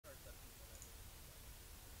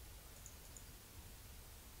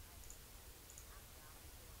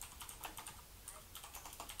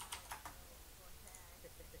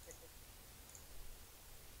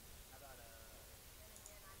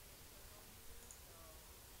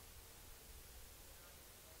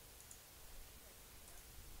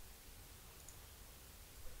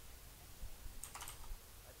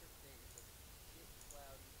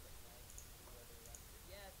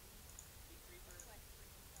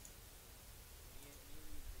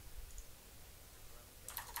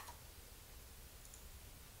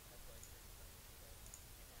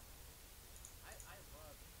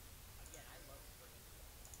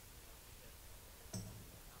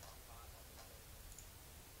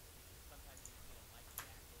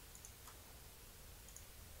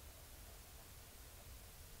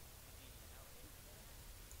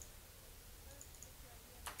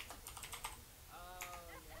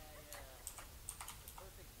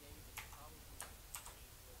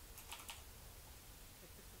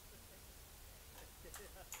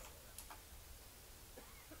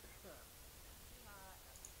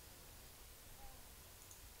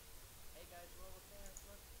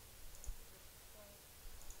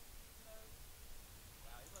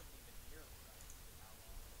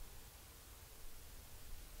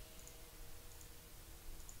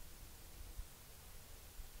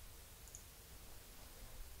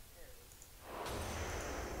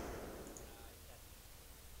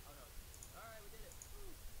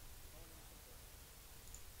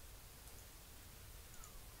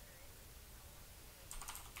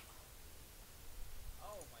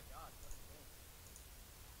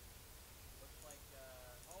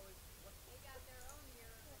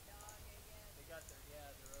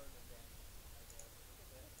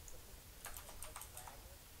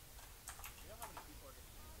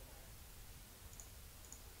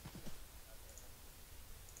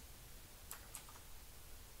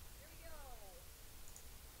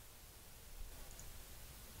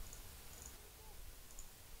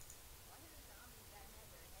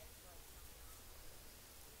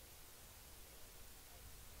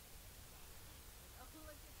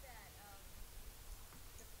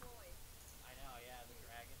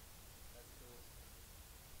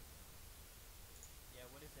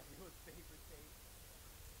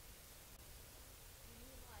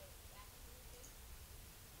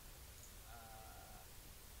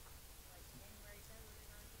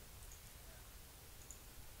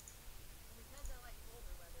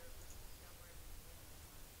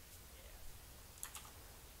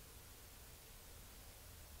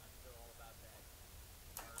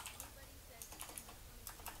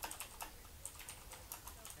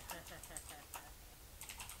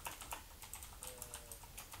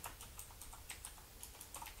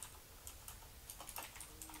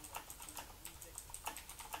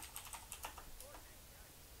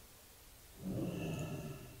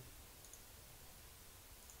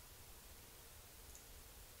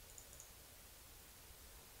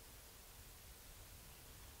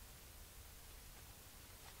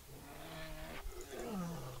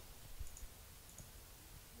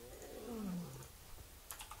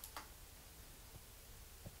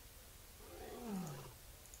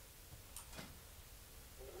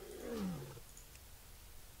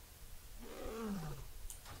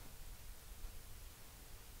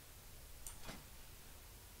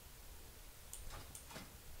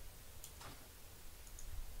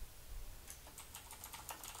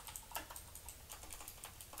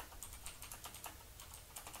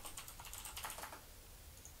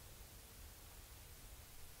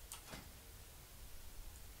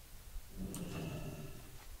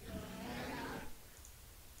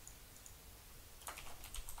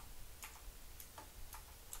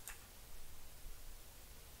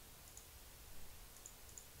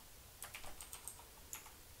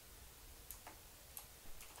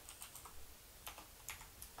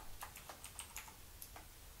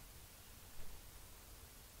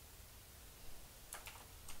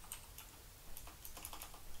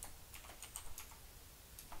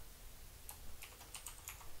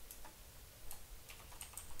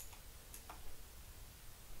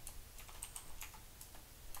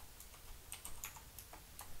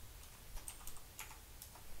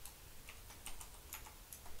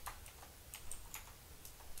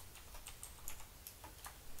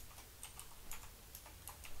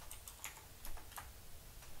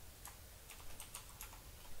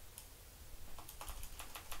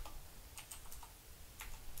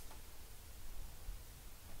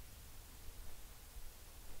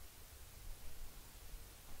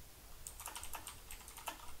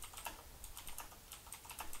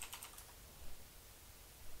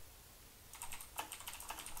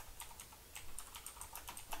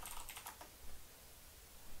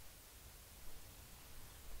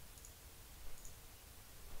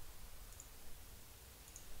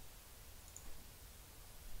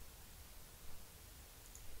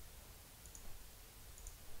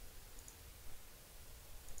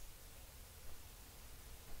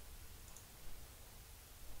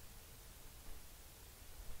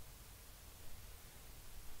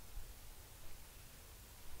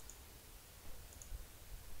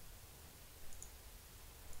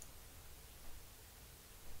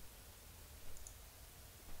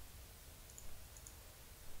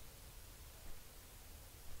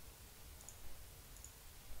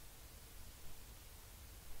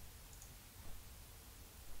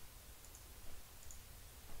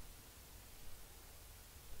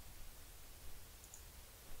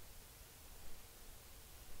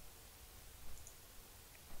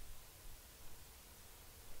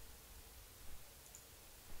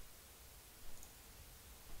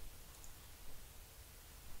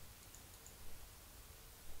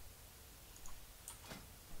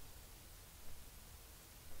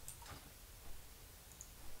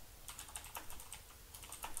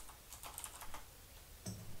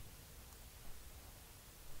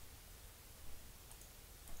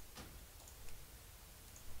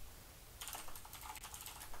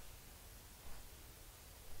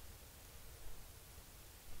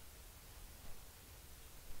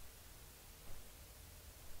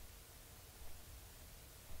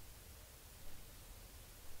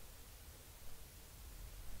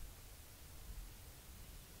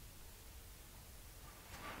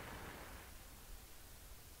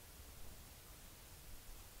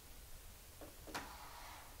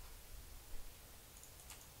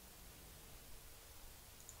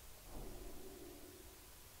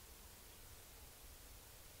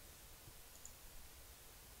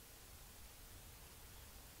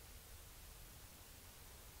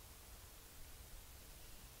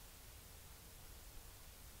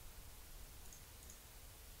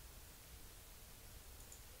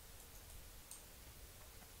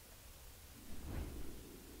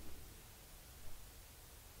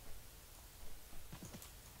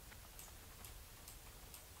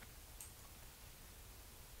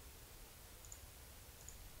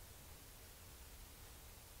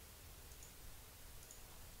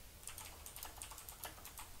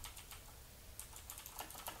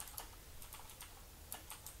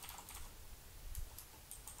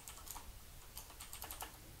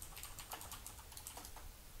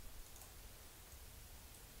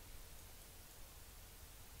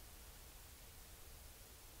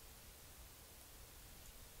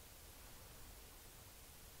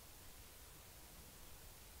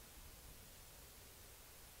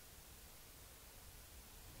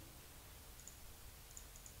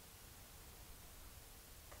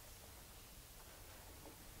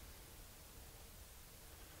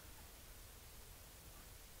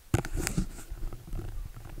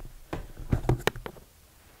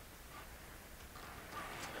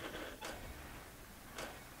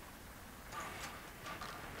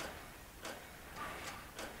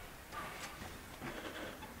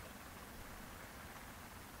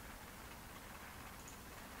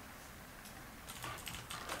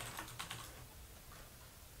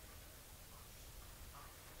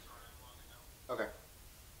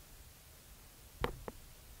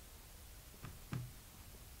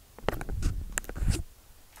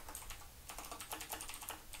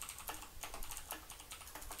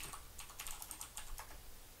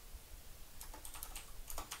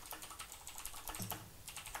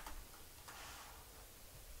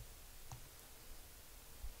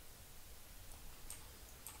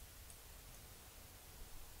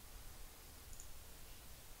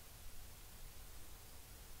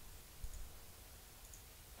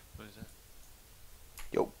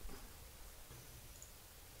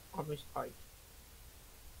miss Skype.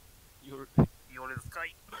 You're in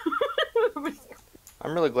Skype.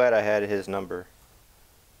 I'm really glad I had his number.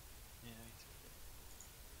 Yeah, me too.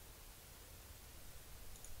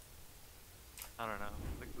 I don't know.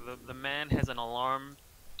 The man has an alarm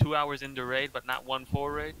 2 hours into raid, but not one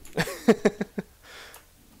for raid.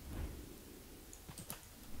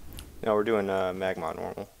 No, we're doing Magma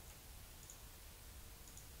normal.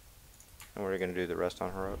 And we're gonna do the rest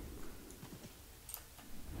on Heroic.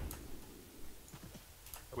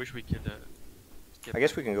 I wish we could. I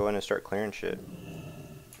guess we can go in and start clearing shit.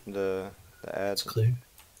 The ads. It's clear.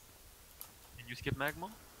 Can you skip magma?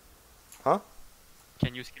 Huh?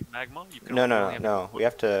 Can you skip magma? You can No. We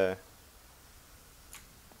have to.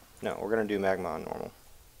 No, we're gonna do Magma on normal.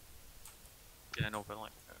 Yeah, I know, but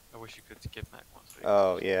like, I wish you could skip magma. So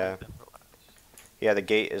Oh yeah. Yeah, the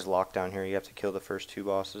gate is locked down here. You have to kill the first 2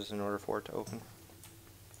 bosses in order for it to open.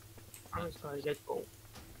 I'm sorry, let's go.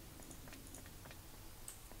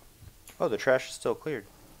 Oh, the trash is still cleared.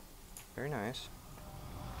 Very nice.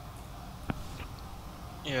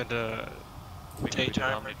 Yeah, the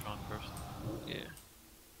daytime. Yeah.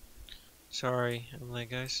 Sorry, I'm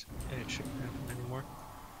late, guys. It shouldn't happen anymore.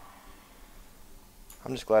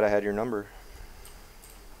 I'm just glad I had your number.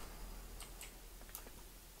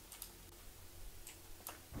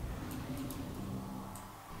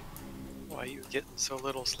 Why are you getting so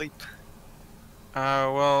little sleep?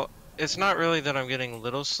 Well, it's not really that I'm getting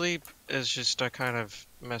little sleep. It's just I kind of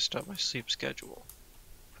messed up my sleep schedule.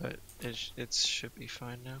 But it should be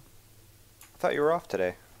fine now. I thought you were off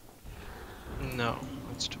today. No,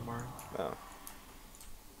 it's tomorrow. Oh.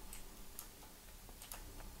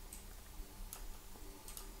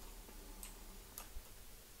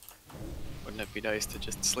 Wouldn't it be nice to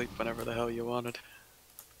just sleep whenever the hell you wanted?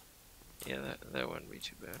 Yeah, that wouldn't be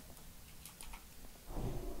too bad.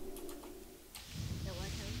 Yeah, why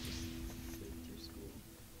can't I just sleep through school?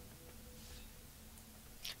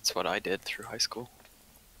 That's what I did through high school.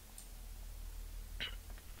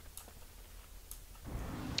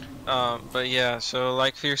 But yeah, so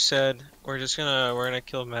like Fear said, we're gonna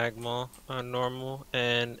kill Magma on normal,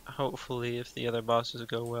 and hopefully if the other bosses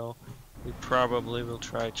go well, we probably will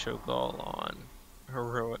try Cho'Gall on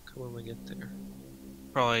Heroic when we get there.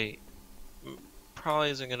 Probably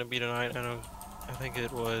isn't gonna be tonight. I think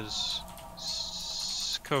it was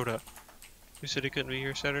Coda who said he couldn't be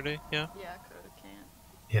here Saturday. Yeah. Yeah, Coda can't.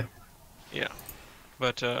 Yeah. Yeah.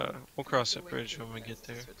 But we'll cross that bridge when we get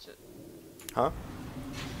there. Huh?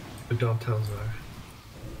 The dog tells her.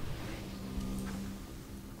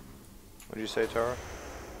 What did you say, Tara? I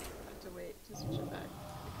have to wait to switch it back.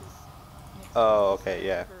 Because Oh, okay,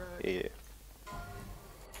 yeah. Heroic. Yeah.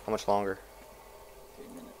 How much longer? 3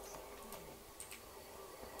 minutes.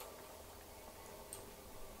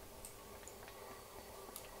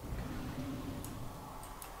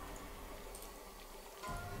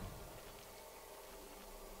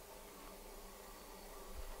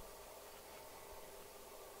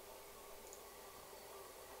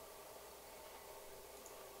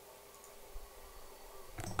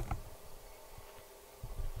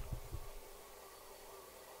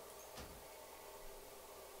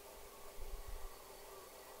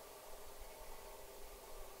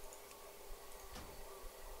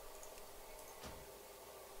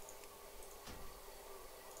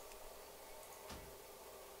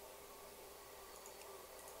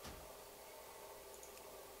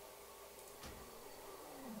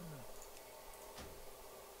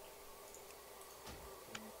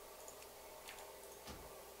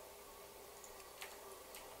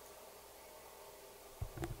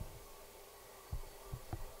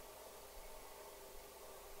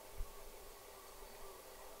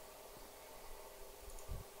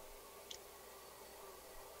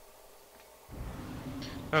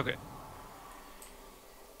 Okay.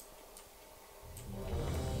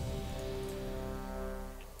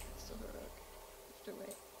 Still Heroic. Have to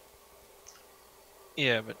wait.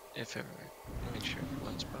 Yeah, but if ever, make sure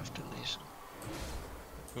everyone's buffed at least.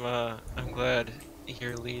 I'm glad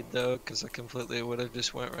you're lead though, because I completely would have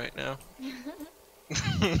just went right now.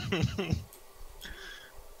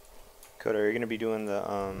 Coda, are you gonna be doing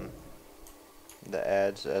the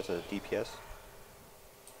ads as a DPS?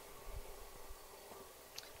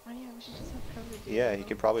 Oh yeah, we should just have Coda do Yeah, them. he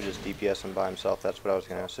could probably just DPS him by himself. That's what I was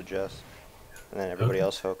gonna suggest. And then everybody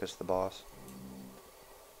else focus the boss.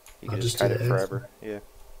 You I'll can just just do kite it the ads. forever. Yeah.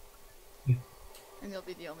 And you'll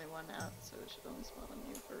be the only one out, so it should only spawn on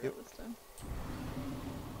you for real this time.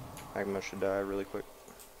 Magma should die really quick.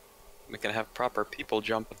 We can have proper people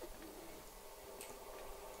jumping.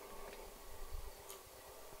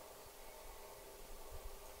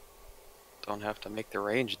 don't have to make the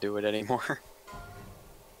range do it anymore.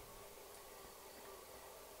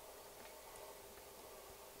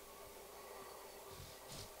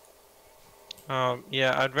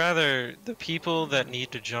 Yeah, I'd rather the people that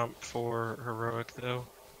need to jump for heroic though.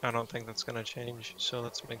 I don't think that's gonna change. So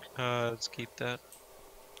let's keep that.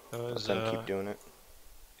 Let Those, them keep doing it.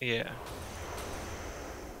 yeah.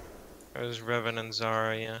 It was Revan and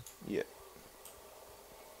Zara, yeah. Yeah.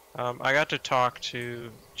 I got to talk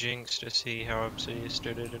to Jinx to see how Obsidian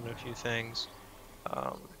stood it in a few things.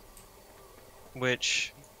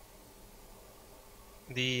 Which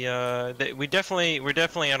we're definitely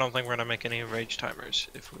I don't think we're gonna make any rage timers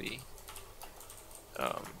if we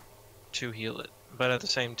to heal it. But at the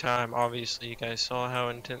same time, obviously you guys saw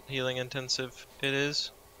how healing intensive it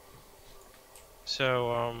is.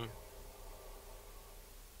 So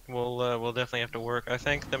we'll definitely have to work. I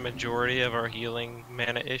think the majority of our healing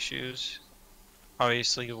mana issues,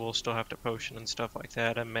 obviously we'll still have to potion and stuff like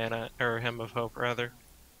that, and mana or hymn of hope rather.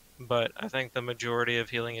 But I think the majority of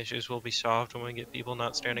healing issues will be solved when we get people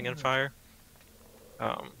not standing in fire.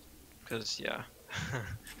 Because yeah,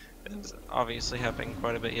 it was obviously happening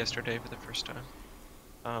quite a bit yesterday for the first time.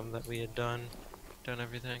 That we had done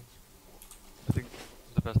everything. I think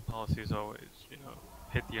the best policy is always, you know,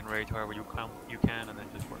 hit the enrage however you can, and then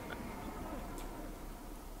just work back.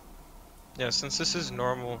 Yeah, since this is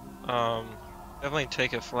normal, definitely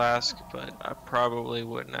take a flask, but I probably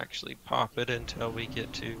wouldn't actually pop it until we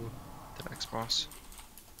get to the next boss.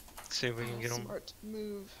 See if we can get them. Smart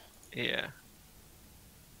move. Yeah.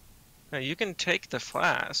 No, you can take the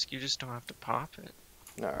flask, you just don't have to pop it.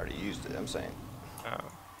 No, I already used it, I'm saying.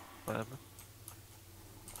 Oh, whatever.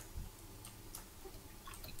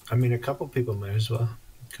 I mean, a couple people might as well,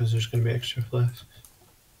 because there's going to be extra flasks.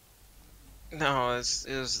 No, it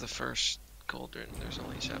was the first cauldron. There's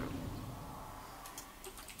only shadow.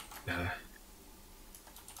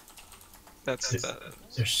 That's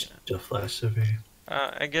There's still flasks over here.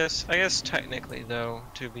 I guess technically though,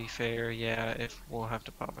 to be fair, yeah, if we'll have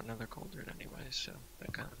to pop another cauldron anyway, so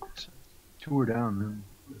that kind of makes sense. 2 are down, man.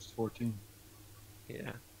 There's 14.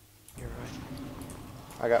 Yeah, you're right.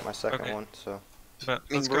 I got my second Okay. one, so. But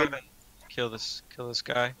let's go ahead and kill this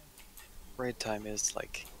guy. Raid time is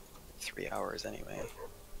like 3 hours anyway.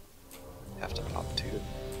 Have to pop 2.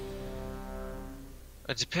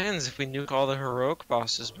 It depends if we nuke all the heroic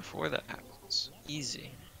bosses before that happens.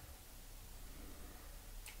 Easy.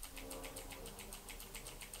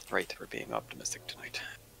 Right, we're being optimistic tonight.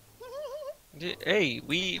 Hey,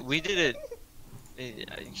 we did it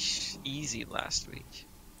easy last week.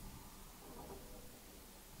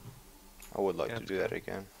 I would like to do that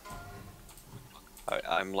again.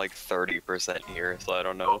 I'm like 30% here, so I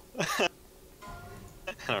don't know. I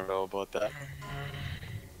don't know about that.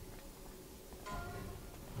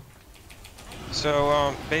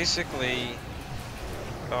 So basically,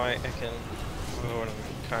 I can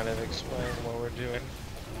kind of explain what we're doing.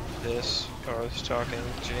 I was talking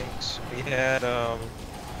to Jinx. We had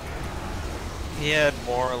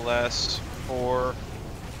more or less 4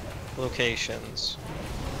 locations.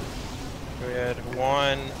 We had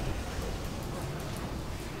one.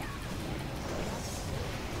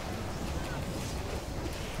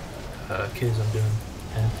 Kids, I'm doing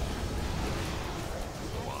 10.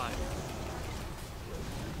 Why?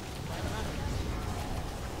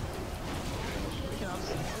 We can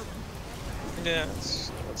also Yeah,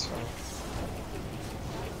 that's fine.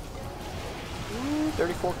 Ooh,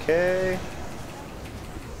 34k.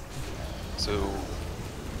 So,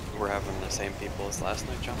 we're having the same people as last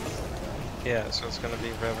night jumping? Yeah, so it's gonna be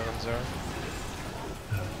Revan and Zara.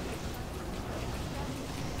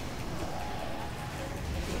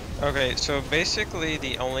 Okay, so basically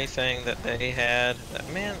the only thing that they had,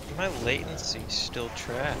 man, my latency's still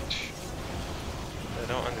trash. I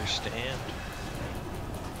don't understand.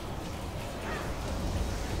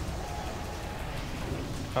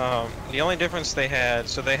 The only difference they had,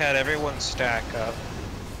 so they had everyone stack up,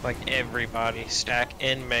 like everybody stack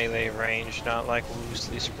in melee range, not like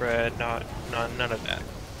loosely spread, none of that.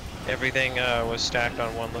 Everything was stacked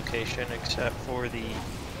on one location except for the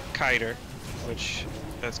kiter, which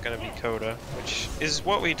that's gonna be Coda, which is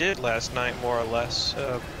what we did last night more or less,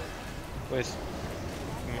 with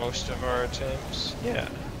most of our attempts. Yeah,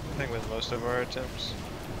 I think with most of our attempts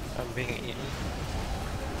on being eaten.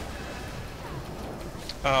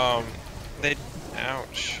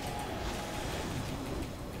 Ouch.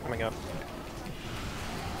 Coming up.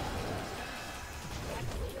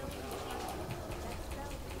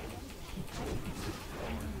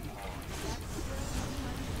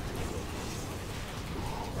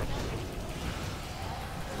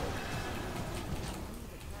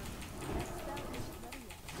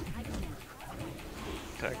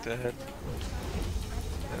 impact ahead.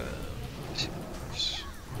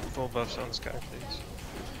 Full buffs on Sky, please.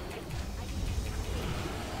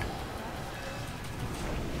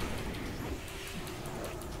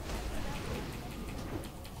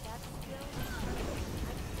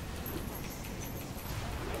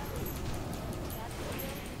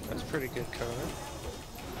 That's pretty good cover.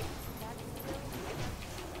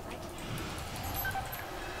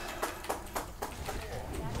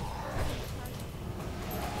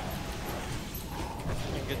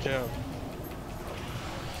 Good job.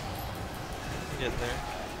 Getting there.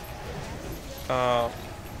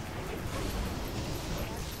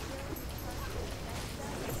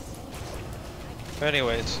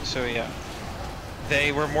 Anyways, so yeah.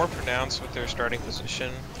 They were more pronounced with their starting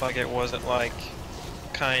position. Like it wasn't like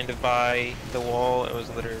kind of by the wall, it was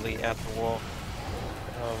literally at the wall.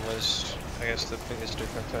 Was I guess the biggest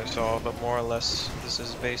difference I saw, but more or less this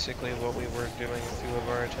is basically what we were doing a few of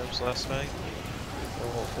our attempts last night.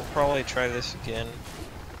 We'll probably try this again.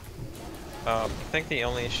 I think the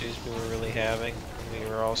only issues we were really having when we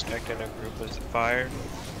were all stacked in a group was the fire. I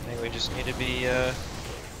think we just need to be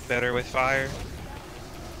better with fire.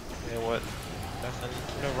 And what? Nothing,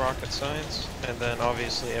 no rocket science. And then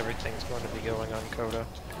obviously everything's going to be going on Coda.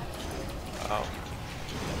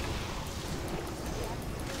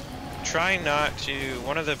 Try not to.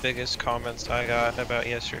 One of the biggest comments I got about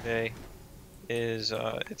yesterday is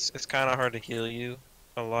it's kind of hard to heal you.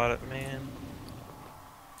 A lot of man.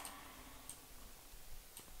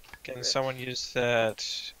 Can someone use that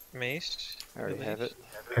mace? I already have it.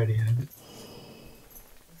 I already have it.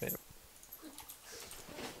 Okay.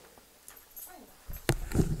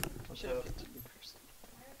 What's up?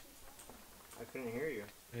 I couldn't hear you.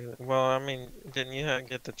 Well, I mean, didn't you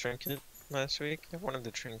get the trinket last week? I wanted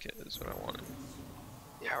the trinket, is what I wanted.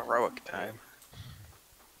 Yeah, heroic time.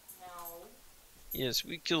 Yes,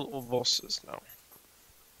 we kill all bosses now.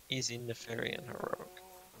 Easy, Nefarian, heroic.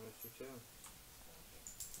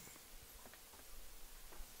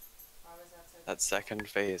 That second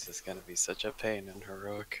phase is gonna be such a pain in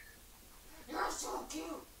heroic.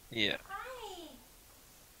 Yeah.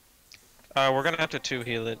 We're gonna have to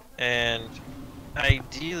 2-heal it, and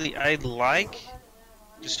ideally, I'd like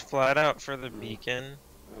just flat out for the beacon.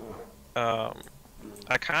 I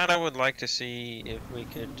kind of would like to see if we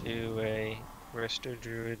could do a Resto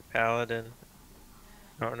Druid Paladin.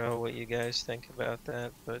 I don't know what you guys think about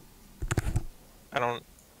that, but I don't.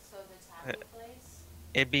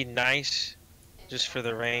 It'd be nice just for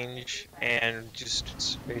the range, and just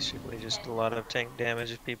it's basically just a lot of tank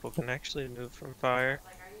damage if people can actually move from fire,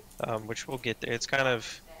 which we'll get there. It's kind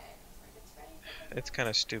of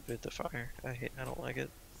stupid, the fire. I don't like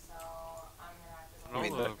it. In all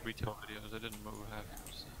the retail videos, I didn't move half.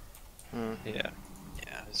 Yeah.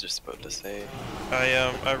 Yeah, I was just about to say.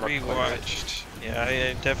 I rewatched. Yeah,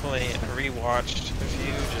 I definitely rewatched a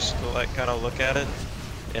few just to kind of look at it,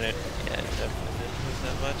 and it definitely didn't move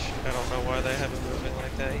that much. I don't know why they have it moving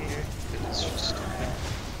like that here. It's just stupid.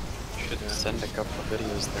 Should send a couple of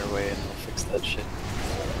videos their way and they'll fix that shit.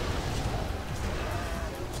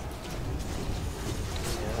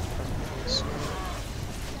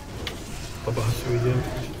 What boss are we doing?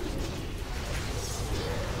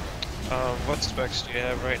 What specs do you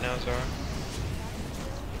have right now, Zara?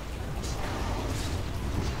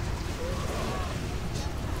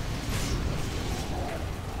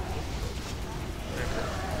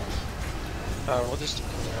 We'll just do it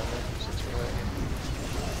around there since we're right here.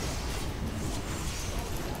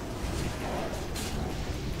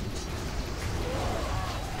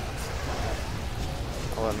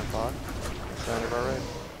 11 o'clock. It's the end of our raid.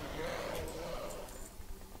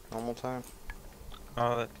 Normal time.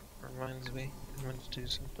 Oh, that reminds me. I meant to do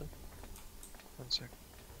something. One sec.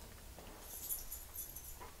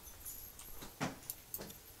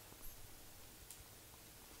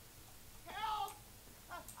 Help!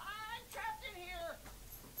 I'm trapped in here!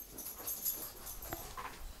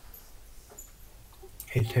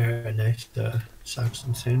 Hey Tara, nice socks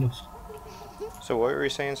and sandals. So what were you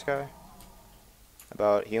saying, Sky?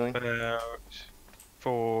 About healing? About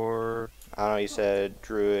for I don't know, you said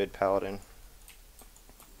Druid, Paladin.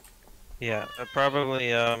 yeah,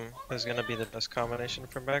 probably is gonna be the best combination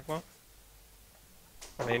for Magma.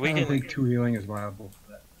 I mean, we I don't can think 2 healing is viable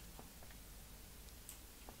for that.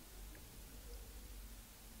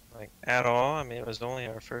 like at all. I mean, it was only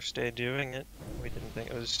our first day doing it. We didn't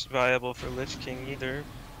think it was viable for Lich King either,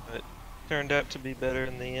 but turned out to be better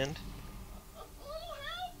in the end.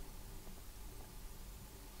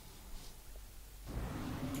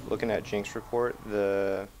 Looking at Jinx report,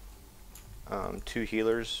 the 2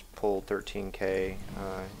 healers pulled 13k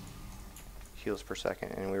heals per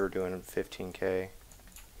second, and we were doing 15k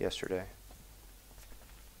yesterday.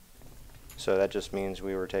 So that just means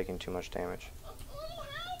we were taking too much damage.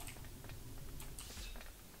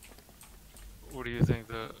 What do you think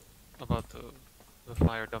about the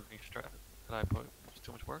fire dumping strat that I put? It's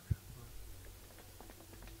too much work?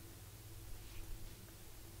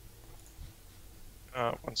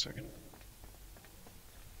 One second.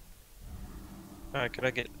 Could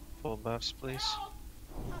I get full buffs, please?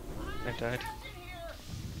 I died.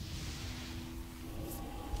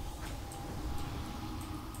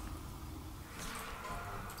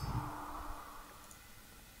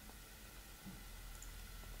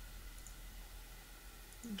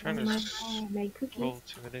 I'm trying to make cookies. roll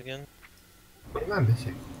to it again. What am I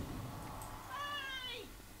missing? Hey!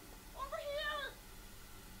 Over here!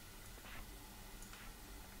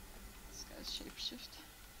 This guy's shapeshift.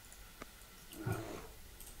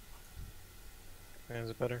 Is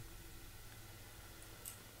it better?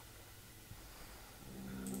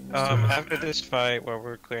 After this fight, while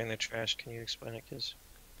we're clearing the trash, can you explain it, Kiz?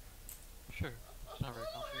 Sure, it's not very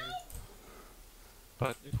complicated.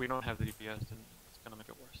 But if we don't have the DPS, then it's gonna make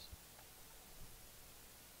it worse.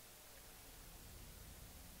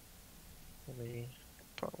 Let me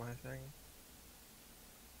put my thing.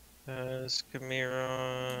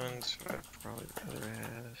 Scamirons, I'd probably rather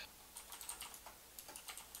have.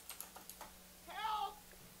 Help!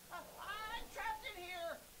 I'm trapped in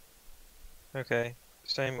here! Okay,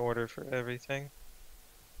 same order for everything.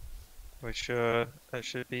 Which, that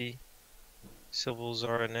should be Civil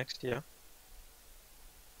Zara next, yeah?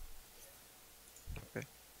 Okay.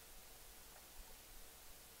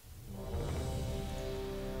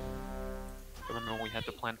 Remember when we had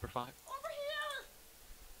to plan for 5?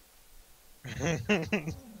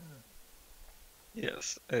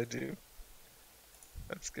 Yes, I do.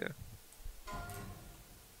 Let's go.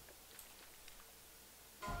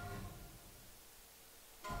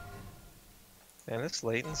 Man, this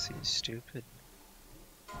latency is stupid.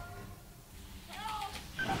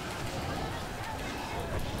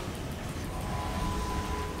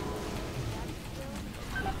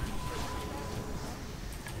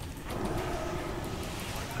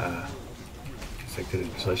 Guess I could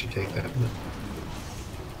have just let you take that one.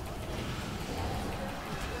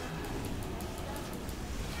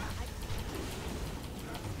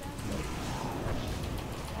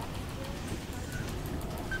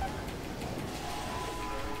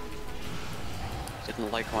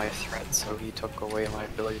 Didn't like my threat, so he took away my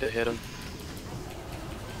ability to hit him.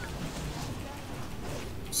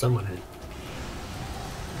 Someone had.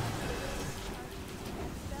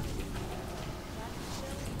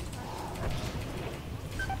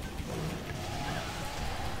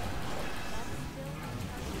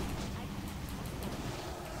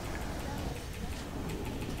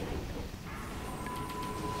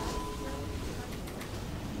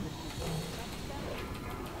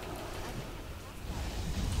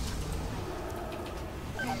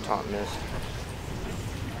 Taunt missed.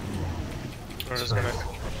 We're just gonna.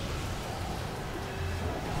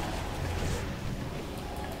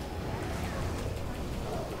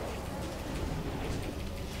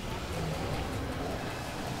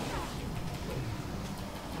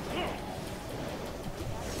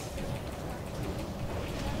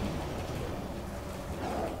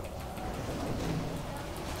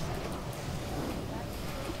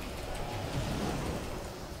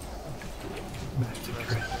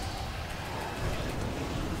 Massacre.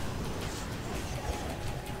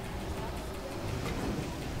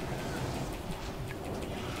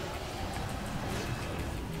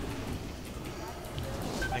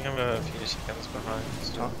 I think I'm a few seconds behind.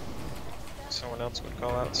 So someone else would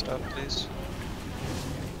call out stuff, please.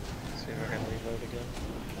 See if I can reload again.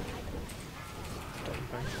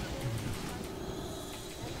 Dumping.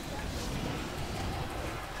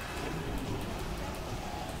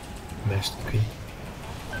 Massacre.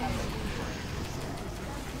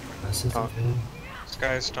 This is Oh. good.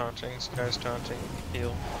 Sky's taunting, Sky's taunting.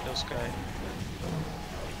 Heal, heal Sky.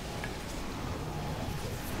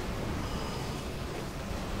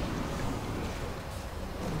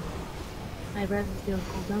 My breath is still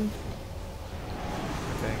cool down.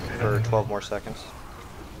 Okay, For good. 12 more seconds.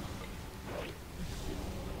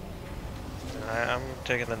 I'm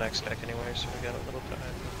taking the next deck anyway, so we got a little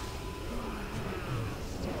time.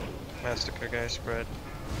 Massacre guy spread.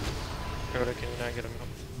 Coda, can you not get him up?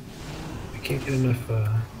 I can't get enough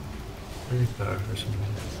really power for some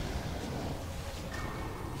reason.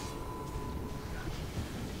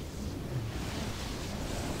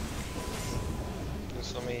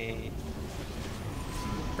 Just let me.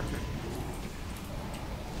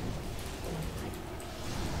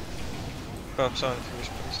 Buffs on Fierce,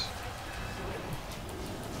 please.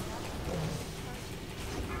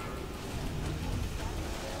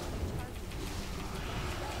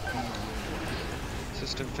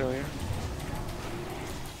 System failure.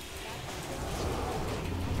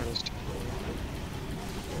 Artist.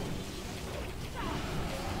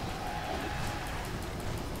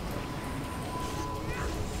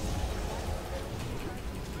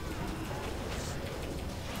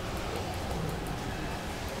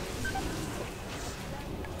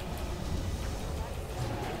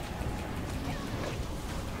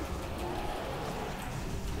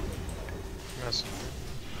 Yes.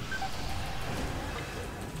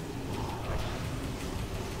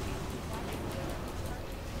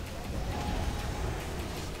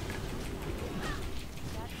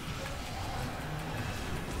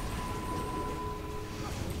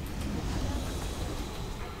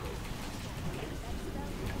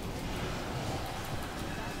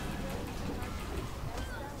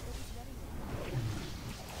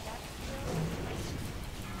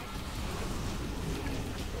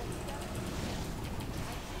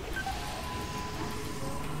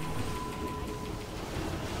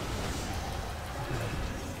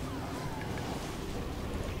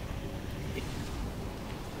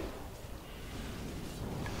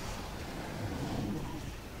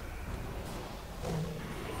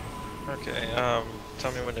 Okay,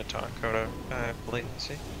 tell me when to talk, Coda. I have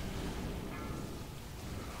latency.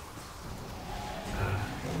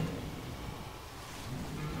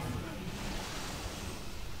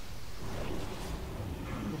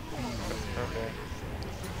 Okay.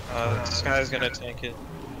 This guy's gonna tank it.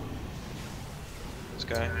 This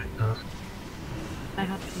guy. I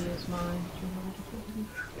have to use my dramatic.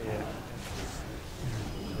 Yeah.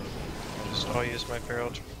 I'll use my feral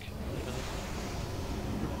drink.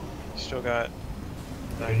 Still got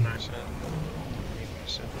 90%.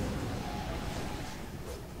 80%.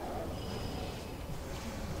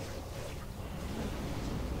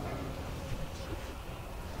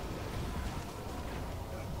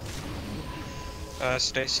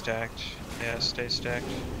 Stay stacked. Yeah, stay stacked.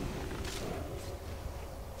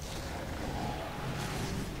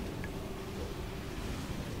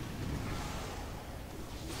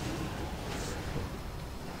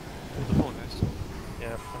 The full guys.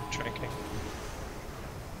 Yeah, I'm drinking.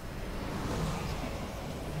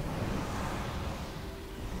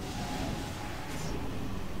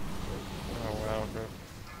 Oh wow, bro.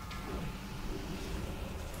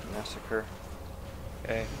 Massacre.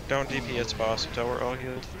 Okay, don't DP its boss until we're all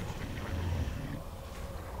healed.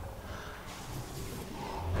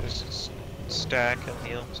 Just stack and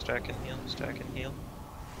heal, stack and heal, stack and heal.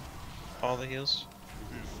 All the heals.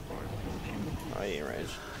 Oh, you rage.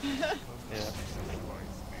 Yeah.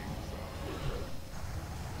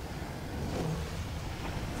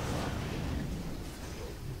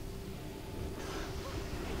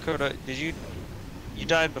 Coda, did you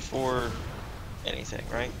died before anything,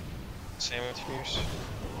 right? Same with Fierce.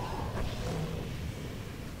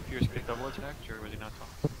 Fierce getting double attacked, or was he not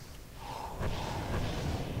talking?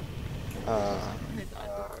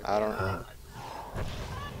 I don't.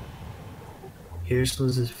 Fierce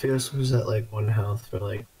was at like 1 health for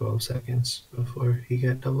like 12 seconds before he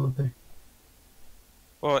got double attack.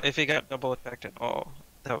 Well, if he got double attacked at all,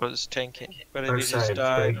 that was tanking. But if Or he just side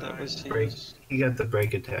died, break, that was break. heals. He got the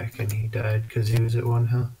break attack and he died because he was at 1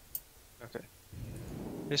 health. Okay.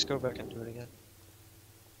 Just go back and do it again.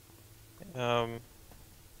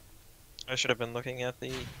 I should have been looking at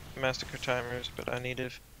the massacre timers, but I need to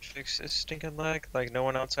fix this stinking lag. Like, no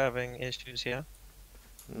one else having issues, yeah?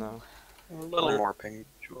 No. A little more ping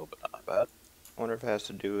usual, but not bad. I wonder if it has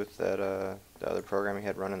to do with that the other program he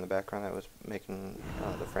had run in the background that was making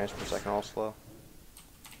the frames per second all slow.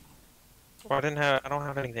 Well, I don't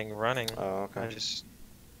have anything running. Oh, okay. It's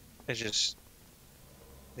just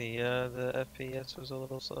the FPS was a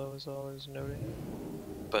little slow, as I was noting.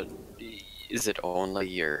 But is it only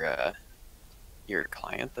your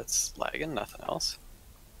client that's lagging, nothing else?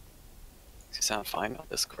 You sound fine on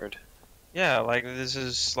Discord. Yeah, like this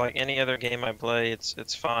is like any other game I play.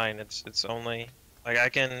 It's fine. It's only like I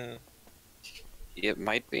can. It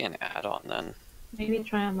might be an add-on then. Maybe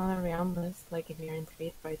try another round list, like if you're in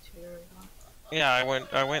 3 by 2 or what. Yeah,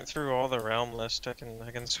 I went through all the realm list. I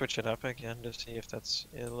can switch it up again to see if that's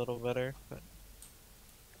a little better. But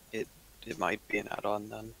It might be an add-on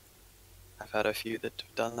then. I've had a few that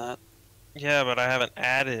have done that. yeah, but I haven't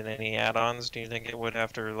added any add-ons. Do you think it would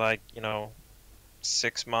after like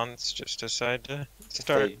 6 months just decide to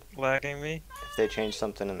start lagging me? If they change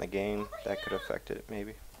something in the game, that could affect it,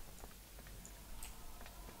 maybe.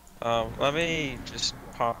 Let me just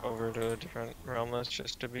pop over to a different realm list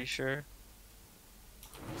just to be sure.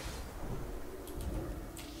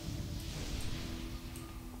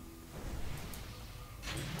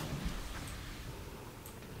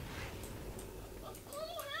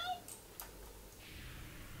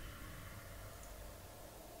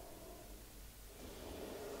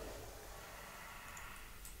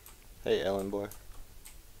 Hey, Ellen boy.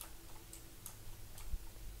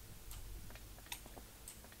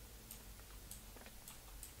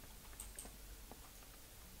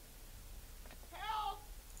 Help!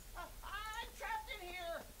 I'm trapped in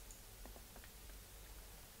here!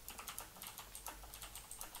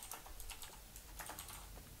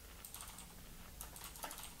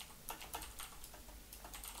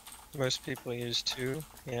 Most people use 2,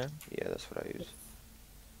 yeah. Yeah, that's what I use.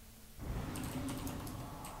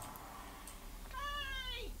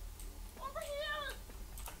 Hey! Over here!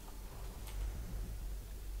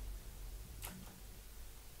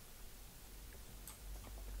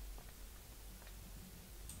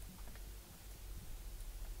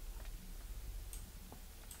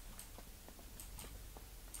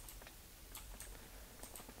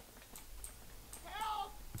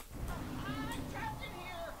 Help! I'm trapped in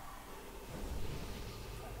here!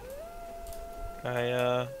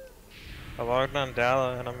 I logged on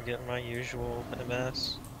Dala and I'm getting my usual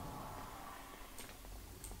MS.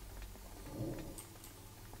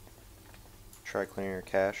 Try clearing your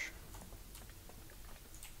cache.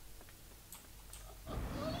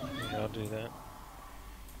 Yeah, I'll do that.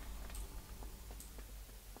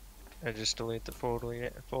 I just delete the folder, yeah.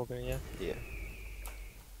 Yeah.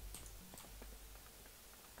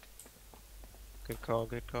 Good call,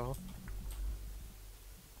 good call.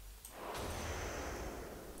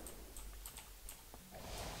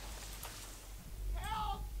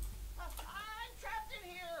 Help! I'm trapped in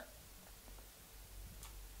here!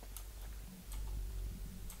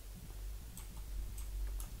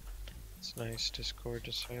 It's nice Discord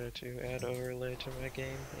decided to add overlay to my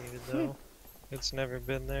game, even though it's never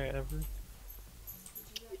been there ever.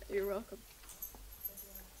 You're welcome.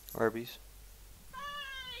 Arby's.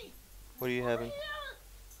 Hey! What are you Over having? here!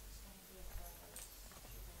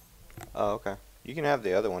 Oh, okay. You can have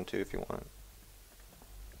the other one too if you want.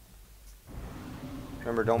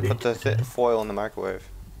 Remember, don't put the foil in the microwave.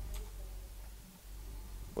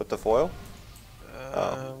 With the foil?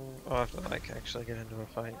 I'll have to like actually get into a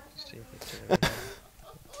fight to see if it's doing anything.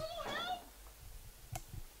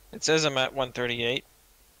 It says I'm at 138.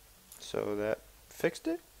 So that fixed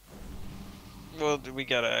it? Well, we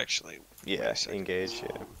gotta actually Yeah, engage,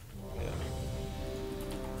 yeah. Yeah.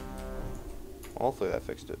 Hopefully that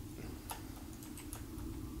fixed it.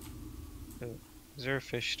 Is there a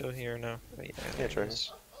fish still here? No. Oh, yeah, Yeah, there it's it right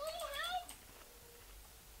is.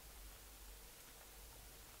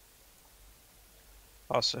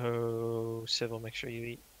 Also, Civil, make sure you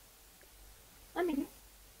eat. I mean,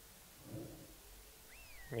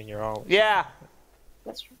 I mean, you're always. Yeah!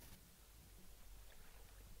 that's true.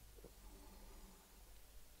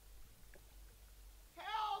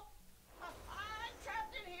 Help! I'm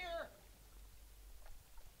trapped in here!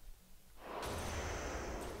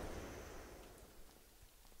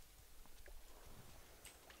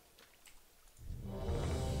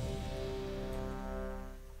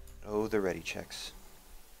 Oh, the ready checks.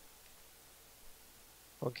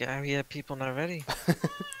 Well, yeah, we have people not ready. Hey!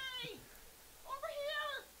 Over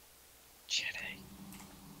here! Jedi.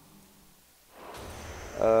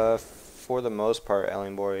 For the most part,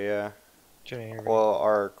 Alien Boy, yeah. Jedi, you're ready. Well,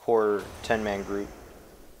 our core 10-man group,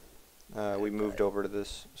 we moved over to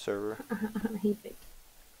this server. He big.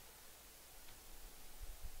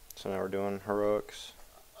 So now we're doing heroics.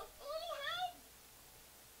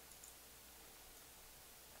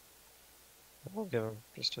 We'll give him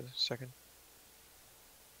just a second.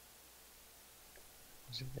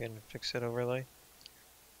 See if we can fix that overlay.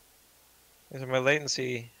 Is my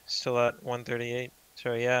latency still at 138?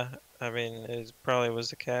 So yeah, I mean, it probably was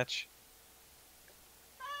the catch.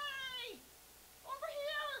 Hey! Over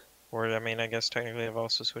here! Or, I mean, I guess technically I've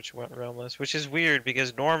also switched realmless, which is weird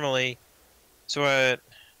because normally, so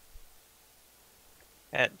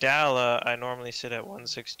at Dala, I normally sit at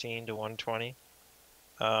 116 to 120.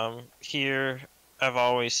 Here, I've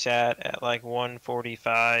always sat at like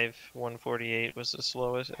 145, 148 was the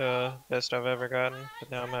slowest, best I've ever gotten.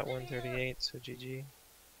 But now I'm at 138, so GG.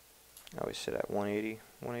 I always sit at 180,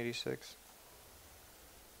 186.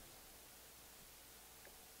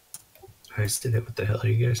 I just did it. What the hell are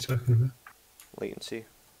you guys talking about? Latency.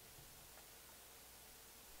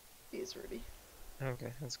 He's ready.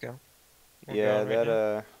 Okay, let's go. We're Yeah, going right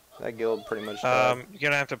now. that guild pretty much died. You're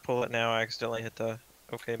gonna have to pull it now. I accidentally hit the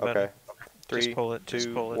OK button. Okay. 3, Just pull it. 2,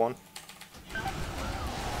 Just pull it. 1. Oh,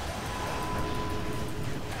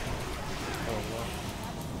 well.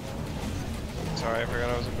 Sorry, I forgot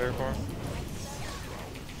I was in bear form.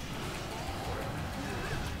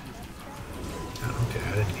 Okay,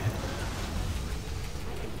 I didn't get it.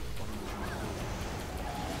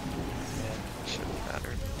 Yeah, shouldn't have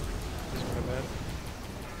mattered. That's what I meant.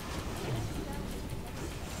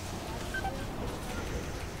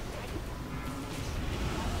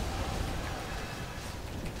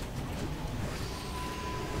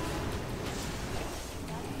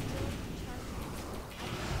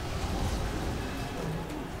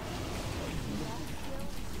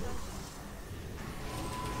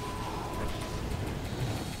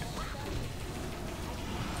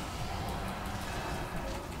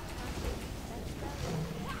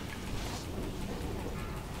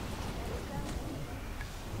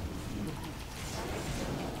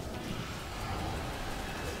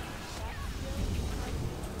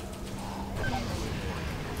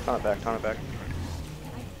 Taunt it back, taunt it back.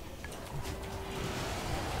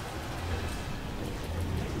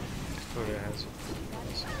 Koda has.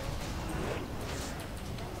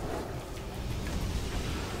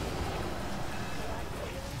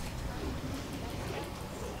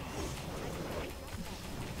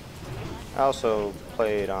 I also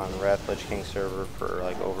played on Wrath Lich King server for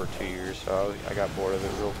like over 2 years, so I got bored of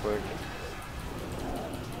it real quick.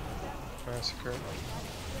 Massacre.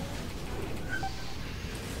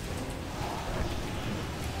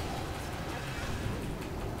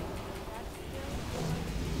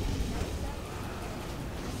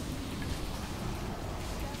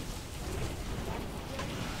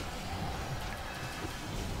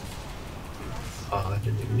 Oh, I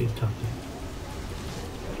didn't even need to talk to him.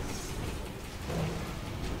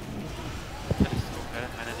 Okay,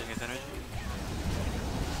 managing his energy.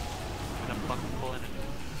 And a fucking full energy.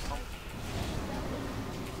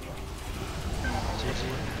 GG.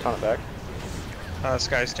 Taunt it back.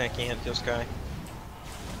 Sky's tanking it, kill Sky.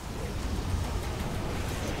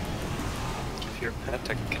 If you're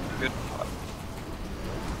Pentic, good pot.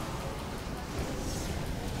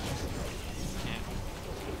 Yeah.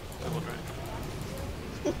 Double drag.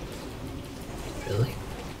 Really?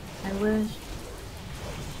 I wish.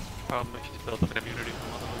 Probably should build up an immunity from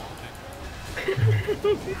other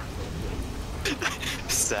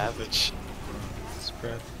ones. Savage.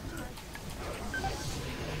 Spread.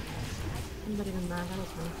 I'm not even mad, that was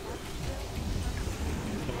nice.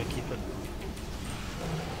 Let me keep it.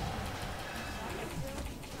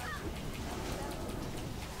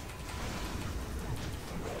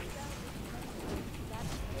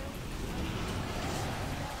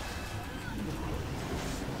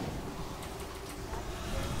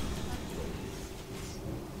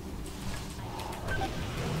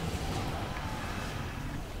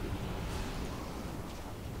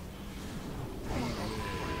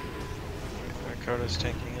 Koda's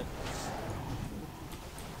tanking it.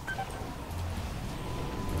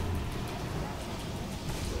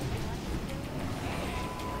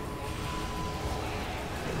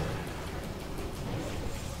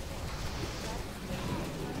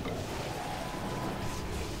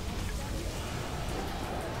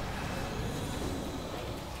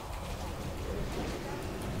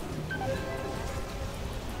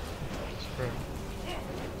 Spread.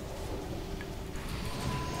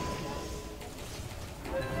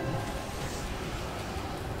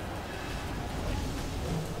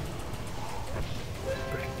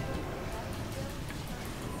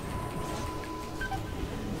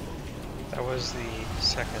 That was the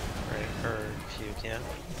second, right? Or feud, yeah?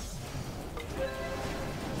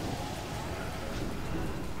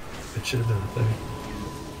 It should have been the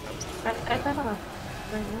third. I got off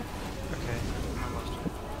right now. Okay.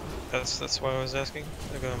 That's why I was asking.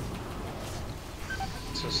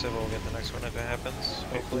 So Civ will get the next one if it happens.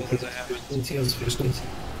 Hopefully it doesn't happen.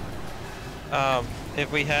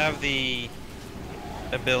 If we have the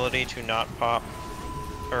ability to not pop,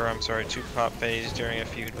 or I'm sorry, to pop phase during a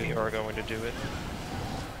feud, we are going to do it.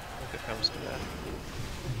 If it comes to that.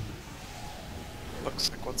 Looks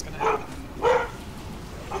like what's gonna happen.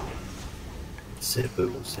 Sit,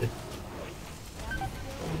 boo, sit.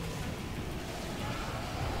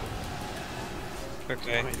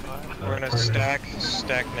 Okay, we're gonna stack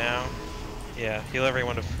now. Yeah, heal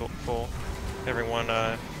everyone to full. Everyone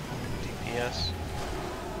DPS.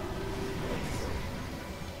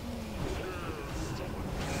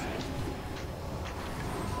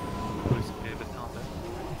 Please be a bit on that.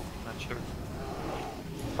 Not sure.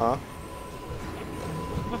 Huh?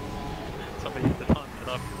 Somebody hit the taunt it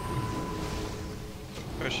up.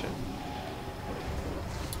 Push it.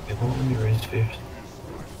 It won't let me raise fears.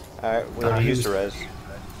 Alright, we already he used was- the res.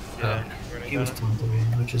 Yeah, He was taunting me,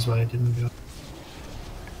 which is why I didn't go.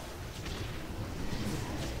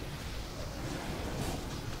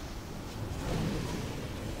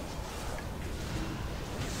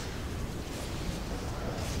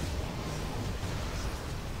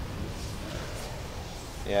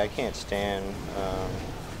 Yeah, I can't stand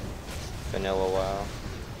vanilla WoW.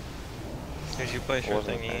 Did you place your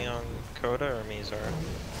Wasn't a thingy fan. on Coda or Mizar?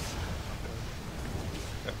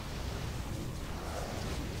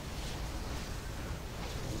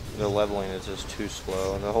 The leveling is just too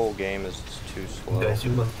slow. The whole game is just too slow. Guys,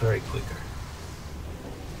 you must very quicker.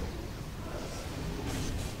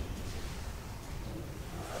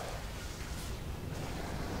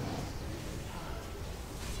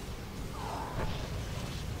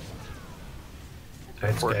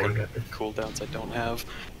 Alright, Four Sky, you got this. cooldowns I don't have.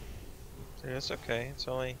 Yeah, it's okay. It's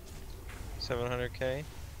only 700k.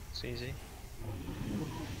 It's easy.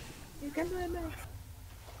 You can do it, man.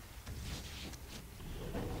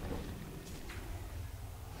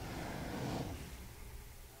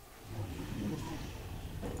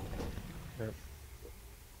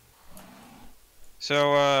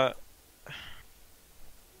 So,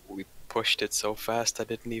 We pushed it so fast I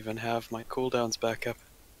didn't even have my cooldowns back up.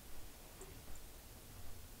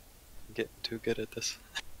 I'm getting too good at this.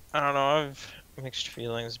 I don't know, I've mixed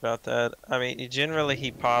feelings about that. I mean, generally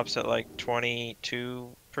he pops at like 22%,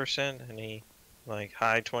 and he, like,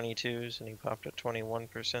 high 22s, and he popped at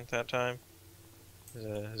 21% that time.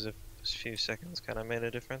 As if those few seconds kind of made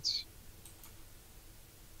a difference.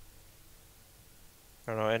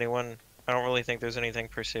 I don't know, anyone... I don't really think there's anything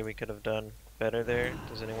per se we could have done better there.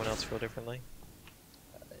 Does anyone else feel differently?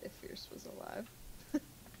 If Fierce was alive.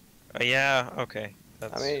 Yeah, okay.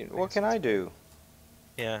 I mean, what can I do?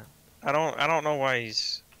 Yeah. I don't know why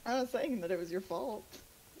he's... I'm not saying that it was your fault.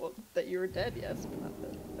 Well, that you were dead, yes, but not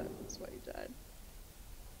that that was why you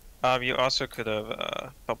died. You also could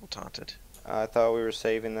have, bubble taunted. I thought we were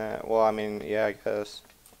saving that. Well, I mean, yeah, I guess.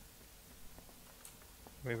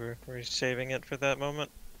 Were you saving it for that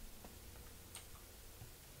moment?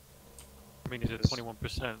 I mean, he's at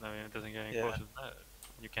 21%. I mean, it doesn't get any Yeah. closer than that.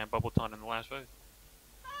 You can't bubble taunt in the last phase.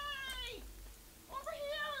 Hey! Over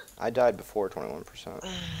here! I died before 21%.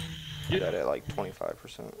 I died at like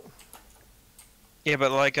 25%. Yeah,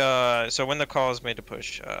 but like, so when the call is made to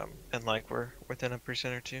push, and like we're within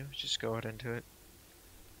 1% or 2, just go ahead and do it.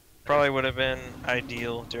 Probably would have been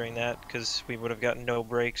ideal during that, because we would have gotten no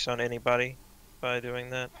breaks on anybody by doing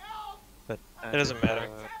that. But it doesn't matter.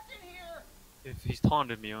 Trapped in here! If he's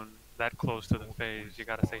taunt immune, that close to the phase, you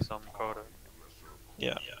gotta say something, Coda.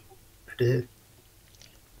 Yeah. I did.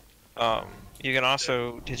 You can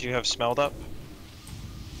also, did you have smelled up?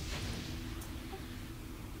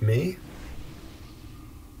 Me?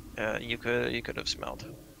 You could have smelled.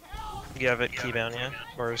 You have it keybound, yeah?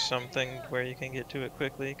 Or something where you can get to it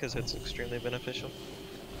quickly, because it's extremely beneficial.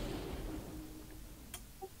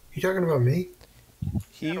 You talking about me?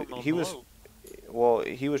 He don't know he was, below. well,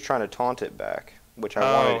 he was trying to taunt it back, which I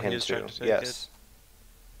Oh, wanted he him was trying to. to take Yes,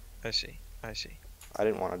 I see. I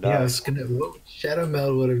didn't want to Yeah, I die. was gonna. Well, Shadow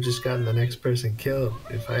Meld would have just gotten the next person killed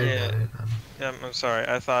if I had Yeah. done it. Yeah, I'm sorry.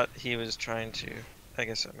 I thought he was trying to. I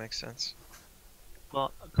guess that makes sense.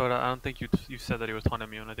 Well, Coda, I don't think you said that he was taunt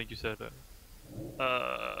immune. I think you said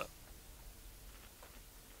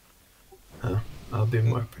I'll be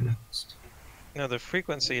more pronounced. No, the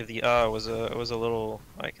frequency of the was a little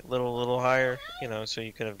like little higher, you know, so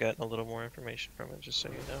you could have gotten a little more information from it, just so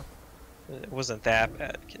you know. It wasn't that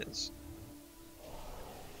bad, kids.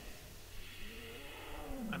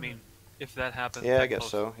 I mean, if that happens, Yeah, I that guess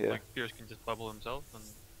close, so, yeah. Like, Fierce can just bubble himself and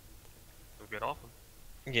he'll get off him.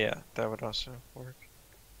 Yeah, that would also work.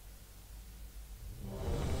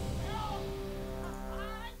 Help!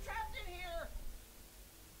 I'm trapped in here!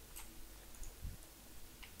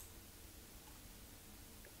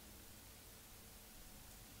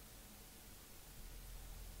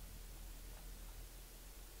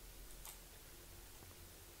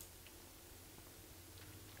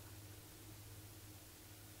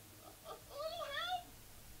 A little help!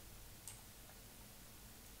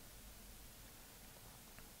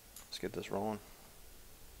 Let's get this rolling.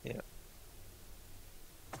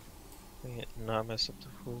 Not mess up the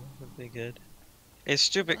pool would be good. It's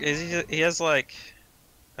stupid. He has like,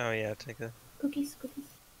 oh yeah, take that. Cookies.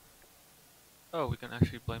 Oh, we can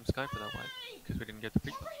actually blame Sky for that wipe, because we didn't get the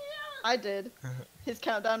pre. I did. His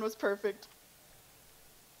countdown was perfect.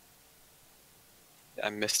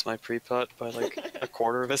 I missed my pre-pot by like a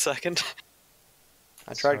quarter of a second.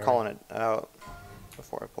 I tried Sorry. calling it out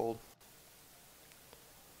before I pulled.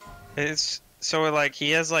 It's so like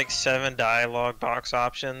he has like 7 dialogue box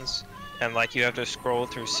options, and like you have to scroll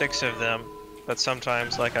through 6 of them. But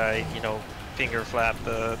sometimes like I finger flap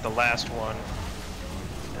the last one.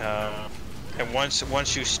 And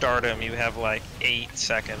once you start him, you have like 8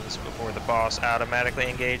 seconds before the boss automatically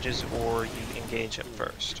engages, or you engage him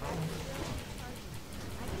first.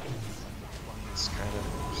 It's kind of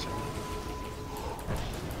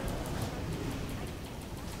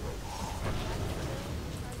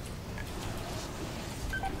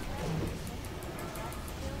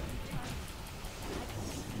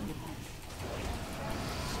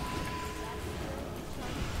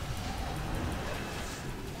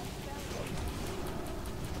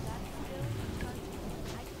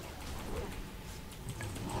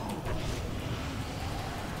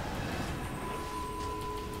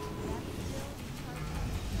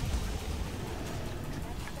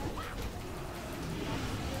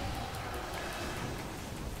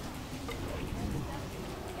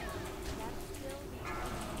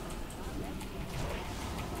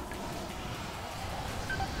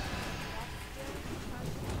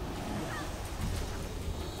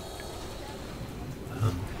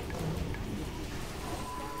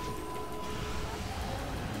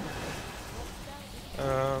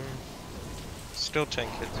Still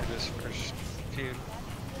tank it through this first feud.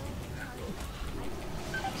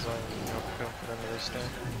 As long as you don't put another stone.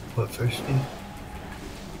 What first feud?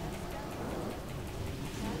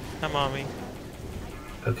 Hi, mommy.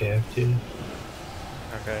 Okay, I have to.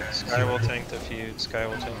 Okay, Sky will tank the feud. Sky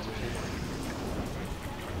will tank the feud.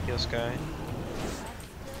 Heal Sky.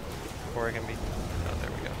 Or it can be. Oh,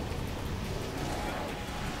 there we go.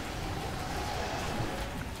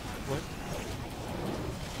 What?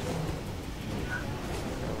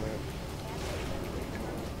 Oh, wait.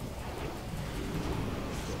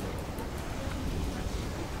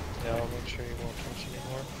 Yeah, I'll make sure you won't touch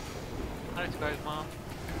anymore. Nice guys, mom.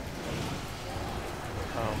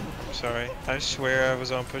 Oh, I'm sorry. I swear I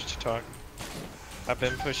was on push to talk. I've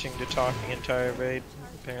been pushing to talk the entire raid,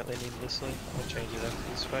 apparently needlessly. I'll change it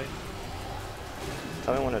after this fight.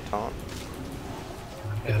 Tell me when to taunt.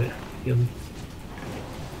 Got it. Heal me.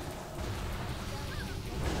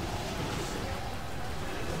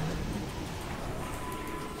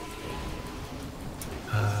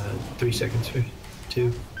 Uh, 3 seconds for 2,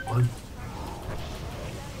 1.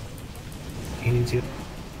 He needs you.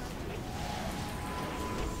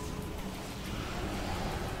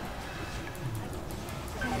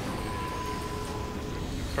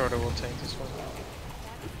 Proto will tank this one.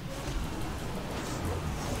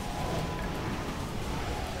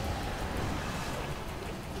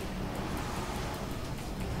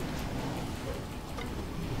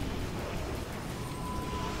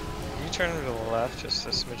 Can you turn to the left, just a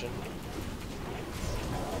smidgen?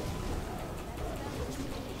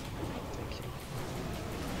 Thank you.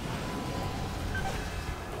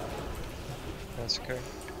 That's good.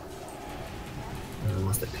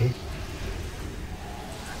 Wants to pay.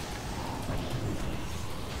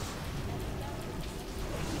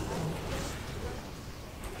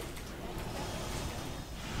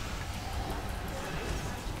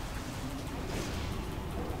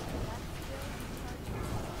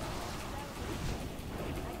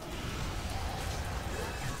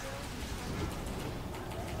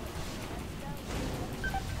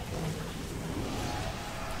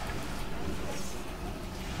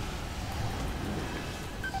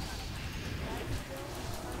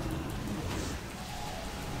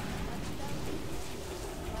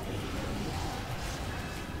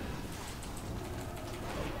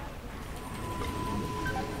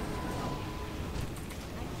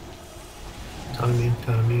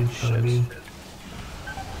 Ton of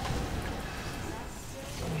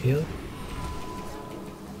Heal.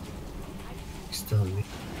 Still on me.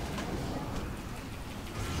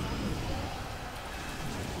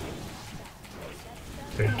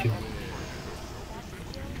 Very two.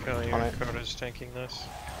 Failure, Coda's tanking this.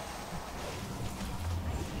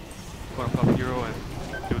 Want to pop hero and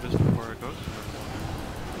do this before it goes?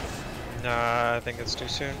 Nah, I think it's too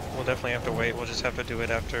soon. We'll definitely have to wait. We'll just have to do it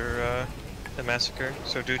after the massacre.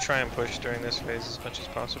 So do try and push during this phase as much as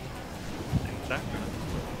possible. Stack?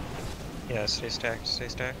 Yeah, stay stacked, stay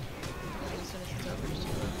stacked.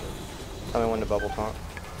 Tell me when to bubble taunt.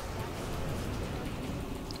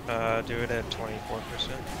 Do it at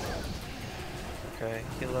 24%. Okay,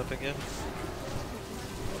 heal up again.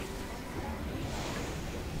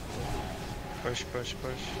 Push, push,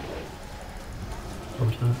 push.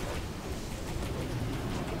 Hold on.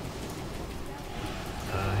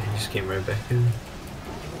 He just came right back in.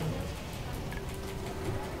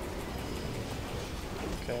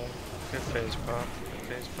 Okay, good phase pop, good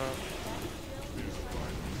phase pop.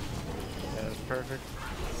 Yeah, that's perfect.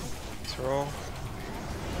 Let's roll.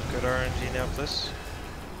 Good RNG now, please.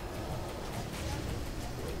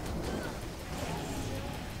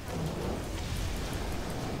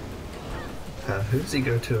 Who does he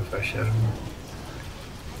go to if I shout him?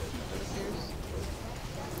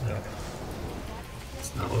 No.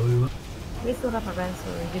 It's not what we want. We still have a ransom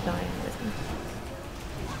or you die in this one.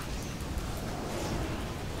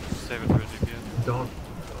 Save it for DPS. Don't.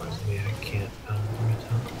 Otherwise, me, I can't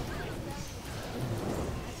retell.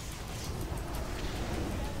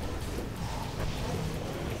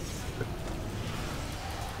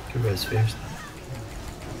 Can res first.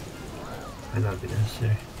 Might not be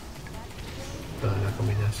necessary. Probably not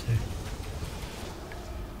gonna be necessary.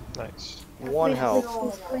 Nice. One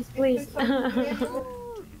health. Please.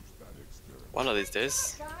 One of these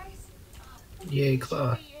days. Yay,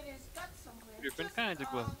 Claw. Different kinds of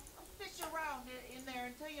gloves. Fish around in there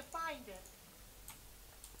until you find it.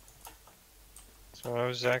 So I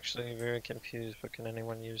was actually very confused, but can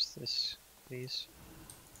anyone use this, please?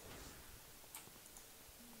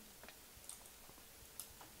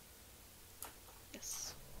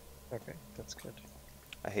 Yes. Okay, that's good.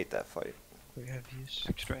 I hate that fight. We have use.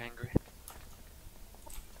 Extra angry.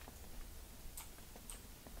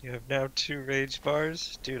 You have now 2 rage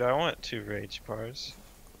bars? Dude, I want 2 rage bars.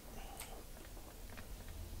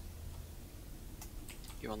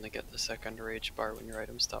 You only get the second rage bar when your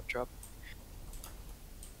items stop dropping.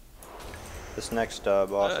 This next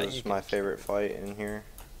boss You is can my favorite fight in here,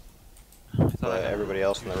 I thought I but had everybody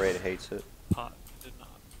else in the two raid hates it. pot. Did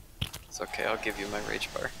not. It's okay, I'll give you my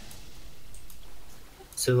rage bar.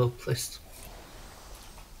 Civil placed.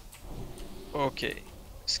 Okay.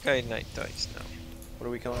 Sky Knight dice now. What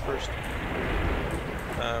are we killing first? We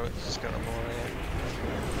just got a Moria.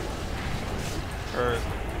 Or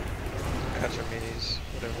Atramedes,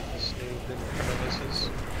 whatever this new premise is.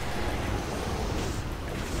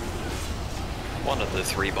 One of the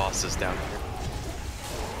 3 bosses down here.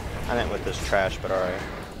 I didn't with this trash, but alright.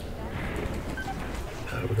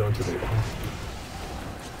 We're going to the wall.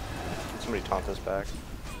 Somebody taunt us back.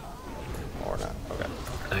 Or not. Okay.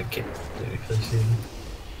 I can't actually see him.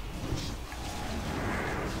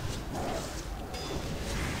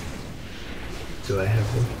 Do I have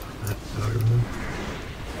one? I don't remember.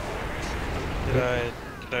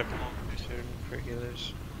 Did I pull too soon for healers?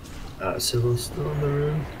 Civil's still in the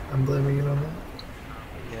room. I'm blaming it on that.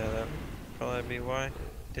 Yeah, that would probably be why.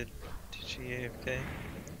 Did she AFK?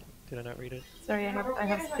 Did I not read it? Sorry, I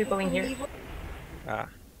have people in here. Ah.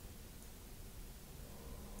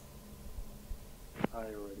 I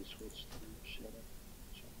already switched to Shadow.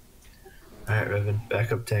 Alright, Revan,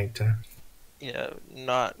 backup tank time. Yeah,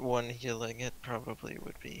 not one healing it probably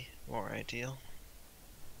would be more ideal.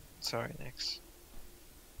 Sorry, Nix.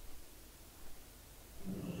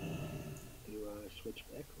 Do I switch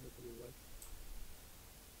back or do you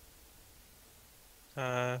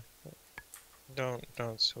like?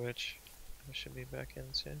 Don't switch. I should be back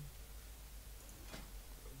in soon.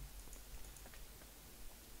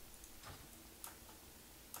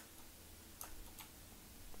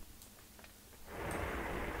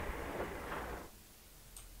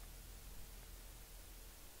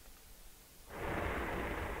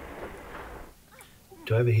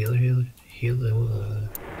 Do I have a healer?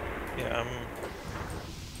 Yeah,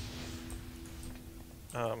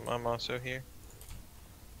 I'm also here.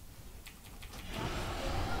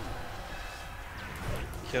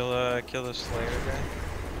 Kill the Slayer guy.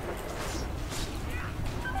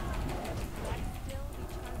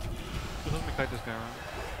 Just let me kite this guy around.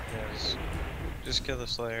 Yes. Just kill the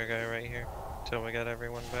Slayer guy right here until we got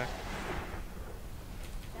everyone back.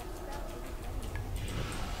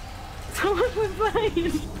 Someone was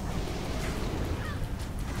mine!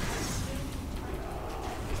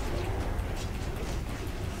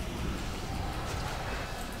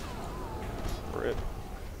 Rip.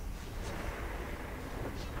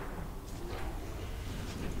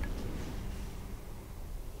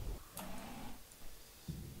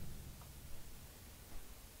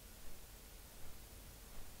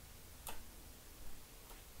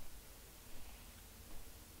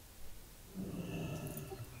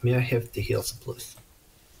 May I have the heal supplies?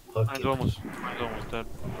 Mine's almost dead.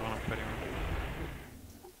 I'm fighting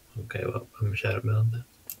him. Okay, well, I'm Shadow Meld then.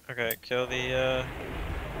 Okay, kill the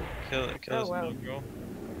kill Oh, this wow. mongrel.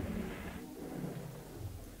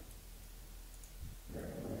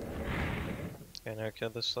 Okay, now kill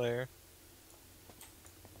the Slayer.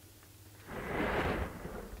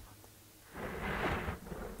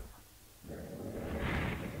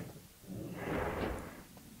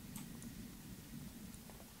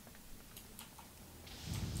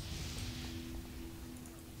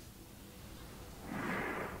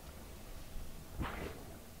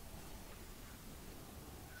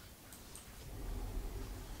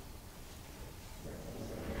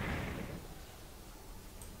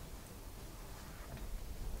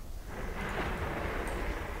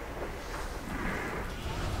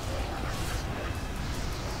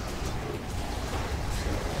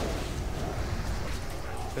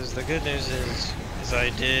 Because the good news is I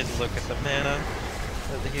did look at the mana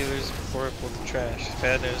of the healers before I pulled the trash.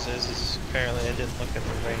 Bad news is apparently I didn't look at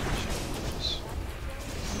the range.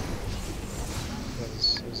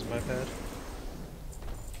 That was my bad.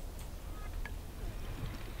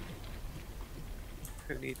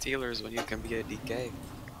 Who needs healers when you can be a DK?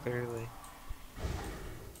 Clearly.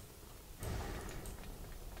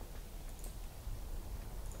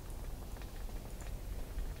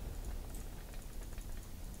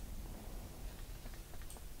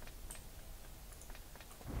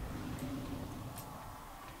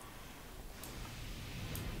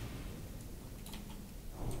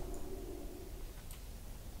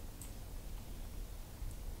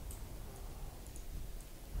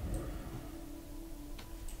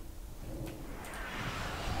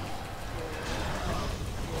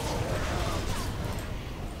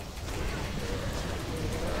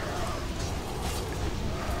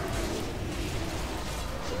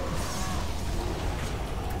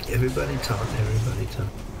 Everybody taunt, everybody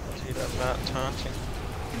taunt. Dude, I'm not taunting.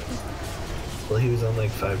 Well, he was on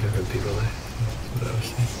like 5 different people there. That's what I was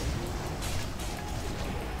saying.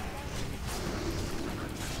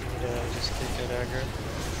 Yeah, just keep it aggro.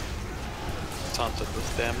 Taunted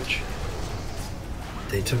with damage.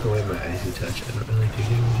 They took away my icy touch. I don't really do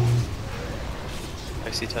damage anymore.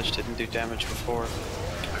 Icy touch didn't do damage before.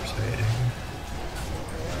 I'm sorry, aggro.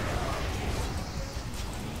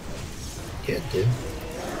 Yeah, it did.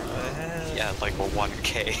 Yeah, like a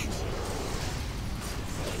 1k.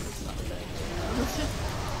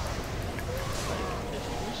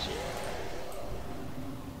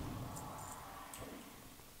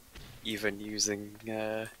 Even using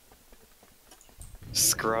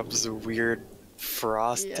Scrub's weird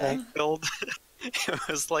frost tank build, it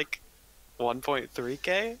was like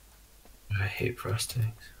 1.3k. I hate frost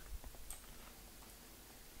tanks.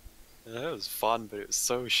 That was fun, but it was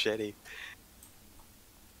so shitty.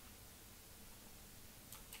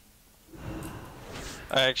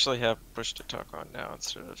 I actually have push to talk on now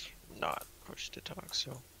instead of not push to talk,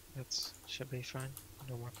 so that's should be fine.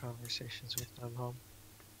 No more conversations with my mom.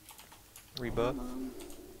 Rebuff.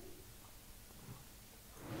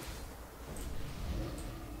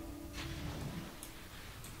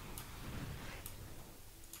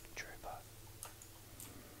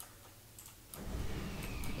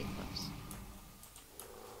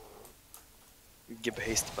 Give a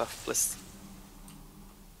haste buff, please.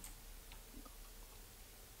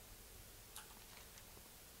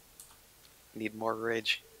 Need more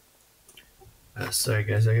rage. Sorry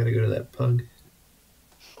guys, I gotta go to that pug.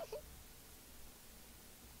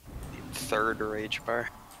 Need third rage bar.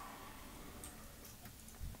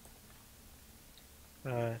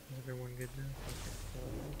 Everyone good now?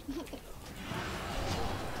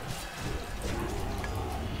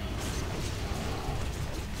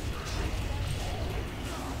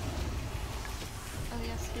 Oh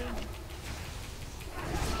yes, do.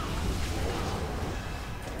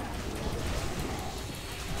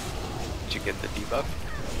 Did you get the debuff?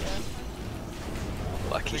 Yeah.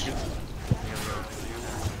 Lucky.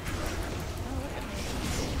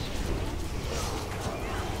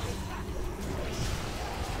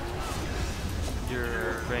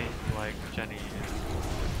 Your range, like Jenny, is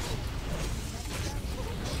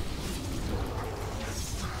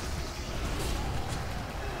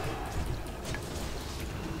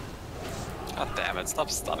God damn it, stop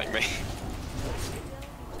stunning me.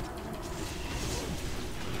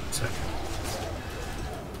 Sorry.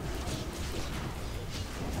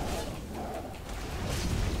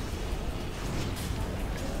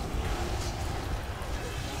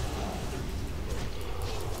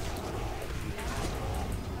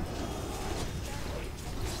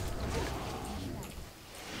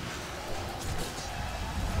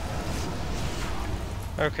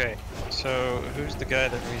 Okay, so who's the guy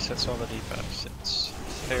that resets all the debuffs? It's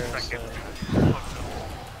Harris. second.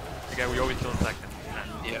 The guy we always kill in second.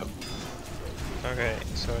 Yep. Okay,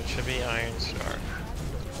 so it should be Iron Star.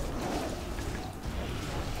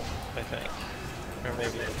 I think. Or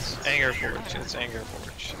maybe it's Anger Forge. It's Anger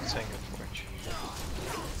Forge. It's Anger Forge.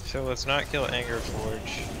 So let's not kill Anger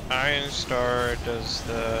Forge. Iron Star does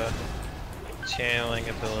the channeling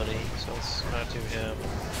ability, so let's not do him.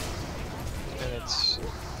 And it's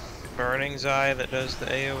Burning's Eye that does the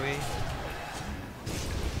AoE.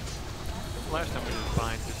 Last time we did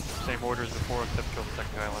fine, just same order as before, except kill the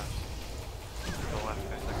second guy last. The last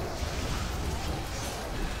guy second.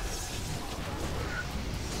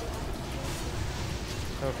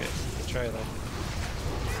 Okay, try that.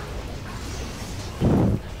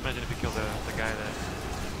 Imagine if you kill the guy that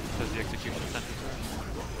does the execution sentence first.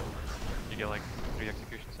 You get like 3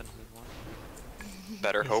 execution sentences in one.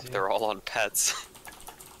 Better hope Easy. they're all on pets.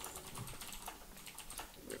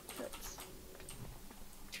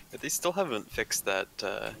 They still haven't fixed that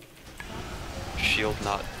shield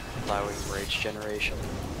not allowing rage generation.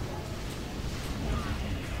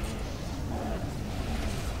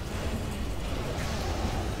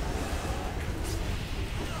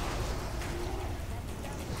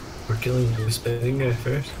 We're killing the spinning guy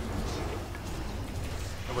first.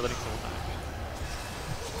 And we're letting someone die.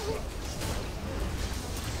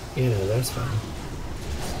 Yeah, that's fine.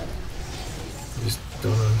 Just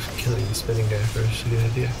don't know if killing the spinning guy first is a good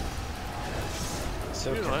idea.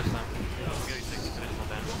 So We did it last time. We get 6 additional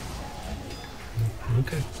damage.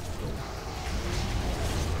 Okay.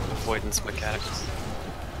 Avoidance mechanics.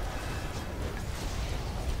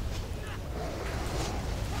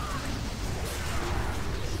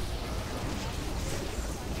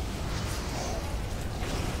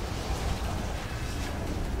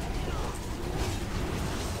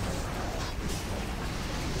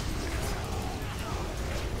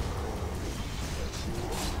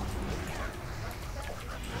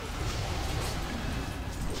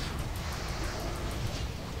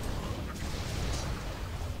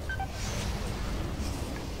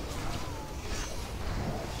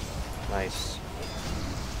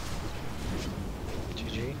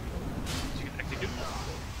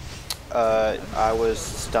 I was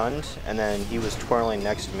stunned, and then he was twirling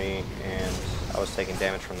next to me, and I was taking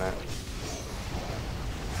damage from that.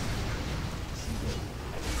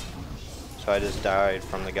 So I just died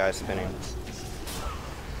from the guy spinning.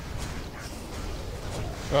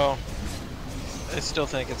 Well, I still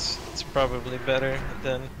think it's probably better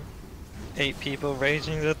than 8 people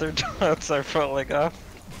raging that their dots are falling off.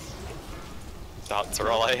 Dots are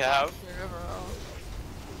all I have.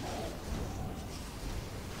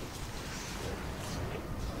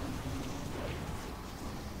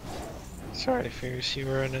 Sorry, Fierce, you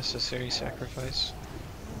were a necessary sacrifice.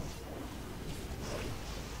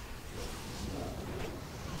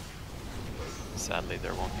 Sadly,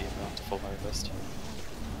 there won't be a bountiful harvest.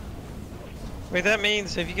 Wait, that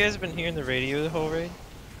means, have you guys been hearing the radio the whole raid?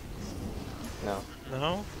 No.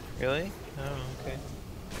 No? Really? Oh, okay.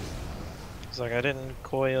 It's like I didn't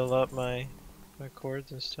coil up my cords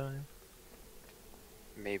this time.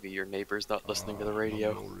 Maybe your neighbor's not listening to the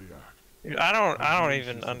radio. Dude, I don't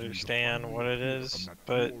even understand what it is,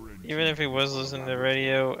 but even if he was listening to the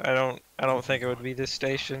radio, I don't think it would be this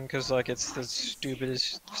station, because like it's the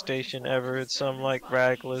stupidest station ever. It's some like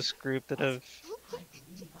radicalist group that have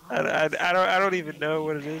I don't even know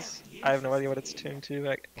what it is. I have no idea what it's tuned to.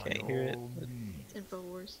 I can't hear it.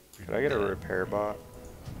 Infowars. Could I get a repair bot?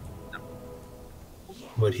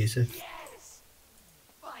 What he said?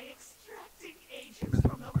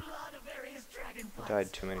 I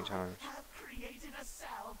died too many times.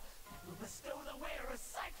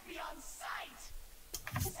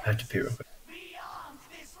 I have to pee real quick.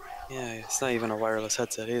 Yeah, it's not even a wireless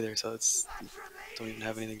headset either, so it's don't even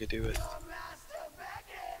have anything to do with.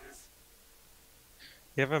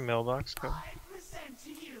 You have a mailbox code? I present to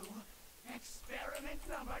you experiment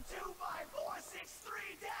number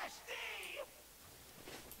 25463-D.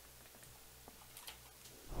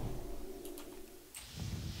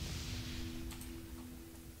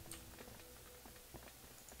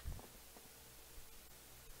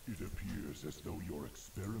 It appears as though your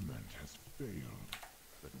experiment has failed.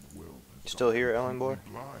 That will You still here, Ellen boy?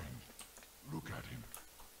 blind. Look at him.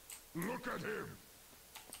 Look at him.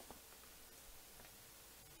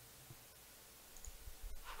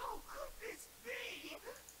 How could this be?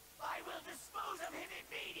 I will dispose of him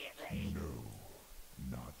immediately. No,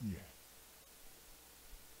 not yet.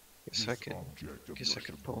 Guess I can. Object of Guess I your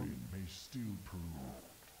can pull. chagrin may still prove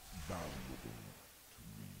valuable to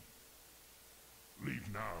me. Leave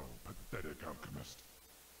now, pathetic alchemist.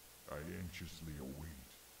 I anxiously await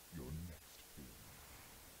your next failure.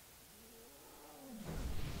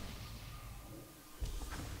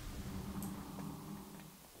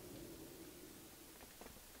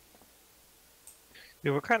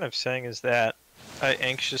 Dude, what kind of saying is that? I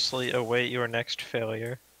anxiously await your next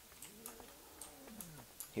failure.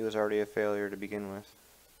 He was already a failure to begin with.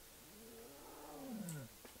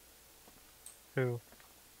 Who?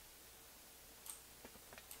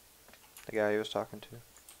 The guy he was talking to.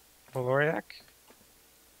 Valoriac?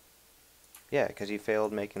 Yeah, because he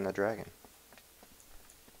failed making the dragon.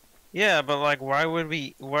 Yeah, but like, why would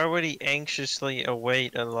he anxiously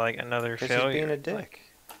await another Because failure? he's being a dick.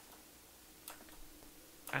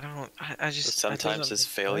 I just. Sometimes his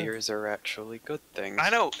failures are actually good things. I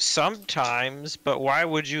know sometimes, but why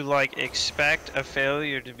would you like expect a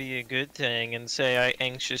failure to be a good thing and say I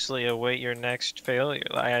anxiously await your next failure?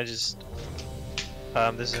 Like, I just.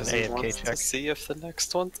 This is an he AFK wants check. to see if the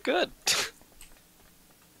next one's good.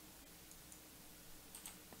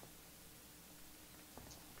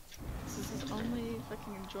 This is his only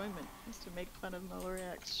fucking enjoyment, is to make fun of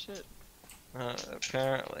Maloriac's shit.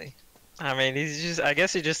 Apparently. I mean, I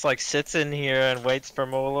guess he just like sits in here and waits for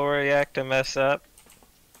Moloriac to mess up.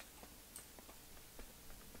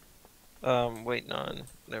 Waiting on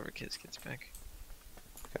whenever Kids gets back.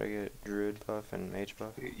 Gotta get druid buff and mage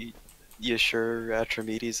buff. You sure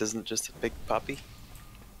Atramedes isn't just a big puppy?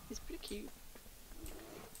 He's pretty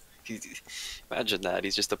cute. Imagine that,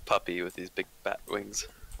 he's just a puppy with these big bat wings.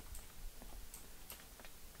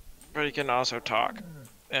 But he can also talk.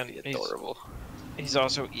 And Be adorable. He's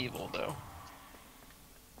also evil, though.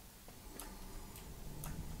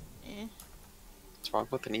 Eh, What's wrong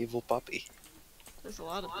with an evil puppy? there's a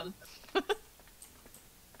lot of them.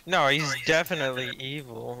 No, he's definitely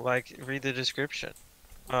evil. Like, read the description.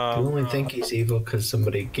 You only think he's evil because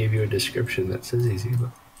somebody gave you a description that says he's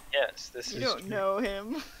evil. Yes, this You is don't true. know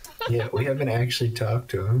him. Yeah, we haven't actually talked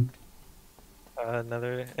to him.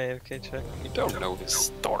 Another AFK check. You don't know his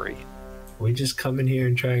story. We just come in here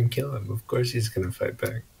and try and kill him. Of course he's gonna fight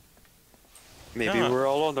back. Maybe No. we're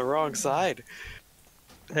all on the wrong side.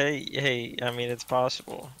 Hey, I mean, it's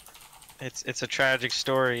possible. It's a tragic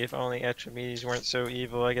story. If only Etrimedes weren't so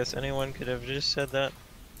evil. I guess anyone could have just said that.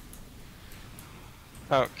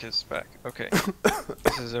 Oh, Kiss back. Okay.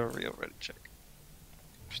 This is a real Reddit check.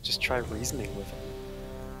 Just try reasoning with him.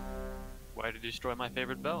 Why did you destroy my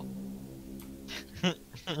favorite belt?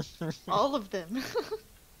 All of them.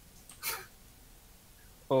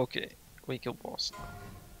 Okay, we kill boss now.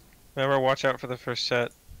 Remember, watch out for the first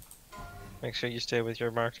set. Make sure you stay with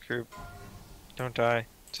your marked group. Don't die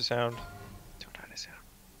to sound. Don't die to sound.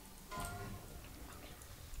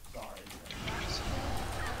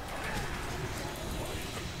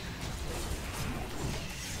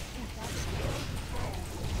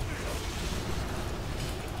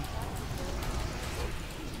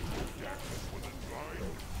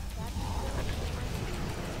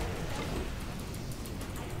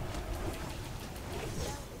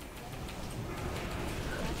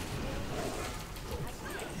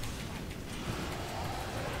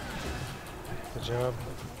 Good job.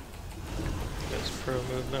 That's pro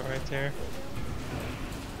movement right there.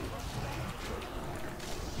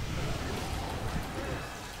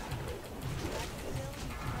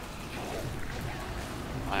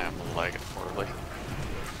 I am lagging horribly.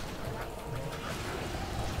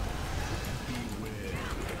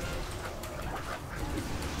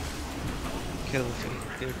 Kill the thing,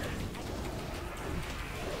 dude.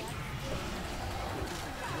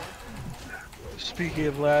 Speaking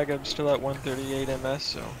of lag, I'm still at 138 ms,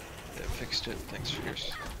 so they fixed it. Thanks for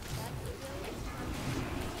yours.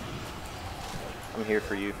 I'm here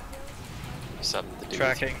for you. Something to do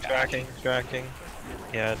Tracking, with tracking, tracking.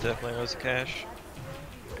 Yeah, it definitely was cash.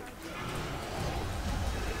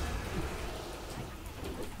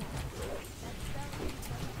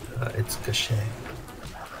 It's cachet.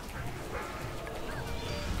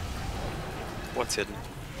 What's hidden?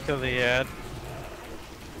 Kill the ad.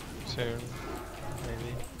 Soon.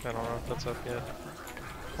 Maybe. I don't know if that's up yet.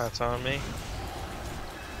 That's on me.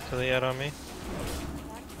 Kill the ad on me.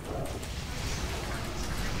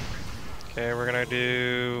 Okay, we're gonna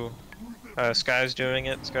do... Sky's doing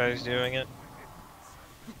it, Sky's doing it.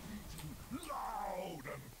 Loud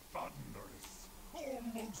and thunderous,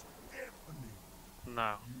 almost deafening.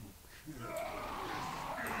 No.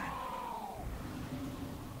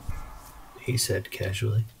 He said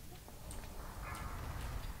casually.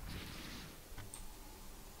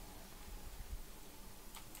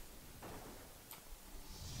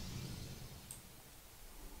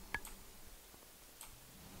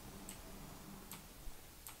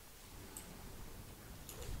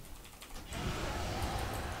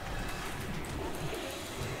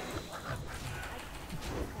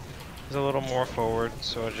 He's a little more forward,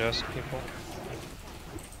 so adjust people.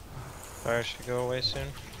 Fire should go away soon.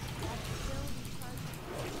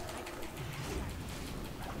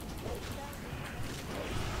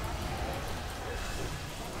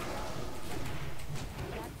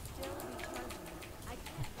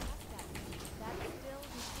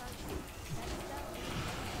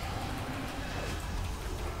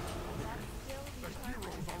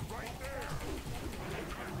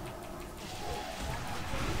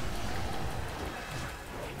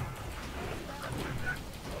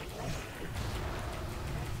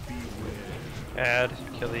 Ad,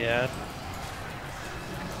 kill the ad.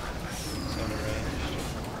 It's unarranged.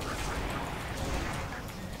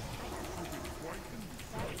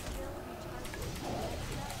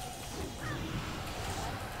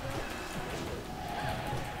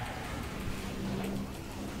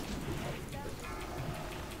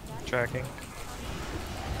 Tracking.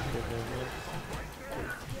 Good movement.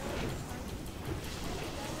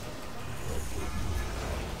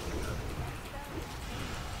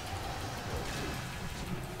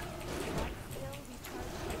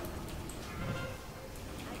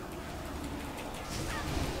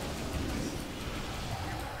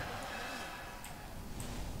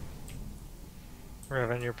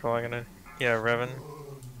 Revan, you're probably gonna... Yeah, Revan.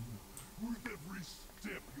 With every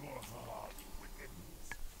step your heart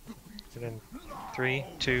quickens. Get in 3,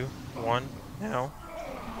 2, 1, now.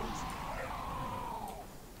 Escape.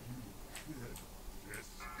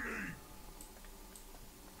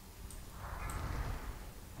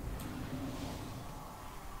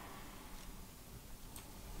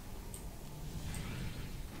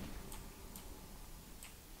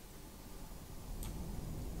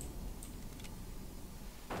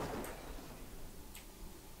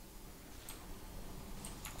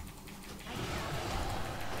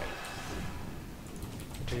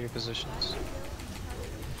 Do your positions.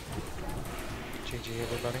 GG,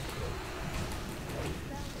 everybody.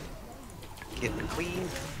 Getting clean.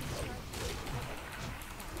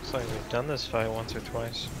 Looks like we've done this fight once or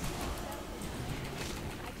twice.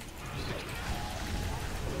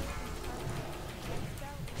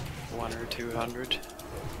 1 or 200.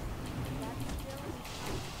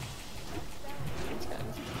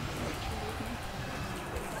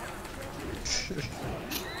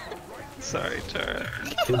 Sorry, Tara.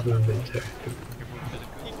 Good movement, Tara.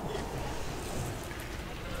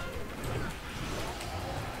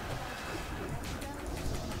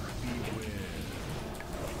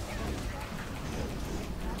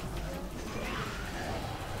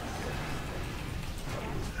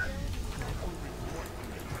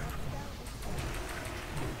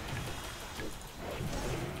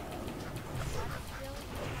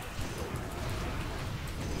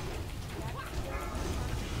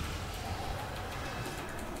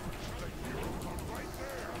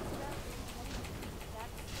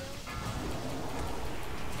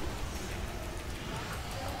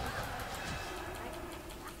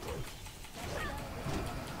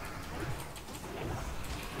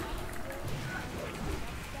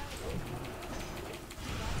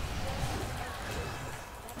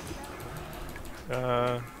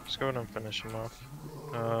 Just go ahead and finish him off.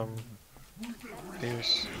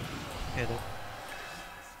 Fierce. Hit it.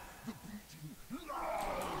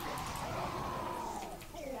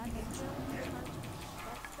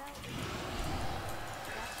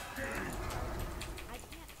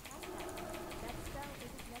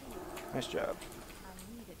 Nice job.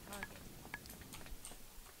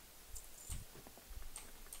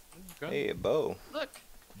 Hey, a bow. Look.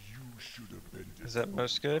 Is that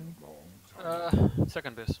most good?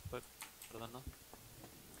 Second best, but other than that.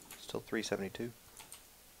 Still 372.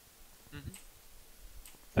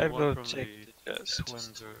 I One will from take the just.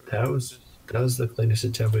 twins or That was the cleanest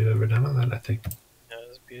attempt we've ever done on that, I think. Yeah, it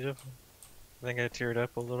was beautiful. I think I teared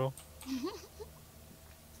up a little.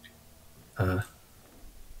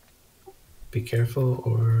 Be careful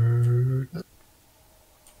or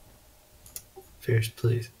Fierce,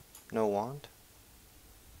 please. No wand?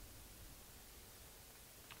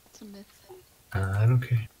 It's a myth. I don't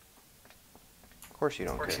care. Of course you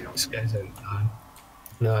don't care. This guy's out of time.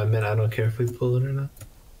 No, I meant I don't care if we pull it or not.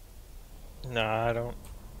 Nah, I don't.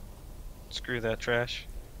 Screw that trash.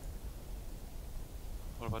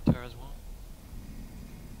 What about Terra as well?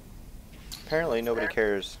 Apparently nobody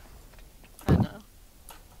cares. I know. I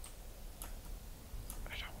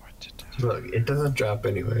don't want to do. Look, it doesn't drop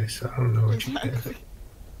anyway, so I don't know what you did.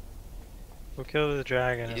 We'll kill the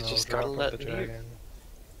dragon You and just I'll gotta drop let the me- dragon.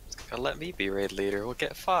 Just gotta let me be raid leader. We'll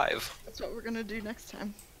get 5. That's what we're gonna do next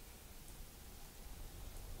time.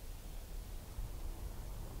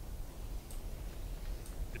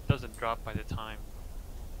 It doesn't drop by the time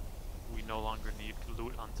we no longer need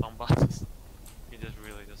loot on some bosses. You just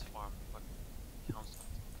really just farm fucking constant.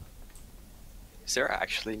 Is there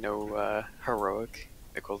actually no heroic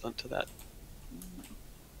equivalent to that?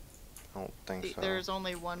 I don't think so. There's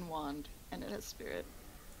only one wand, and it has spirit.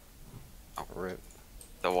 Oh, Rip.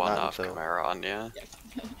 the one Not off until- Chimeron, yeah. Yes.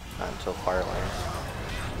 Not until Firelands.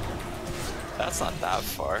 That's not that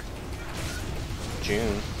far.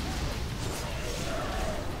 June.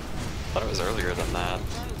 Thought it was earlier than that.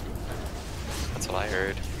 That's what I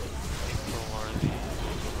heard. April or the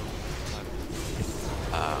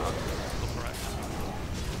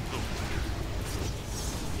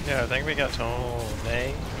Yeah, I think we got to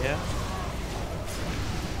May. Yeah.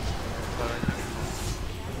 but I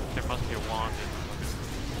think there must be a wand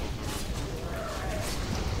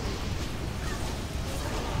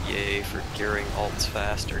Yay for gearing alts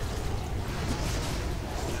faster.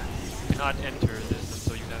 You cannot enter this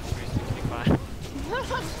until you have 365.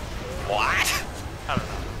 What? I don't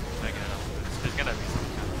know. Making it up. There's gonna be some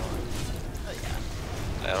kind of wand. Oh,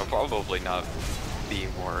 yeah. It'll probably not be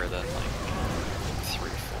more than like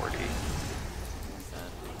 340.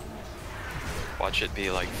 Watch it be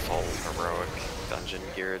like full heroic dungeon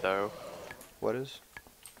gear though. What is?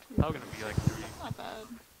 Probably gonna be like 3. Not bad.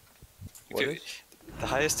 What Dude, is? the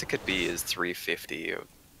highest it could be is 350.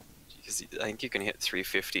 Because I think you can hit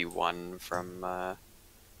 351 from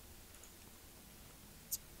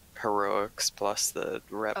heroics plus the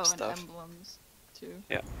rep Oh, stuff. and emblems, too.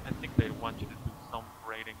 Yeah. I think they want you to do some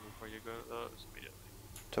raiding before you go to those immediately.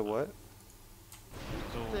 To what?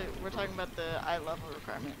 So We're talking about the eye level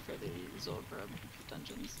requirement for the Zulgrub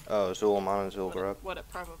dungeons. Oh, Zul'Aman and What Zul'Grub. what it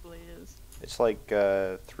probably is. It's like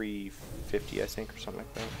 350, I think, or something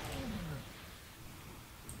like that.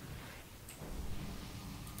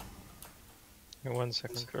 Give 1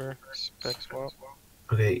 second for spec swap.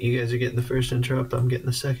 Okay, you guys are getting the first interrupt, I'm getting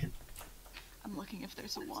the second. I'm looking if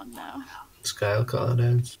there's a wand now. Sky will call it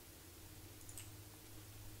ends.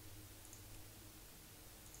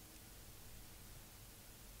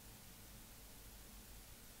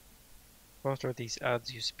 What are these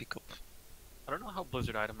ads you speak of? I don't know how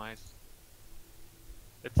Blizzard itemized.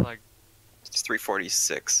 It's like It's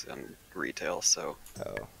 346 in retail, so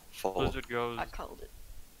Oh. full. Blizzard goes. I called it.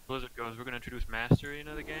 Blizzard goes. We're gonna introduce mastery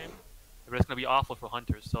into the game, but it's gonna be awful for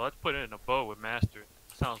hunters. So let's put it in a bow with mastery.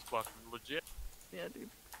 Sounds fucking legit. Yeah, dude.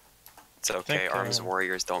 It's okay, think, Arms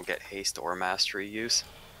Warriors don't get haste or mastery use,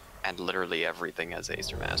 and literally everything has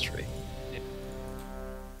haste or mastery.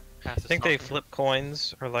 Pass I the think they smelter. flip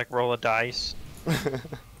coins or like roll a dice.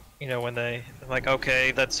 You know, when they like,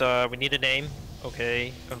 okay, let's we need a name.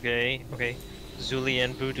 Okay.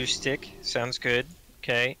 Zulian voodoo stick sounds good.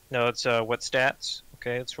 Okay, no, it's what stats?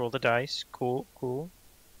 Okay, let's roll the dice. Cool.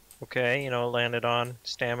 Okay, landed on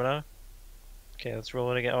stamina. Okay, let's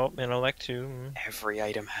roll it again. Oh, intellect 2. Every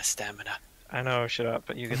item has stamina. I know, shut up,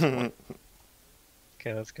 but you get the point.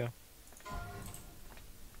 Okay, let's go.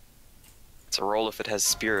 It's a roll if it has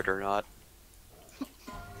spirit or not.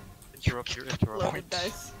 Interrupt your interrupt. Loaded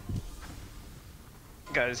dice.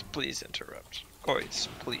 Guys, please interrupt. Guys,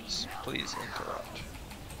 please interrupt.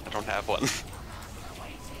 I don't have one.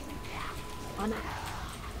 On it.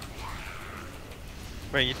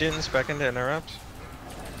 Wait, you didn't spec to interrupt?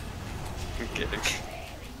 I'm kidding.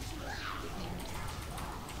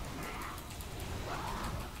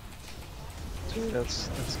 Dude, that's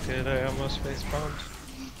good. I almost face bombed.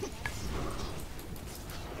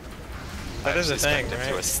 That is a thing, To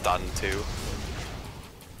right? a stun too.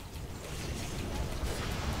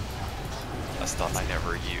 A stun I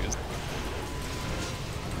never used.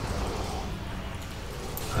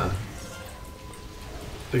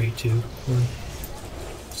 3, 2, 1.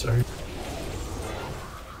 Sorry.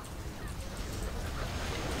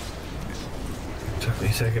 Took me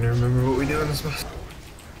a second to remember what we do on this bus.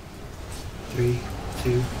 3,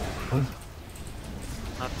 2, 1.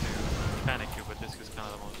 Not to panic you, but this is kind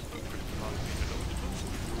of the most lucrative boss.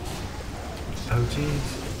 Oh jeez.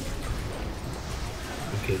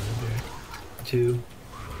 Okay, there. 2,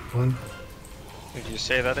 1. Did you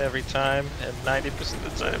say that every time, and 90%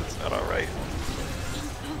 of the time it's not alright?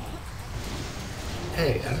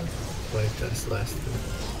 Hey, I wiped us last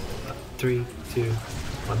time. 3, 2,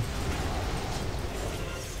 1.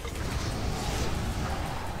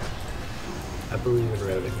 I believe in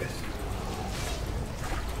routing, guys.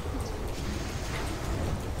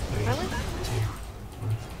 3, 2,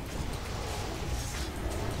 1.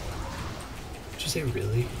 Did you say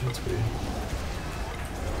really? That's weird.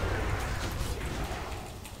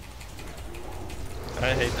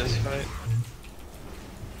 I hate this fight.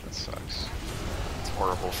 That sucks. It's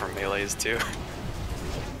horrible for melees too.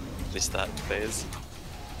 At least that phase.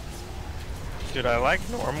 Dude, I like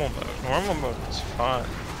normal mode. Normal mode is fun.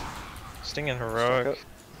 Stinging heroic.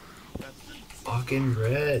 Fucking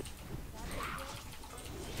red.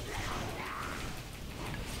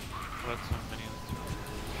 That's so many of them.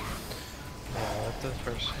 Yeah, that's the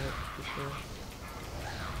first hit for sure.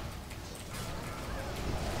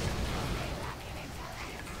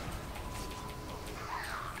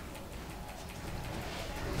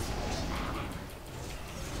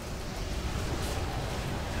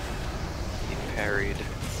 He parried.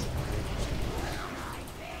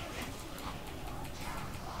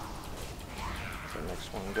 The next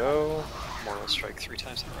one go. Mortal strike 3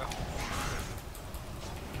 times in a row.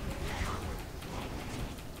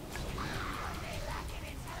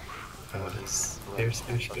 What is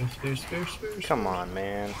Fierce. Come on,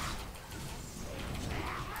 man.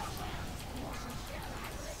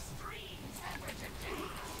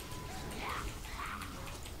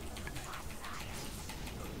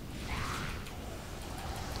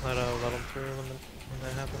 Let him through when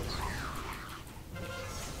that happens.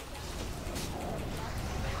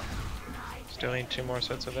 Still need 2 more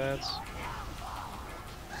sets of ads.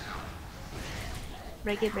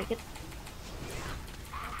 Break it, break it.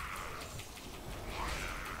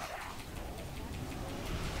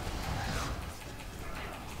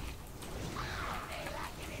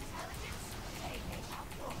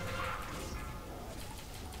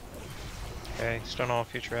 Okay, stun all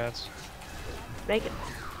future ads. Break it.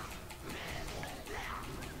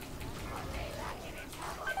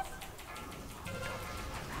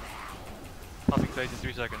 Popping phase in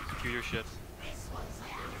 3 seconds. Cue your shit.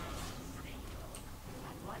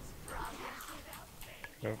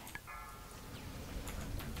 Nope.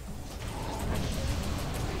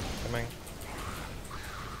 Coming.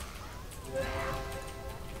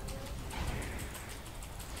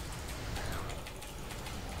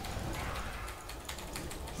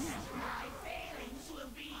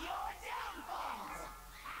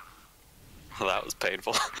 Well, that was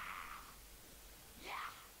painful.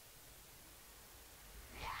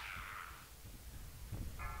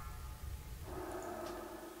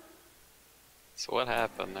 So what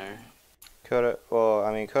happened there? Coda, well,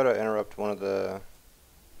 I mean, Coda interrupted one of the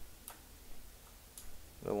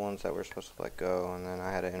ones that were supposed to let go, and then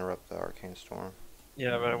I had to interrupt the Arcane Storm.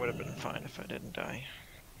 Yeah, but I would have been fine if I didn't die.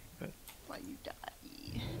 But Why you die?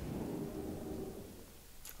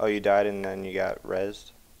 Oh, you died and then you got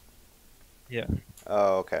rezzed? yeah.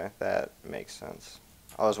 Oh, okay. That makes sense.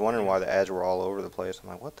 I was wondering why the ads were all over the place. I'm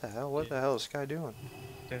like, what the hell? What the hell is Sky doing?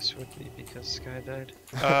 This would be because Sky died.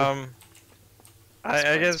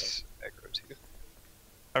 I guess. Aggro too.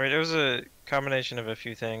 I mean, it was a combination of a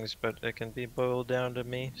few things, but it can be boiled down to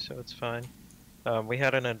me, so it's fine. We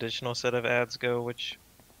had an additional set of ads go, which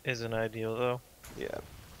isn't ideal though. Yeah.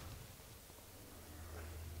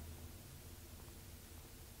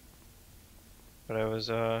 But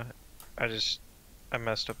I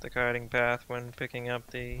messed up the guiding path when picking up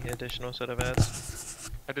the additional set of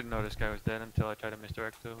ads. I didn't know this guy was dead until I tried to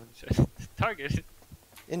misdirect him and he said, target!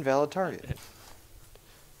 Invalid target.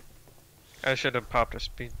 I should have popped a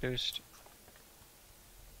speed boost.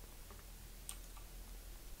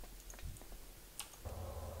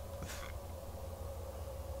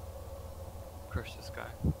 Crush this guy.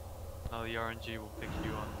 Now the RNG will pick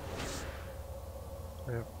you on.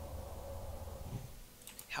 Yep.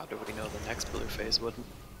 How do we know the next blue phase wouldn't?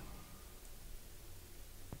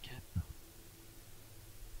 Can't.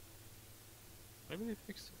 Maybe they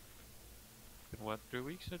fixed it. In what, 3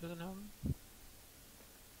 weeks it doesn't happen?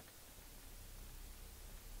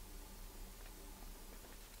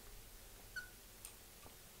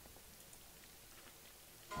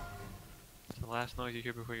 It's the last noise you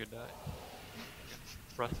hear before you die.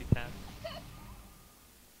 Rusty tap.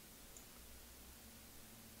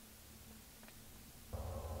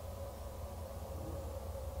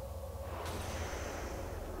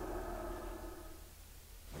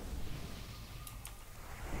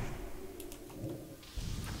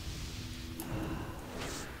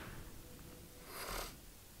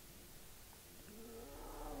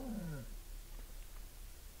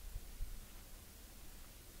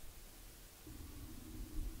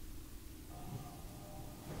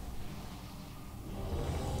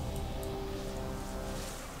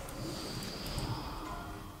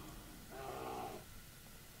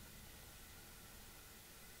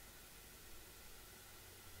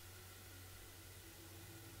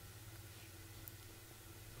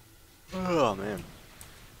 Oh, man.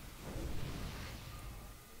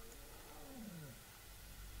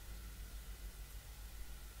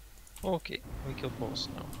 Okay, we kill boss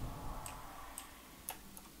now.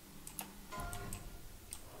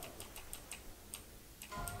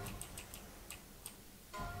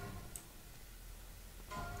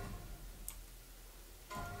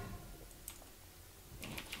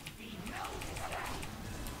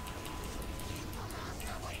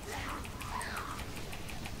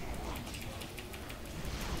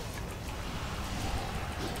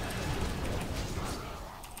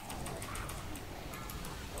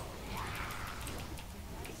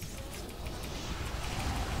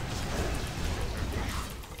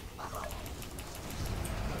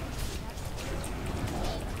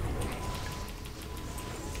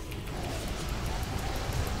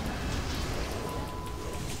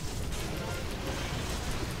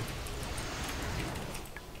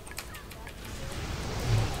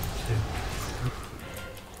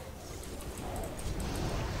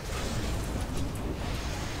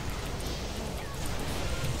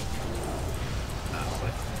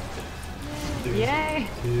 Yay!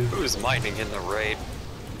 Who's mining in the raid?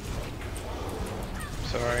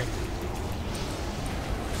 Sorry.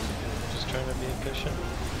 Just trying to be efficient.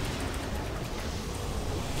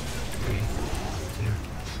 3, 2,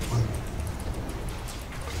 1.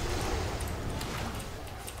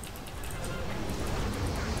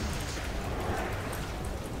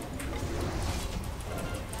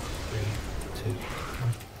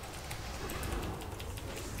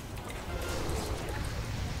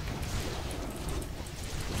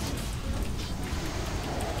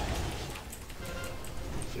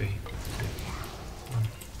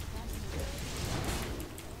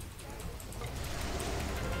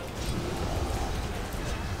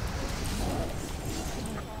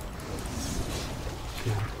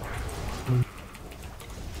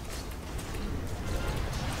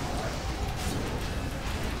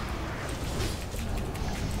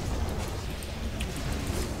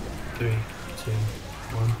 Three, two,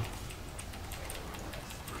 one.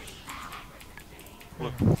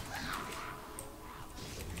 Look.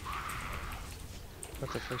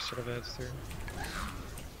 Got the first set of ads through.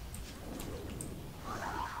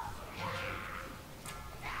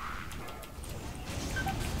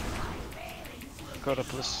 Got a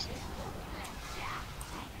plus.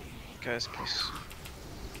 Guys, please.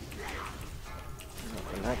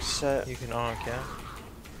 The next set. You can onk, yeah?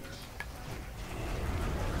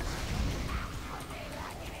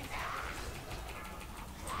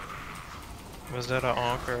 Was that a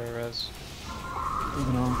onk or a res?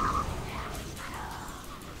 Moving on.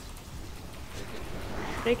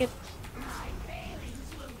 Take it.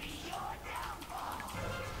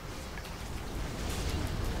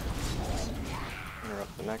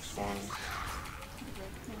 Interrupt the next one.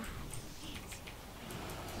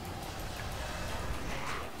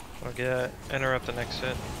 I'll get interrupt the next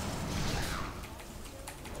hit.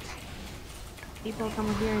 People come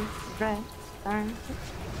over here. Red. Darn.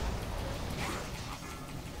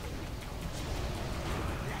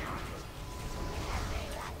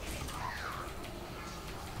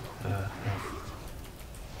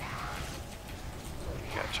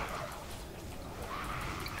 Gotcha.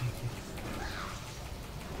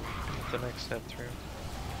 The next step through.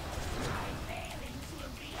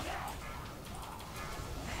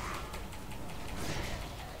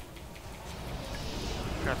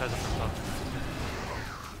 Crap has a first off.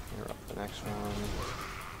 Interrupt the next one.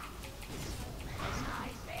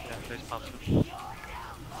 Yeah, there's pops.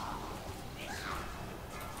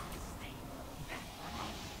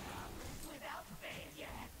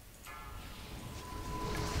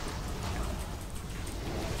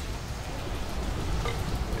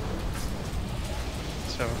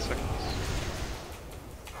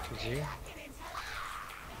 GG.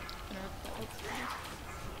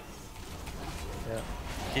 Yeah.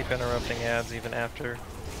 Keep interrupting ads even after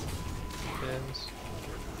bins.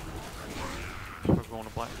 We're going to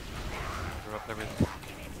black. Interrupt everything.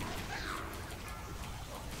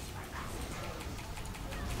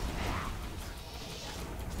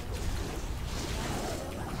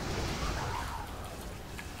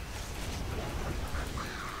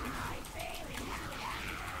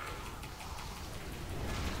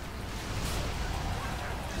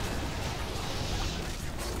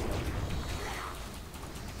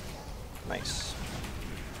 Nice.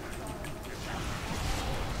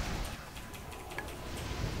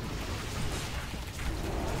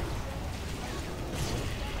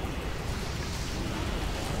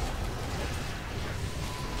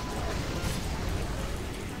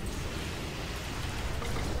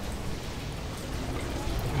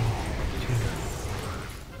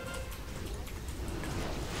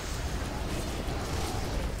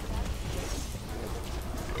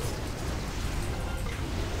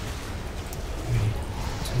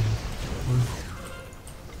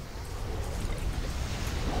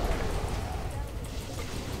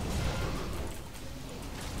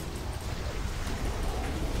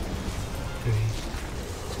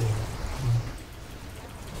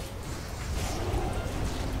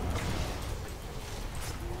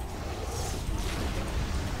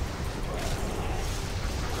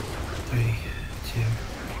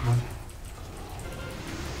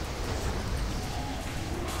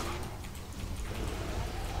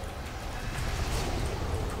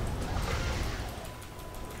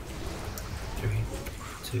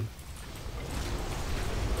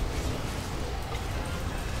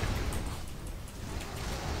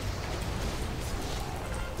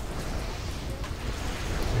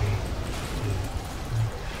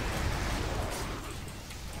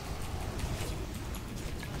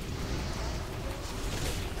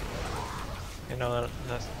 You know,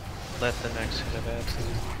 let the next hit of ads.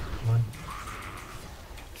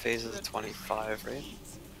 Phase is 25, right?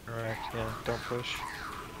 Correct, yeah, don't push.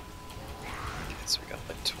 Okay, so we got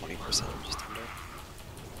like 20%, just under.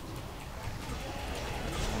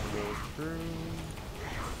 Go through.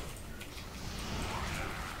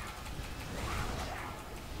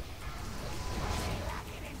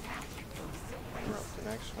 Interrupt the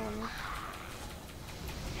next one.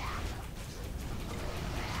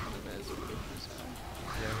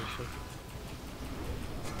 Yeah, we should.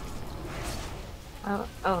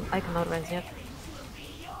 Oh, I cannot res yet.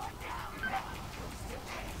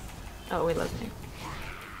 Oh, we lost me.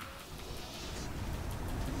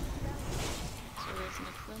 So res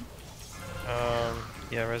next then?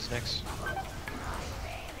 Yeah, res next.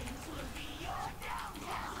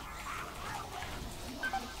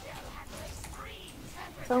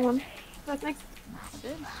 Someone. What's next? I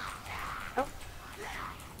did. Oh.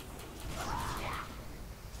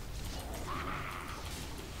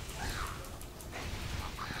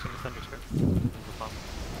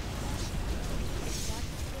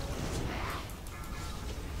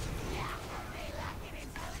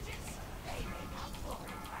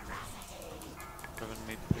 Driven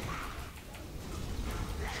me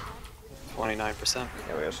 29%.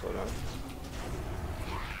 Yeah, we gotta slow down.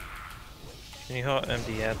 Can you help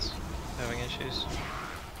MD ads having issues?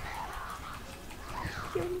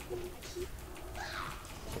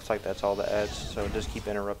 Looks like that's all the ads, so just keep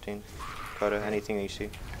interrupting. Coda, anything you see.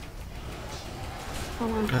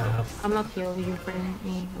 Hold on. I'm not healing you for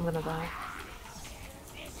me. I'm gonna die.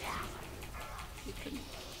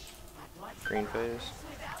 Green phase.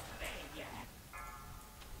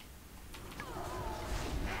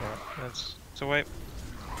 That's a wipe.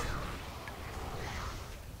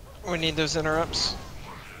 We need those interrupts.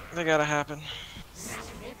 They gotta happen.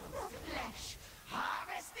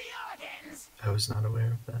 I was not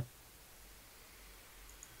aware of that.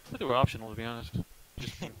 I thought they were optional, to be honest.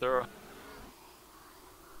 Just being thorough.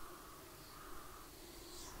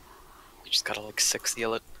 You just gotta like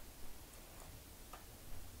 6-heal it.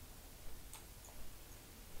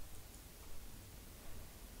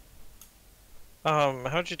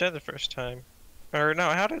 How'd you die the first time? Or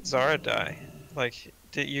no, how did Zara die? Like,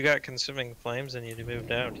 you got consuming flames and you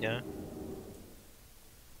moved out, yeah? I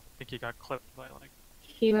think he got clipped by like.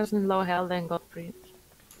 He was in low health and got freed.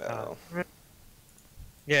 Oh.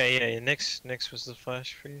 Yeah, Nyx was the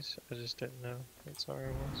flash freeze. I just didn't know what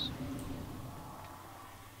Zara was.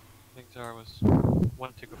 I think Zara was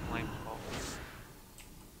one tick of flame as well.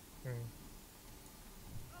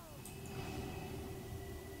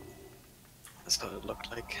 That's what it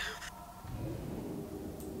looked like.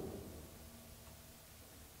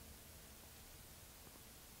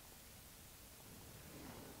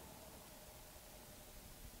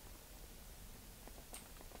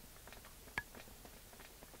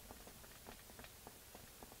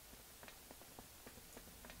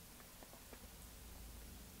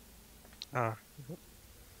 Ah.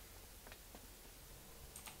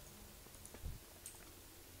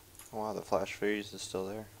 Wow, the flash freeze is still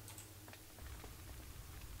there.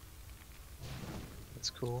 That's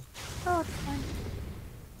cool. Oh, it's fine.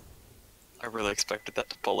 I really expected that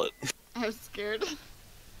to pull it. I was scared.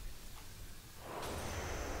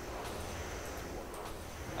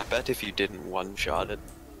 I bet if you didn't one-shot it,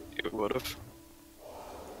 it would've.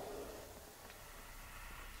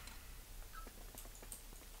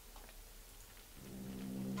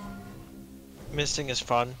 Missing is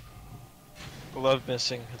fun. I love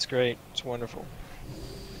missing. It's great. It's wonderful.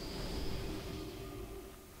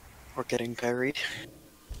 Or getting parried.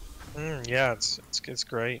 Yeah, it's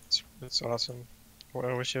great. It's awesome. Well,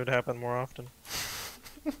 I wish it would happen more often.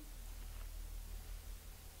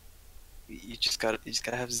 You just gotta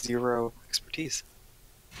have 0 expertise.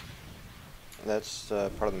 That's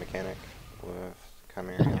part of the mechanic with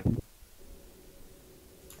Chimera.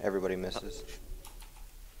 Everybody misses.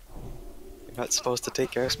 You're not supposed to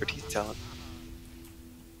take your expertise talent.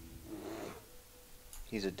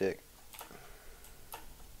 He's a dick.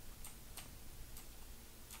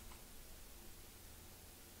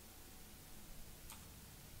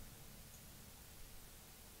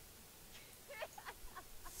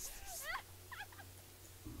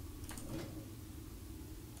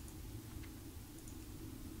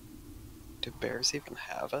 Do bears even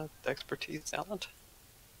have a expertise talent?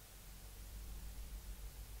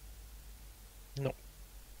 No.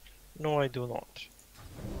 No, I do not.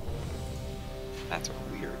 That's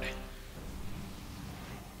weird.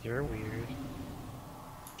 You're weird.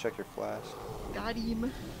 Check your flash. Got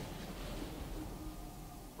him.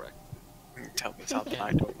 Correct. Tell me something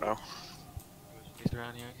I don't know. He's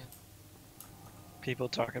around here again. People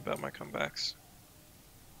talk about my comebacks.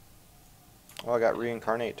 Oh, I got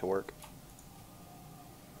reincarnate to work.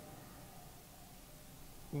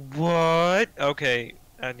 What? Okay,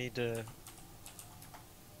 I need to.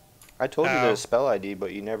 I told you Ow. the spell ID,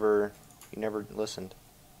 but you never listened.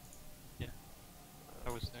 Yeah,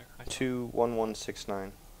 I was there.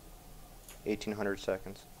 21169. 1800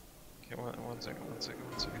 seconds. Okay, one second.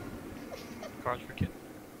 Cards for kid.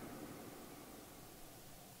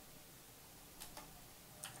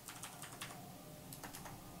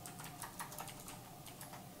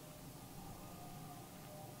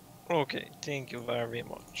 Okay, thank you very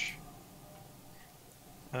much.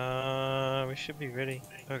 We should be ready.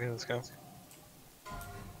 Okay, let's go.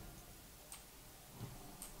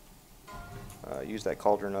 Use that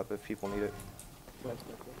cauldron up if people need it.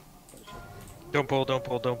 Don't pull. You don't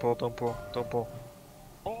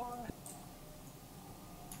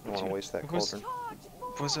want to waste that cauldron.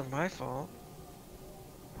 Wasn't my fault.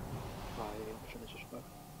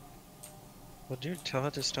 Well, dude, tell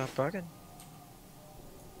her to stop bugging.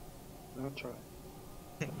 I'll try.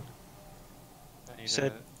 I need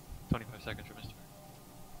Said- 25 seconds for Mr.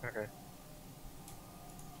 Okay.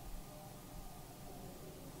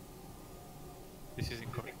 This is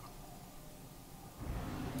incoming.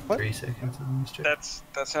 What? 3 seconds on Mr.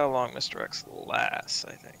 That's how long Mr. X lasts,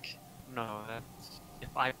 I think. No, that's if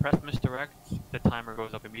I press misdirect, the timer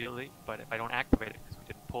goes up immediately. But if I don't activate it because we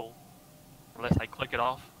didn't pull, unless I click it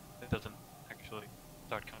off, it doesn't actually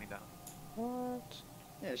start counting down. What?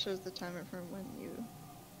 Yeah, it shows the timer from when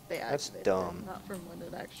they That's activate dumb. it, not from when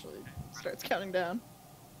it actually starts counting down.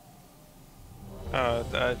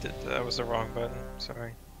 That was the wrong button.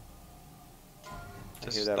 Sorry.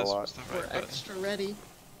 I hear that a lot. was the We're right button. extra ready.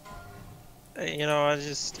 You know, I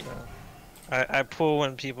just, you know, I pull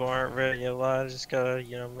when people aren't ready a lot. I just gotta,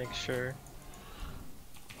 you know, make sure.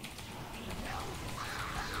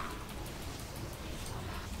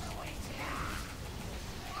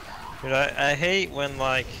 Dude, I hate when,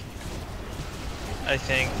 like, I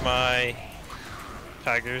think my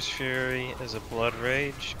Tiger's Fury is a Blood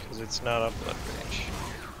Rage, because it's not a Blood Rage.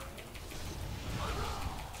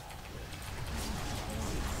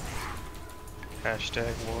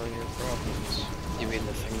 Hashtag warrior problems. You mean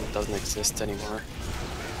the thing that doesn't exist anymore?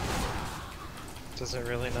 Does it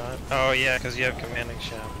really not? Oh yeah, because you have commanding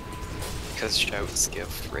shout. Because shouts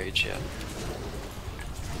give rage, yeah.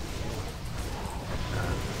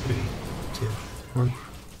 3, 2, 1.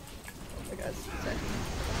 I guess. Second.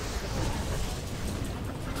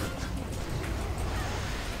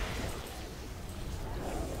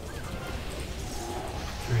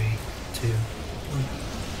 3, 2, 1.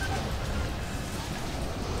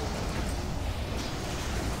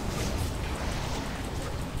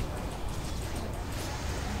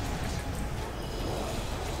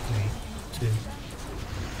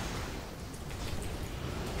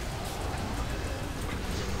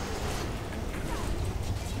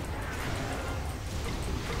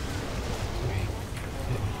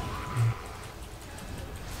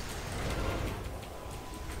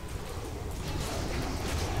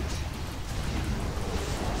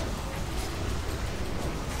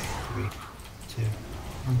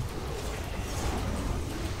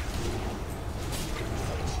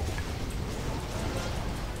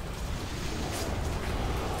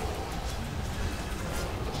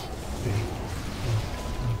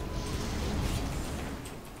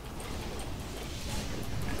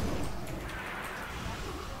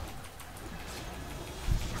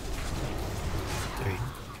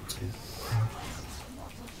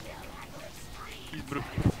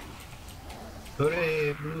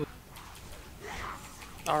 Hooray, blue.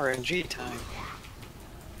 RNG time.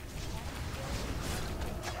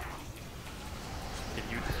 Can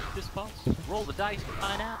you defeat this boss? Roll the dice to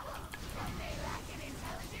find out.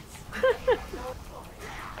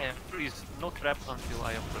 I am freeze. No trap until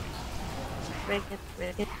I am freeze. Break it,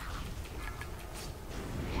 break it.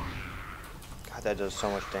 God, that does so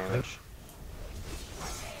much damage.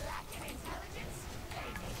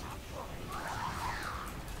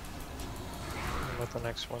 What the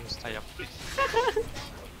next one's? I am freeze.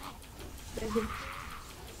 Break it.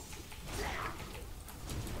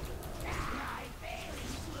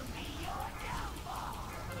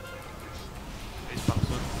 Face bump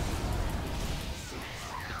soon.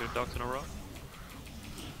 Is there dogs in a row?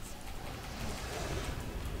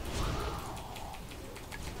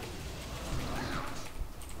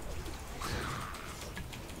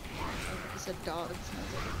 I said dogs.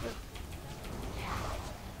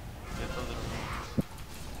 Yeah, those are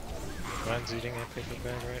Mine's eating a paper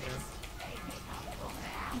bag right now.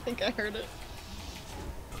 I think I heard it.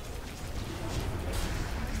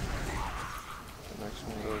 The next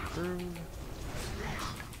one go through.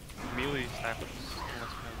 melee happens.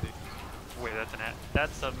 Wait, that's an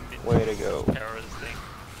that's a Way to go. terrorist thing.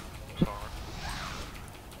 Sorry.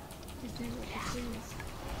 You do what you please.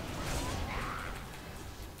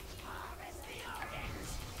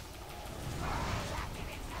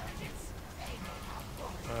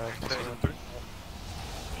 Okay.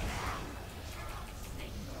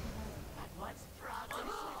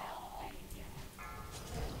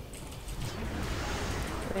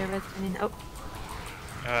 Where is it?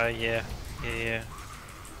 Oh, Yeah.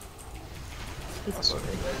 he's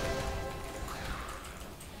exploded.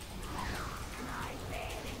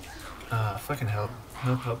 Fucking help.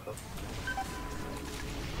 Help.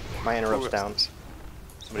 My interrupt's Ooh, down.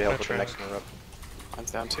 Somebody help with the Try. next interrupt.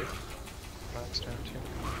 Mine's down too. Mine's down too.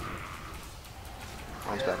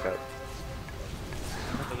 Mine's back up.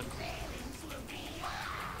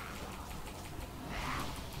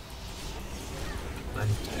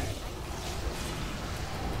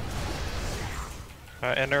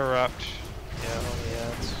 Interrupt. Yeah,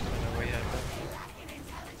 it's we had that.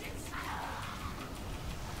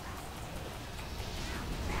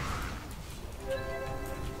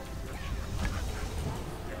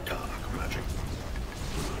 Dark magic.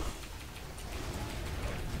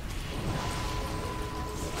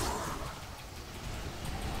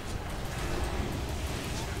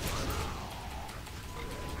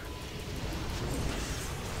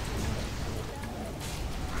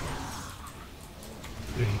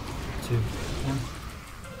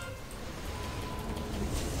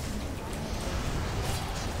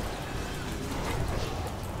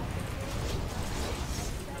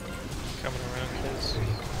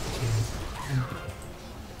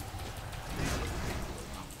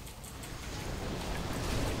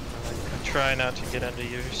 try not to get into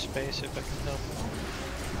your space if I can help.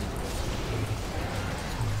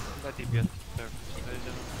 That DPS there.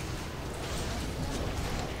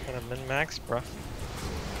 Got a min max, bruh.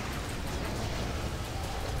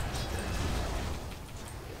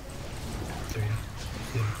 Three,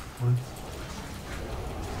 two, one.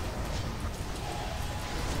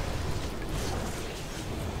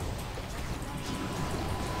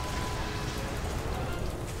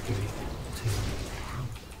 Three, two,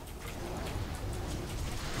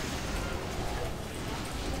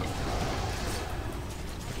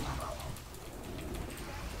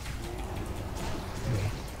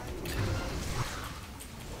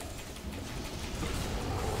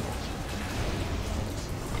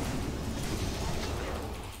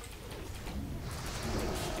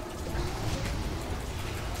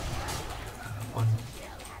 one.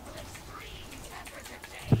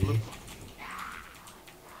 Three.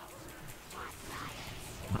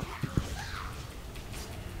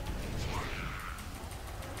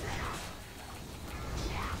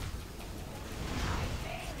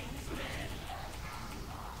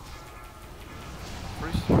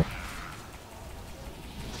 Bruce.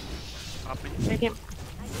 Copy. Take him.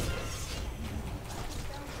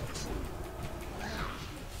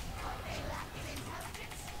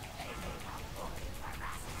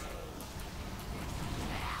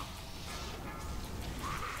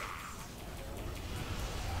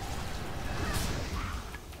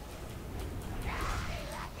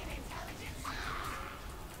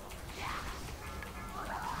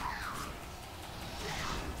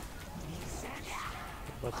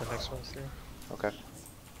 Let the next one's through. Okay.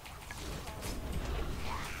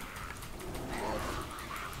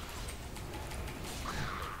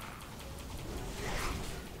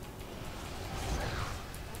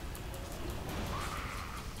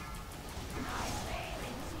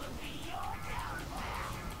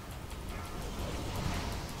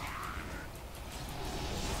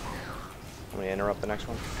 Want me to interrupt the next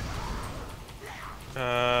one?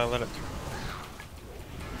 Let it through.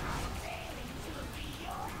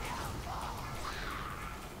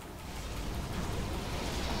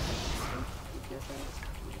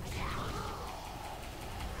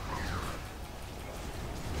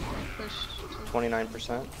 Push.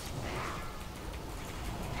 29%.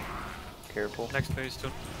 Careful. Next phase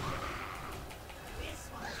too.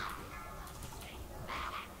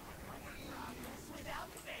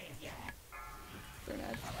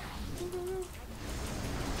 Grenade.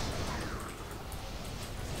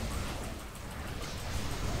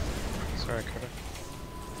 Sorry, Carter.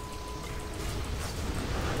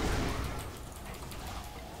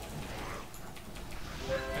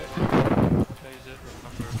 Phase it,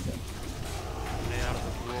 remember. Stay out of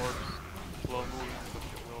the dwarves. Slow moving, push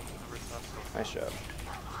your will, never stop. Nice job.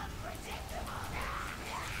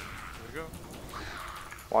 Here we go.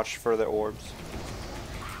 Watch for the orbs.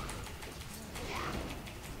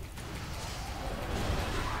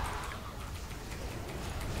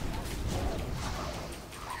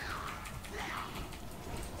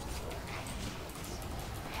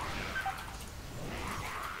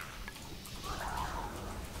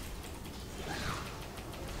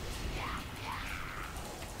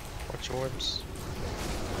 Watch orbs.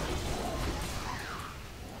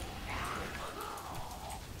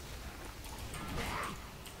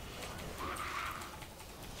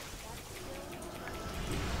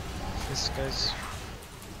 This guy's.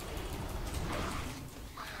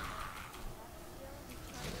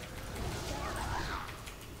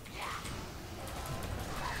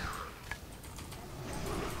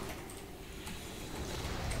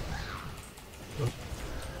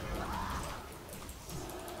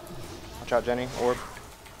 Watch out, Jenny. Orb.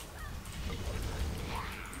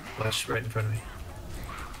 Flash right in front of me.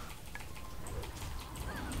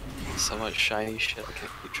 So much shiny shit, I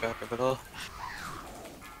can't keep track of it all.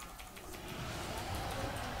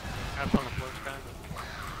 Have on the floor, guys.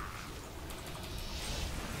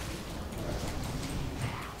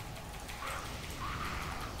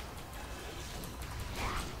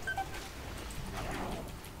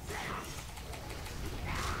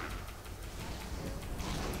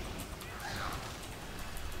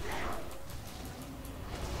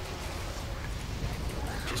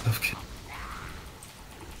 Just off kill.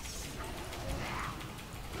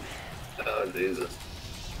 Oh, Jesus.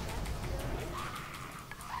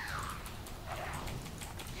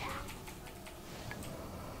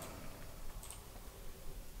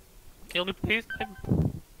 Kill me, please. I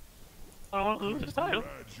don't want to lose this title.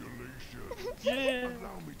 Congratulations. Yeah.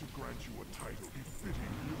 Allow me to grant you a title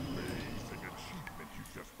befitting the amazing achievement you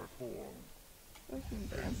just performed.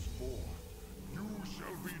 Henceforth, you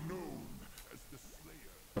shall be known as the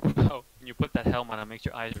Slayer. Oh. you put that helmet on, it makes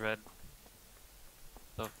your eyes red.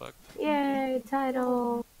 The fuck? Yay,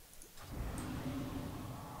 title.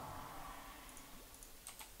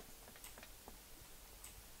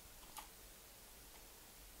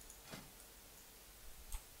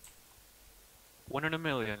 One in a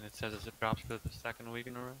million, it says as it drops for the second week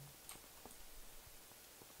in a row.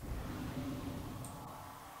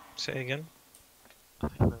 Say again?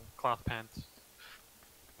 The cloth pants.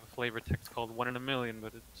 A flavor text called 1 in a million,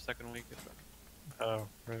 but it's second week. Oh,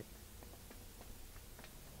 right.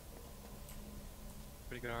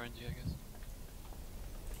 Pretty good RNG, I guess.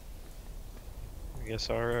 I guess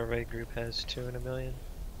our raid group has 2 in a million.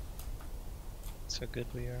 That's how good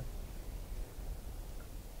we are.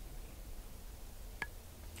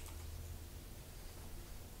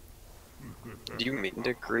 Do you mean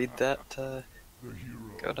to read that,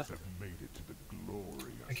 Coda?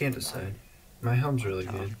 I can't decide. My helm's really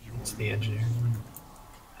good. It's the engineering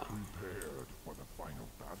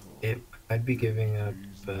one. I'd be giving up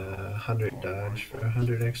 100 dodge for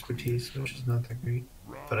 100 expertise, which is not that great.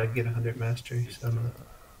 But I'd get 100 mastery, so I'm not.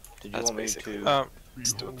 Did you That's want me basically to?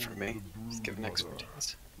 just do it for me. Just give an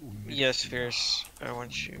expertise. Yes, Fierce. I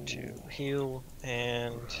want you to heal,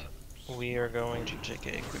 and we are going to take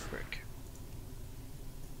a quick break.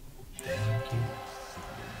 Thank you.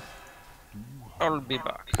 I'll be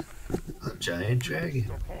back. A giant dragon.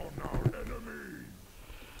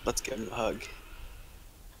 Let's give him a hug.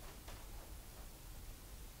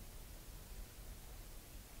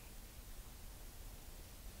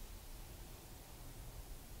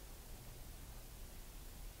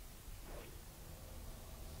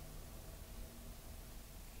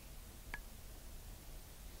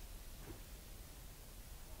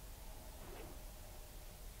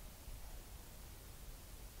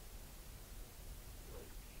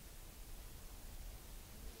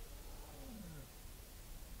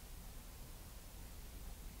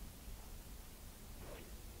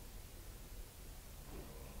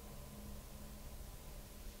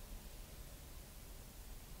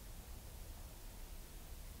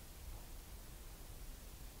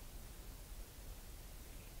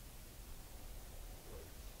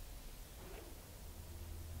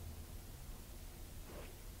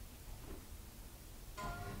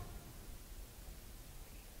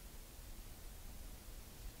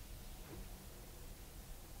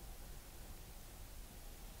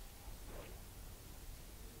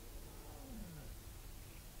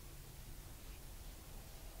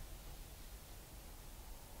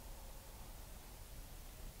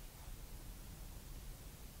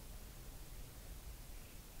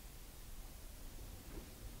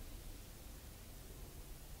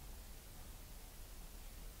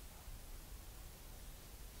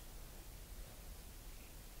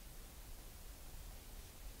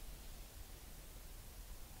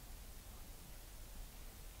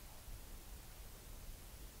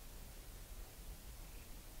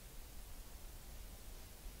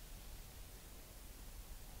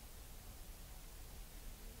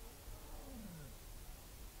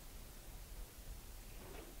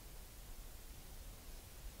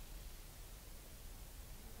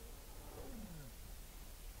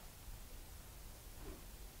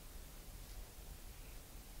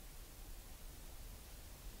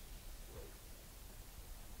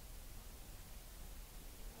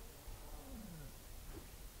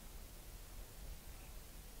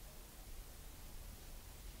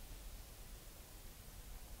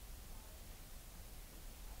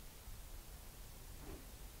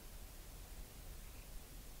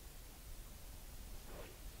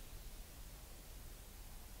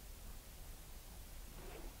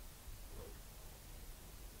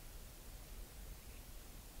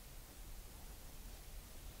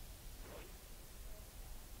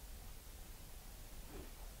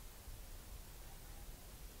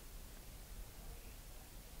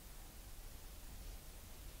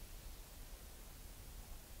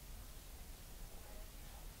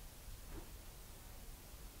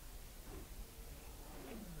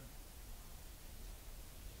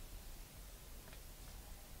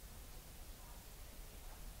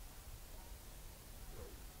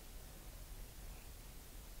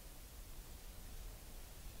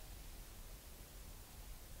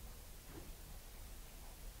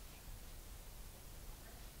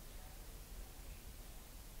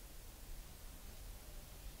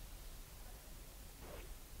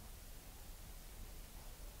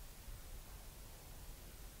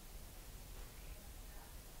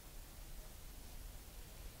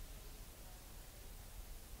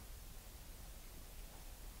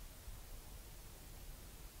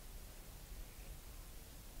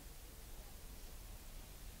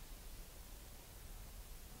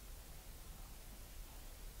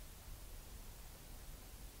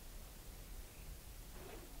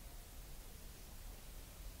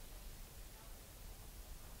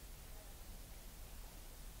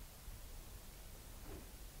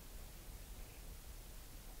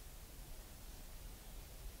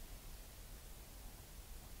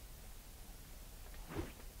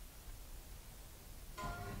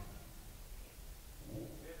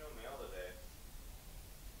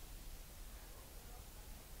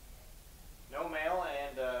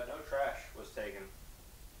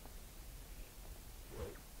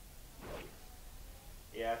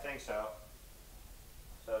 think so.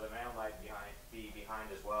 So the male might be behind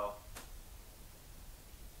as well.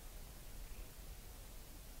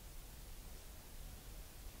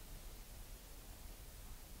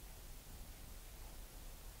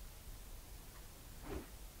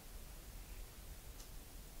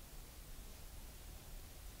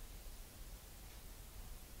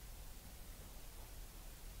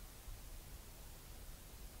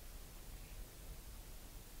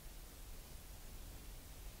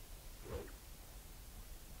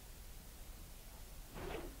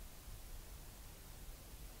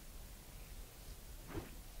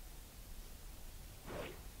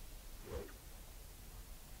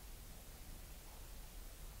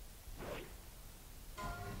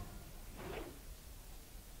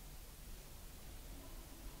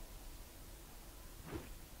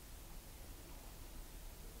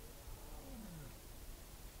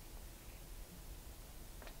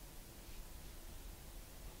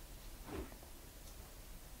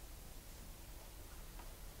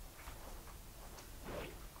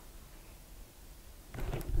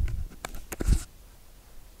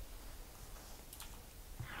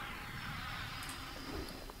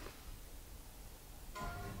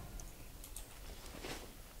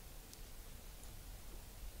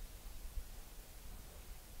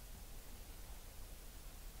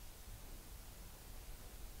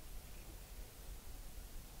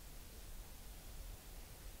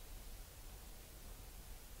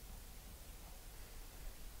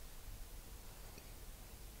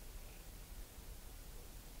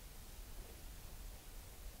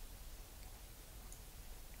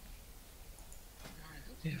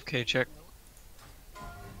 AFK check.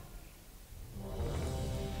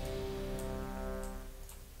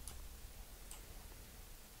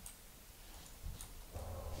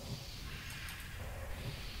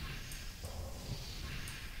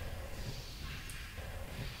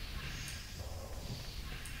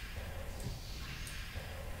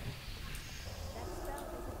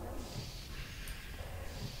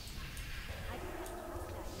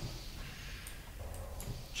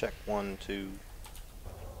 Check 1, 2.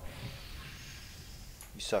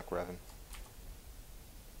 You suck, Revan.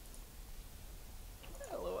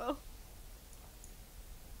 LOL.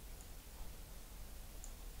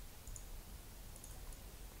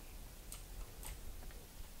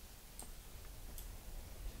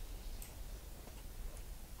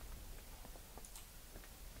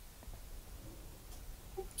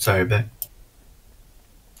 Sorry, back.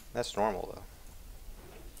 That's normal though.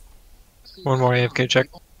 One more AFK check.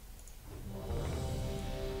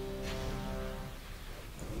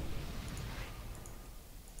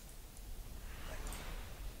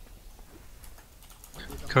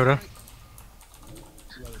 Coda.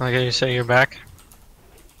 I get you say you're back.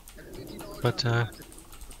 But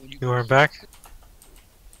you aren't back.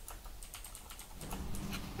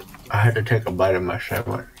 I had to take a bite of my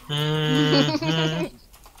sandwich. Mm-hmm.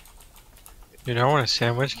 You don't want a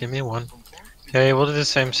sandwich? Give me one. Okay, we'll do the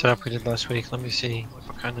same setup we did last week. Let me see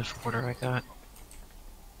what kind of order I got.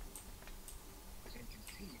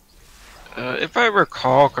 If I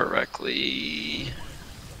recall correctly...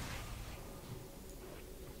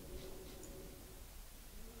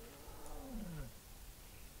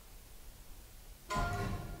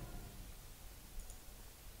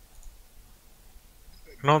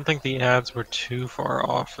 I don't think the ads were too far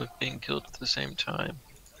off of being killed at the same time.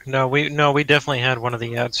 No, we definitely had one of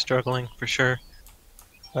the ads struggling for sure.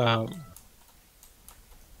 But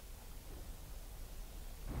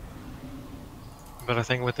I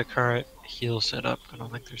think with the current heal setup, I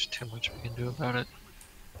don't think there's too much we can do about it.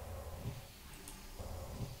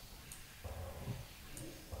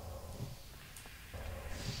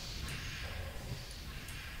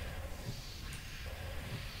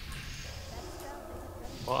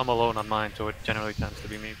 Well, I'm alone on mine, so it generally tends to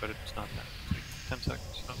be me, but it's not that. It's like 10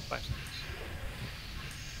 seconds, no, 5 seconds.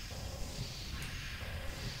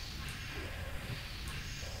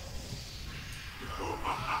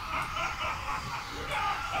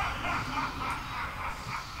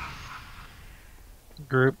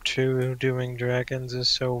 Group 2 doing dragons is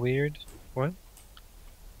so weird. What?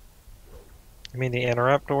 You mean the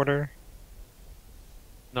interrupt order?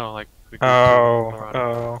 No, like the group Oh, 2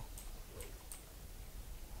 oh.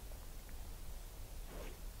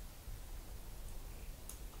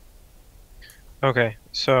 Okay,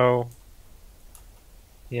 so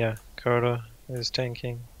yeah, Coda is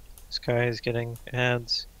tanking. Sky is getting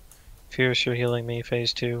ads. Fierce, you're healing me,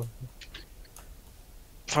 phase 2.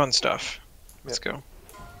 Fun stuff. Let's go.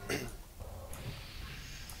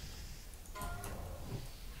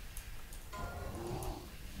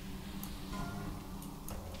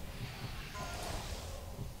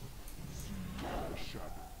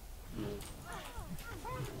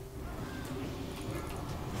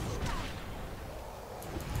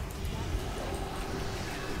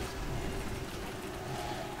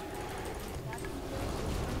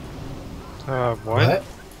 What?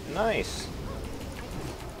 Nice.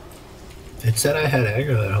 It said I had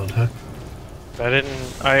aggro that whole time. I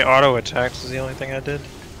didn't. I auto attacked is the only thing I did.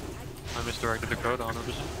 I misdirected the code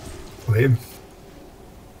 100%. Weird.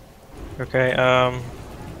 Okay,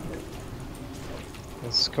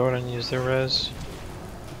 let's go ahead and use the res.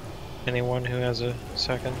 Anyone who has a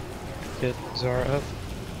second, get Zara up.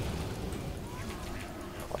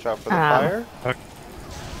 Watch out for the fire. Okay.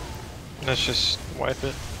 Let's just wipe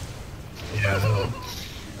it. Yeah, that'll...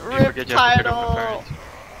 You forget you have to pick up the parents.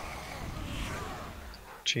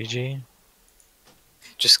 GG.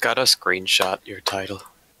 Just gotta screenshot your title.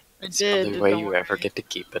 It's the only way you ever get to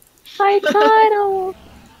keep it. My title!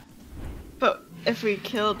 But if we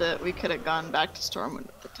killed it, we could have gone back to Stormwind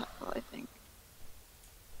with the title, I think.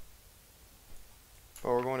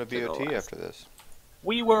 Oh, we're going to BoT after this.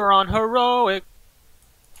 We were on heroic.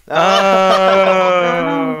 Oh!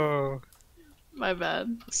 My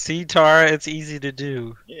bad. See, Tara, it's easy to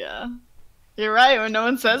do. Yeah. You're right, when no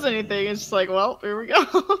one says anything, it's just like, well, here we go.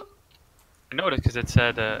 I noticed because it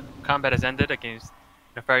said combat has ended against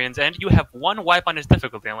Nefarian's End. You have one wipe on his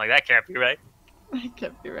difficulty. I'm like, that can't be right. That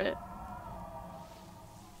can't be right.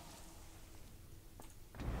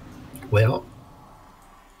 Well,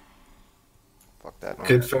 fuck that.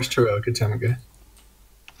 Good first heroic attempt, guy.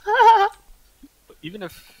 But even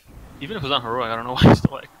if it was on heroic, I don't know why I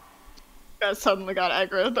still like. I suddenly got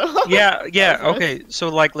aggro though. Yeah, okay. So,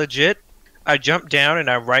 like, legit, I jump down and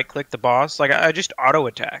I right-click the boss. Like, I just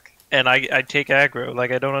auto-attack. And I take aggro.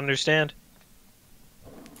 Like, I don't understand.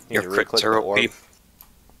 Your crits are OP.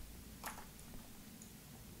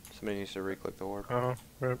 Somebody needs to re-click the orb. Oh,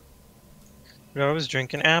 rip. No, I was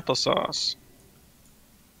drinking applesauce.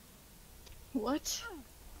 What?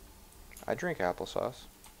 I drink applesauce.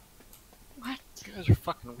 What? You guys are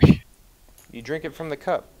fucking weird. You drink it from the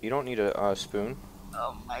cup. You don't need a spoon.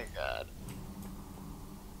 Oh my god.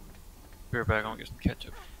 Be right back, I'm gonna get some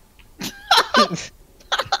ketchup.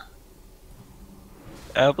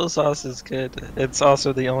 Applesauce is good. It's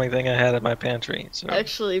also the only thing I had in my pantry. So. I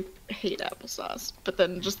actually hate applesauce, but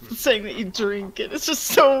then just saying that you drink it, it's just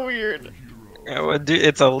so weird. Yeah, well, dude,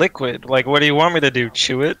 it's a liquid. Like, what do you want me to do?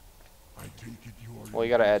 Chew it? Well,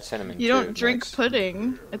 you gotta add cinnamon. You don't drink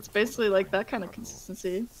pudding. It's basically like that kind of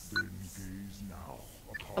consistency.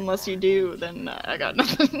 Unless you do, then I got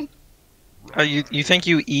nothing. You think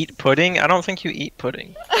you eat pudding? I don't think you eat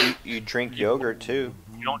pudding. You drink yogurt too.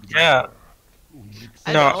 You don't. Yeah.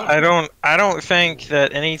 No, I don't think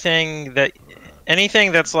that anything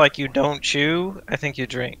that's like you don't chew, I think you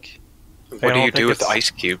drink. What do you do with ice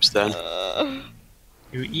cubes then?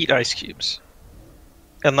 You eat ice cubes.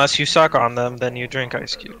 Unless you suck on them, then you drink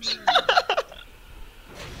ice cubes.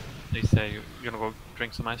 They say you're gonna go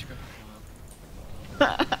drink some ice cream.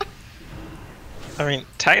 I mean,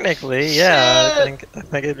 technically, yeah, I think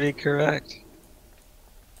it'd be correct.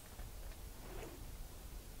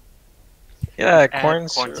 Yeah, corn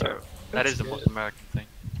syrup. That is the most American thing.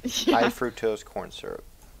 High fructose corn syrup.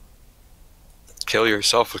 Kill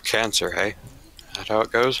yourself with cancer, hey? That's how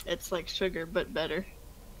it goes? It's like sugar, but better.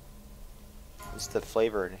 It's the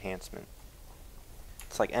flavor enhancement.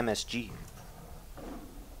 It's like MSG.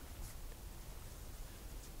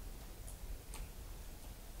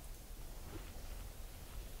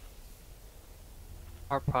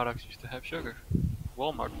 Our products used to have sugar.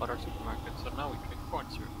 Walmart bought our supermarket, so now we drink corn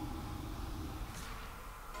syrup.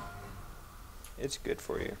 It's good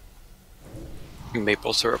for you.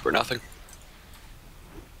 Maple syrup or nothing.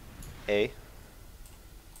 A.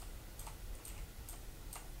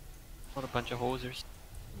 What a bunch of hosers.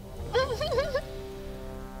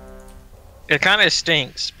 It kind of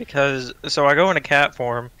stinks because so I go into cat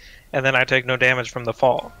form and then I take no damage from the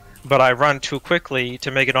fall, but I run too quickly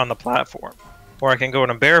to make it on the platform. Or I can go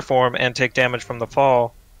into bear form and take damage from the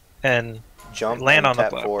fall and land on the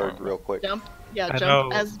platform. Forward real quick. Jump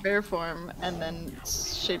as bear form and then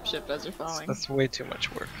shapeshift as you're falling. That's way too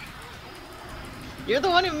much work. You're the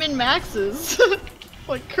one who min-maxes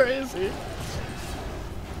like crazy.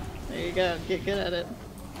 There you go, get good at it.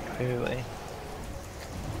 Clearly.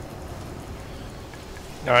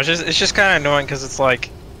 No, it's just kind of annoying because it's like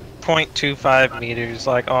 0.25 meters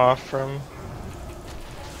like off from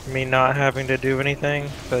me not having to do anything,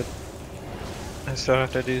 but I still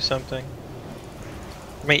have to do something.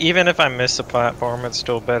 I mean, even if I miss a platform, it's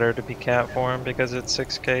still better to be cat form because it's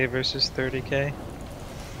 6k versus 30k.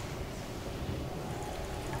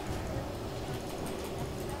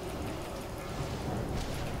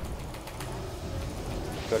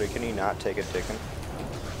 Cody, can you not take a ticking?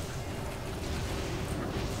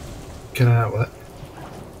 Can I what?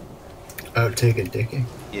 Oh, take a dicking?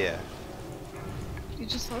 Yeah. He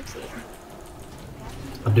just loves it.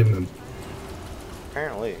 I'll do my.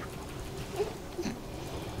 Apparently.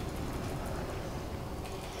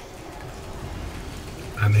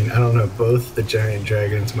 I mean, I don't know. Both the giant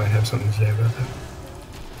dragons might have something to say about that.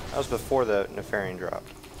 That was before the Nefarian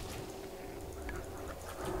dropped.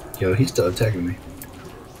 Yo, he's still attacking me.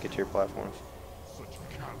 Get to your platforms.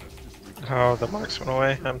 Oh, the marks went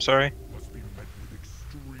away. I'm sorry.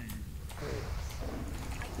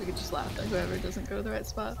 We could just laugh at whoever doesn't go to the right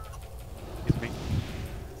spot. It's me.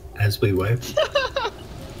 As we wipe.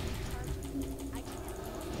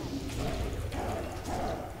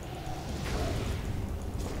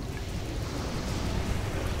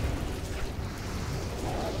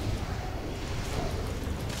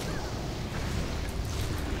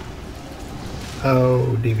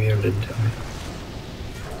 Oh, DVM didn't tell me.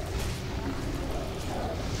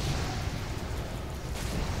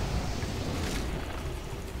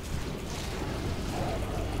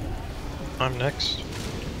 I'm next.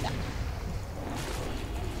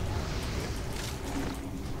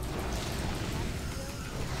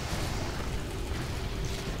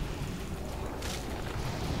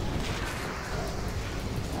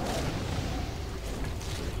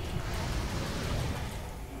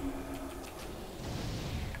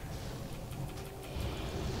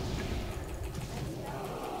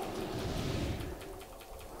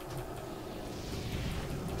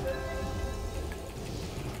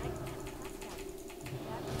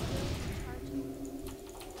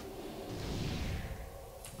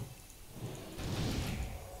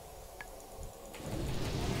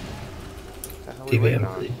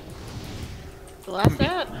 DVM, please. The last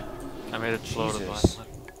ad. I made it slow to the Jesus. last one.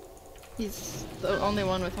 He's the only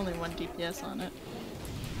one with only 1 DPS on it.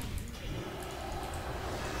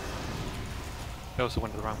 I also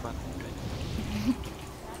went to the wrong button.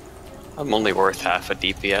 I'm only worth half a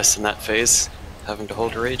DPS in that phase, having to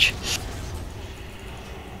hold a rage.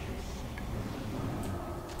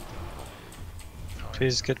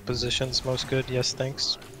 Please get positions. Most good. Yes,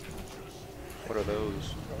 thanks. What are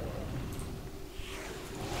those?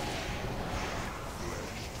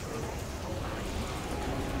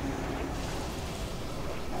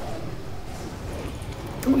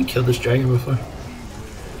 Haven't we killed this dragon before?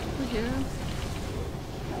 Yeah.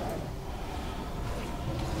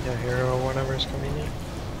 Yeah, hero whenever is convenient.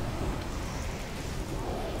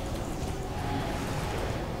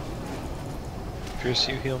 Pierce,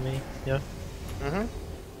 you heal me. Yeah. Mm-hmm.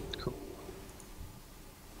 Cool.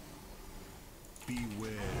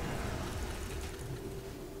 Beware.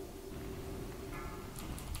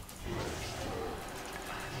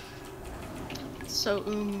 So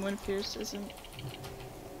when Pierce isn't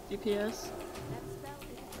DPS.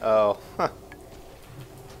 Oh, huh.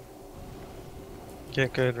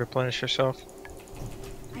 Get good. Replenish yourself.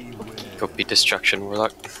 Go be Destruction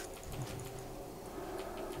Warlock.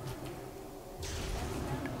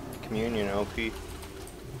 Communion OP. If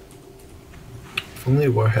only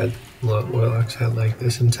Warlocks had like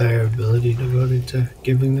this entire ability devoted to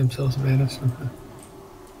giving themselves mana somehow.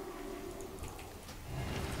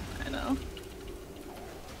 I know.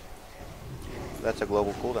 That's a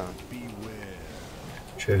global cooldown.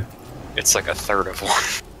 True. It's like a third of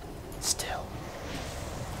one. Still.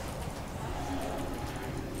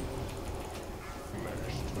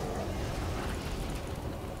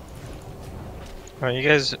 Alright, you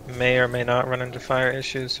guys may or may not run into fire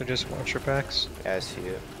issues, so just watch your backs. Yeah, I see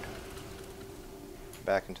it.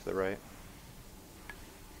 Back and to the right.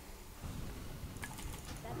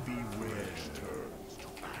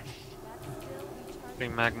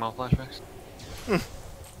 Getting magma flashbacks.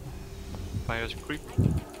 Fire's creep.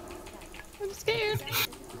 I'm scared.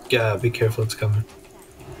 Yeah, be careful, it's coming.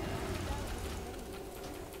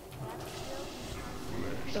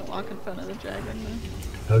 Don't walk in front of the dragon then.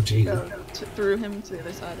 Oh jeez. Go through him to the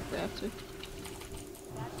other side if we have to.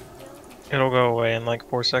 It'll go away in like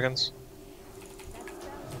 4 seconds.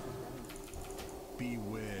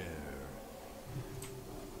 Beware.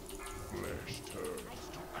 Flesh turns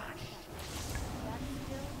to ash.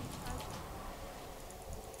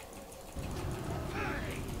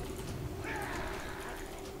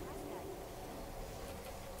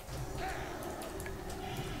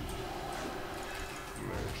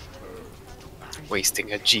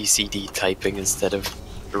 Wasting a GCD typing instead of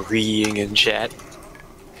reading in chat.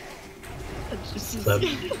 Love.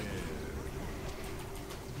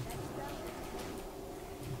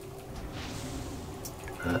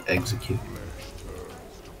 Execute.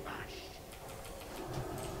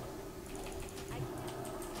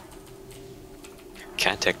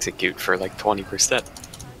 Can't execute for like 20%.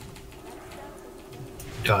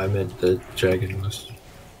 Oh, I meant the dragon was.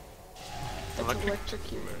 It's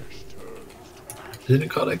electrocute. The Isn't it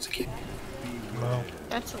called execute? No.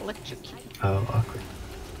 That's electrocute. Oh, awkward.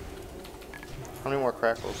 How many more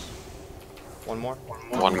crackles? One more?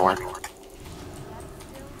 One more. Flesh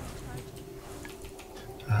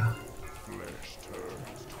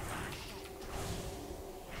turns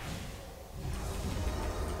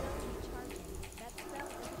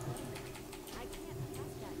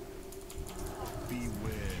to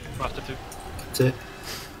Prostitute. That's it.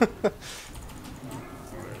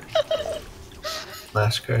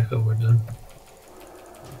 Last crackle, we're done.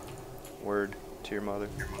 Word to your mother.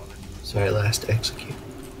 Sorry, last execute.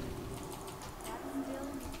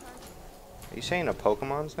 Are you saying a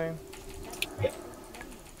Pokemon's name?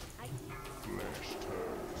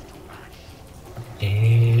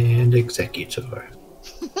 And executor.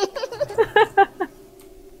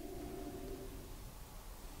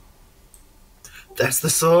 That's the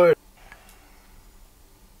sword!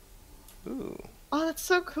 Ooh, Oh, that's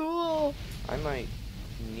so cool. I might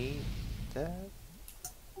need that.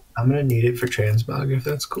 I'm gonna need it for transmog if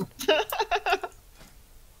that's cool.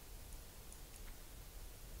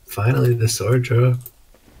 Finally, the sword drop.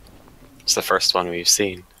 It's the first one we've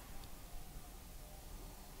seen.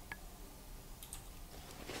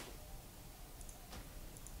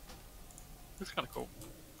 It's kind of cool.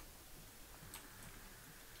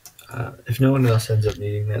 If no one else ends up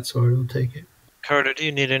needing that sword, we'll take it. Coda, do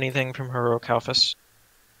you need anything from Heroic Alphas?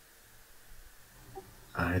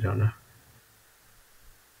 I don't know.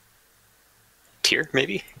 Tier,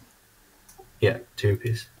 maybe? Yeah, 2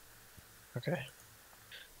 piece. Okay.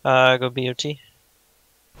 Go BOT. It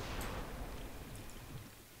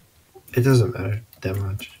doesn't matter that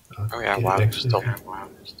much. Oh yeah, wow.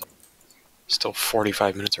 Still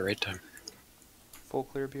 45 minutes of raid time. Full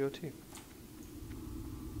clear BOT.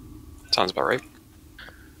 Sounds about right.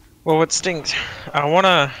 Well, what stinks, I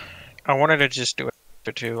wanted to just do it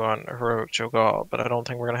for 2 on Heroic Cho'Gall, but I don't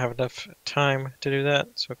think we're gonna have enough time to do that,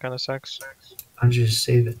 so it kind of sucks. I'll just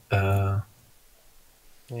save it. Yeah.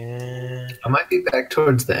 I might be back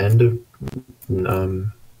towards the end of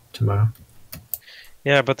tomorrow.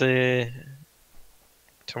 Yeah, but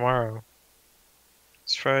tomorrow.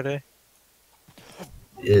 It's Friday.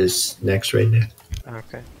 Is next raid day.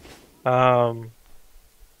 Okay.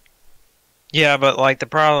 Yeah, but like the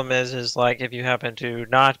problem is like if you happen to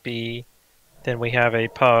not be, then we have a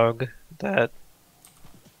pug that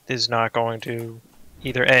is not going to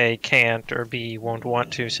either A, can't, or B, won't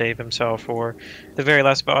want to save himself for the very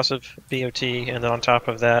last boss of BOT, and then on top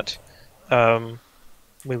of that,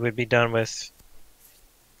 we would be done with.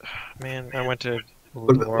 Man, I went to.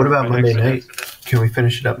 What about Monday night? Can we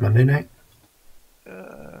finish it up Monday night?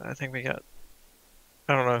 I think we got.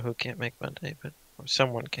 I don't know who can't make Monday, but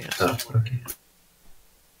someone can. Oh, okay.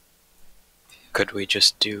 Could we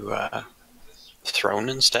just do Throne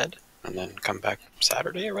instead? And then come back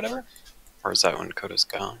Saturday or whatever? Or is that when Coda's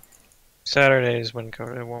gone? Saturday is when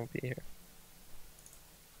Coda won't be here.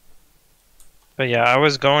 But yeah, I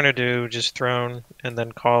was going to do just Throne and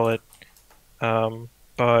then call it.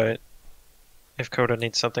 But if Coda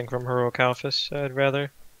needs something from Heroic Alphas, I'd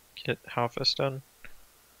rather get Alphas done.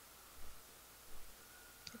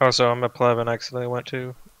 Also, I'm a pleb and accidentally went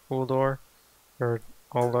to Uldor. Or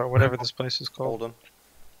Uldor, whatever this place is called. Oldham.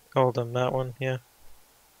 Oldham, that one, yeah.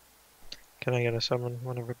 Can I get a summon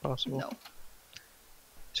whenever possible? No.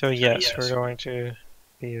 So yes, we're going to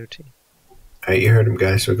BOT. Alright, you heard him,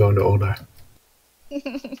 guys. We're going to Oldar.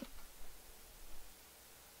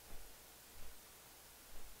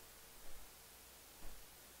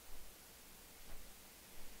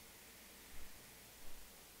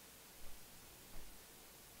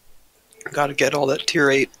 Gotta get all that tier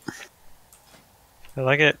 8. I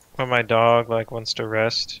like it when my dog like wants to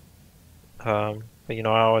rest. But you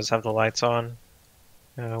know, I always have the lights on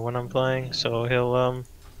when I'm playing, so he'll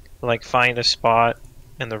like find a spot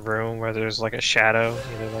in the room where there's like a shadow,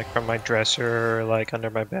 either like from my dresser or like under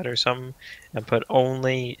my bed or something, and put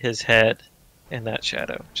only his head in that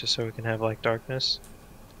shadow, just so we can have like darkness.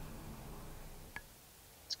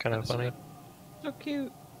 It's kind of funny. So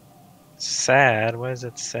cute. Sad? Why is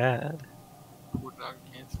it sad? Poor dog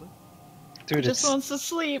can't sleep. Dude, Just wants to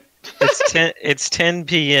sleep. it's 10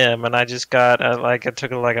 p.m. and I just got I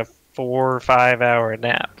took like a 4 or 5 hour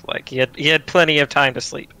nap. Like he had plenty of time to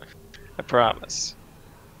sleep. I promise.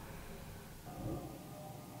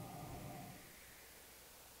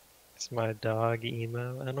 It's my dog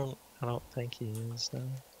emo. I don't think he is though.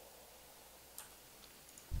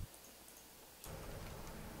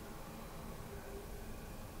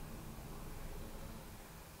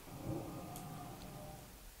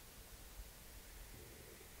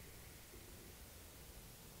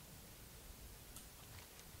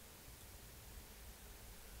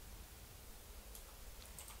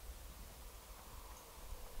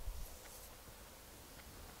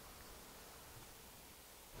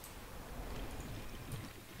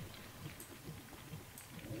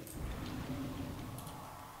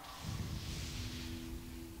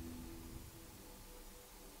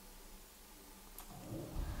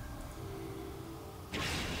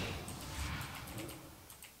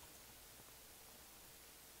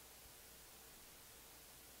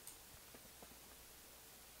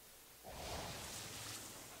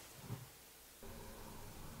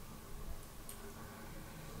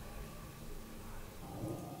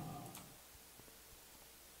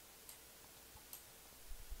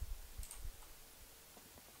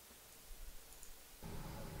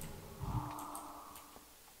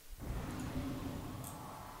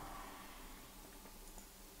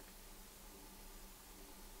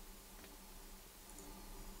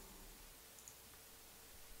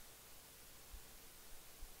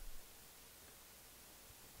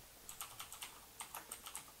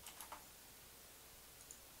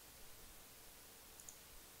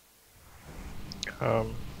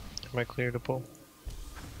 Am I clear to pull?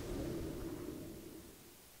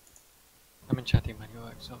 I'm in chatting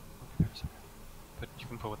manual, so I'll be there in a second. But you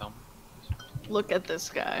can pull without me. Look at this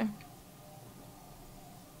guy.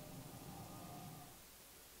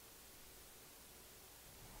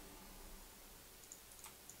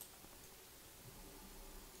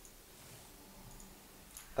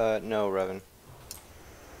 No, Revan.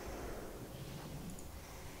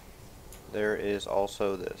 There is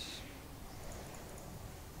also this.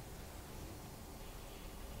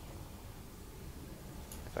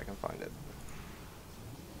 If I can find it.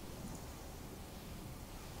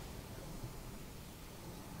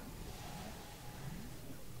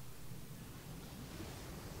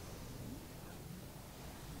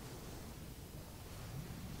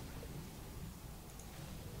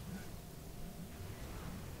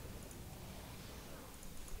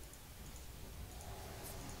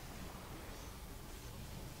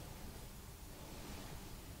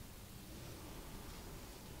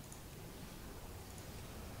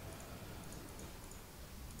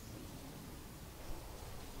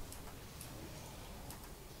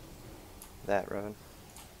 That, Revan.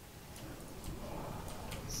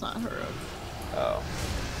 It's not her. Oh.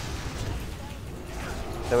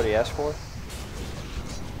 Is that what he asked for?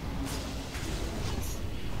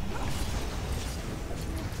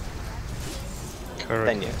 Correct.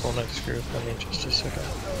 Then yes. Full next group. I mean, just a second.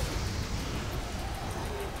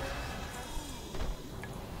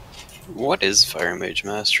 What is Fire Mage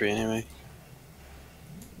Mastery anyway?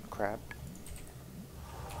 Crap.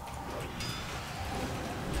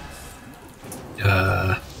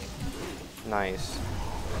 Nice.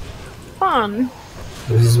 Fun.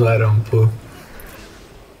 This is why I don't pull.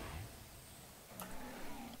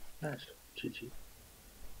 Nice. GG.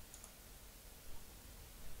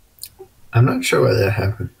 I'm not sure why that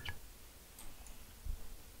happened.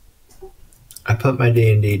 I put my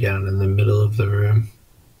D&D down in the middle of the room,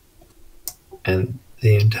 and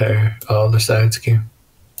all the sides came.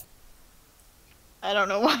 I don't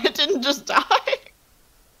know why it didn't just die.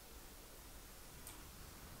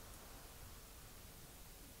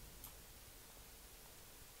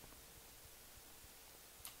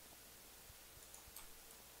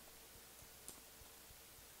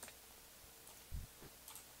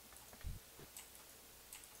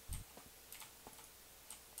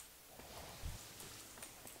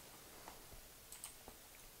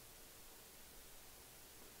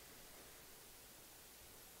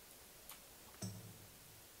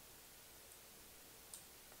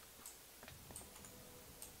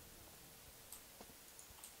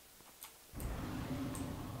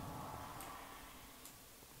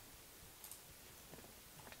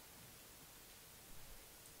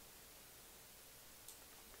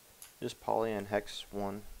 Just Poly and Hex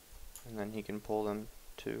one, and then he can pull them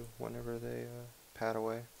two whenever they pad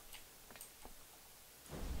away.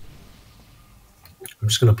 I'm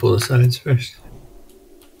just gonna pull the sides first.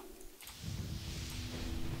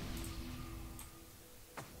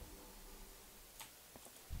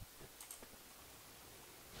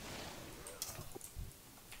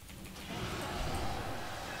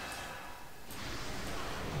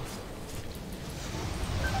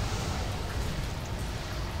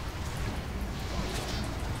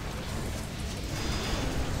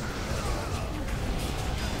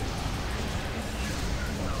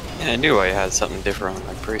 Yeah, I knew I had something different on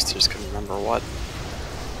my priest, I just couldn't remember what.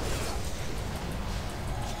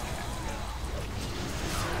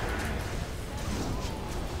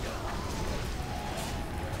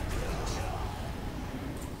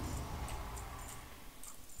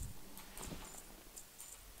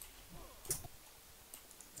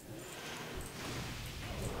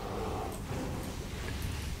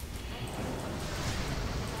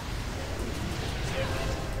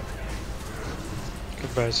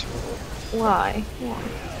 Goodbye, sir. Why? Why?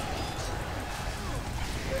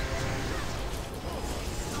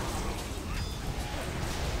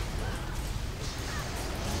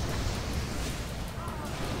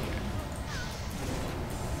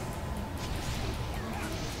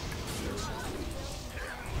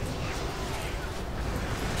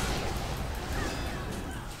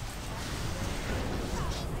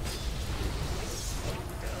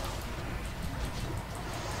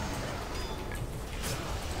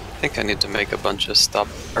 I think I need to make a bunch of start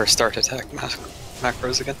attack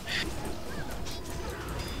macros again.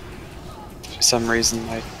 For some reason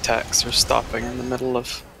my attacks are stopping in the middle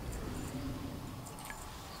of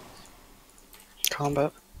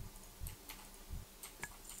combat.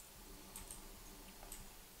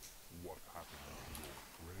 What happened to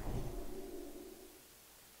your friend?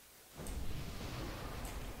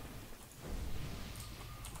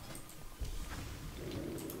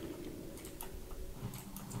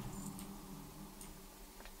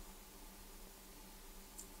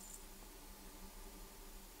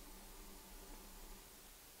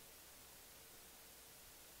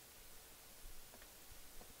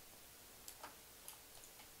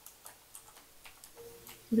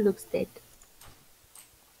 He looks dead.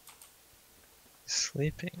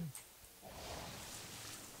 Sleeping.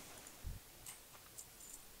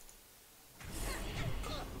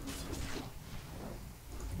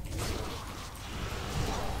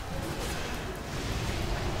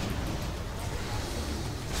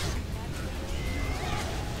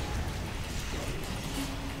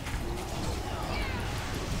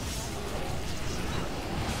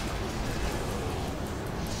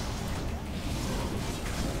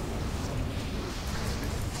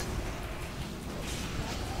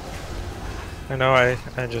 I know I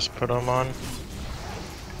just put them on.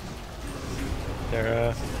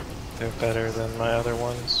 They're better than my other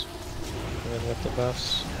ones, even with the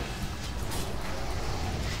buffs.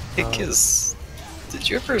 Did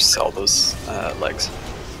you ever sell those legs?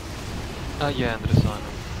 Yeah, in the design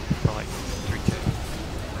for like 3K.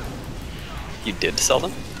 You did sell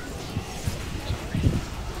them?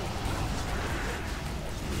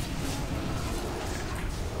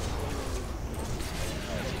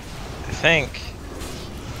 I think,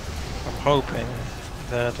 I'm hoping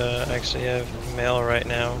that I actually have mail right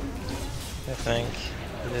now. I think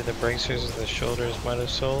either the bracers or the shoulders might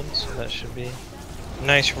have sold, so that should be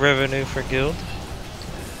nice revenue for guild.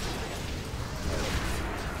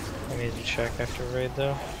 I need to check after raid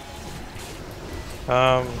though.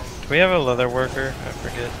 Do we have a leather worker? I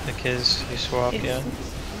forget the kids you swapped, yeah.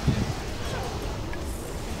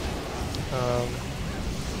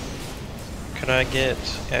 Could I get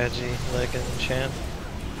Agi, Leg, and Chan?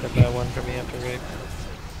 Could buy one for me after raid?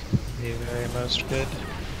 Be very most good.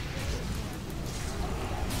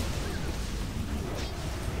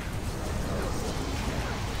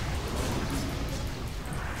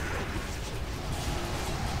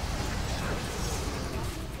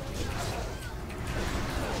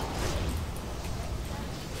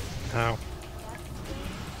 Ow.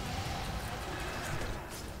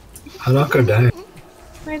 I'll not go die.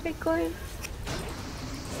 Where are they going?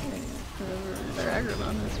 Their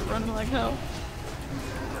Agrodon is running like hell.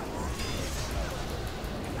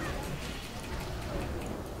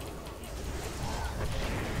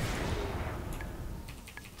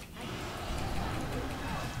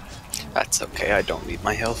 That's okay, I don't need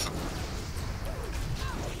my health.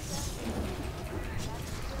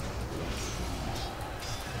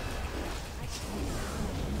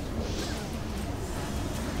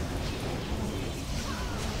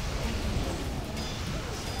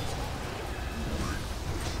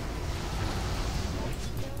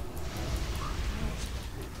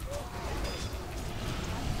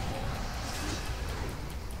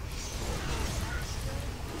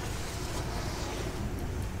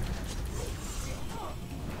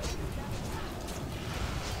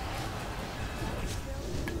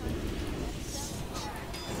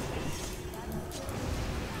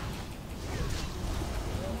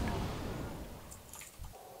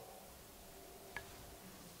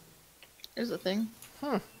 Here's the thing.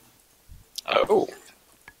 Oh.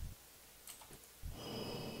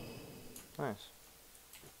 Nice.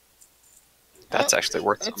 That's actually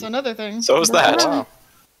worth That's something. another thing. So is that. Wow.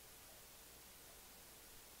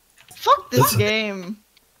 Fuck this game.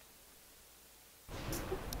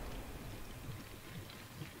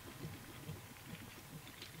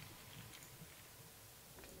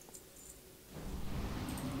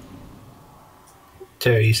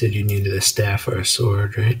 Terry, you said you needed a staff or a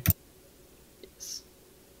sword, right? Yes.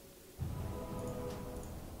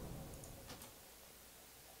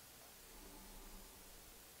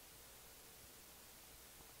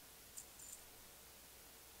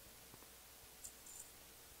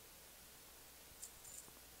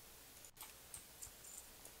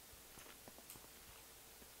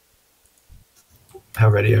 How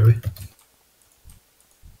ready are we?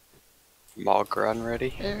 Malgron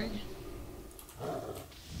ready? Very.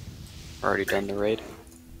 Already done the raid.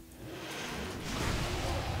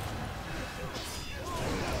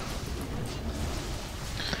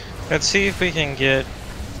 Let's see if we can get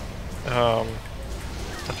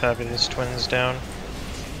the Fabulous Twins down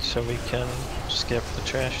so we can skip the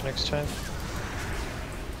trash next time.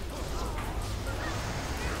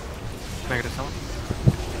 Can I get a summon?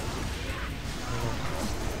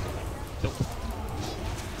 Nope.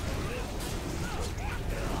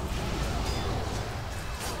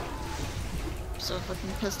 I'm so fucking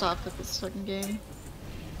pissed off with this fucking game.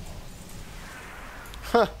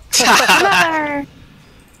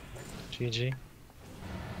 GG.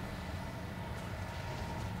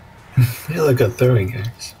 They look at throwing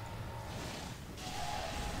axe.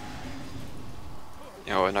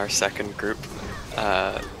 You know, in our second group,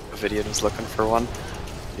 Vidian was looking for one.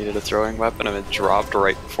 Needed a throwing weapon and it dropped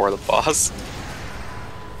right before the boss.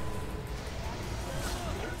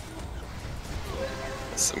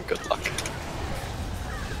 Some good luck.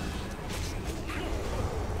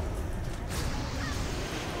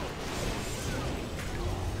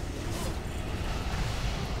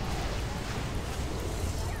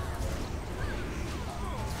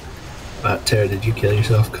 Tara, did you kill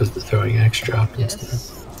yourself because the throwing axe dropped instead?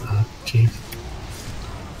 Jeez.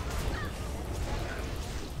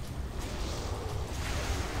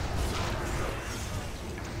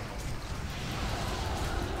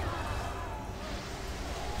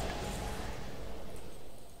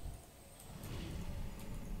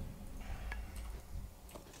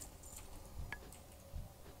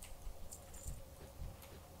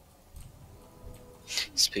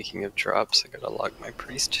 Speaking of drops, I gotta log my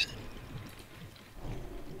priest.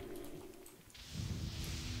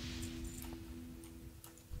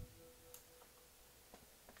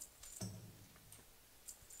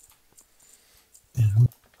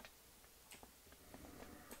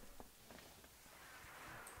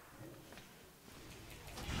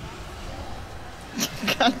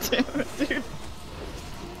 God damn it, dude.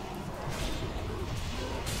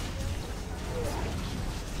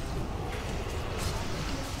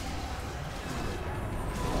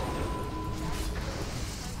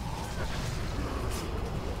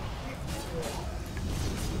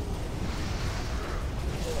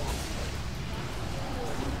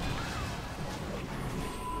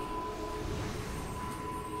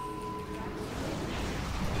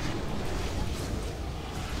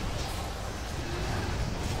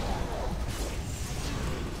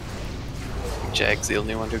 Jag's the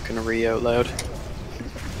only one who can re out loud.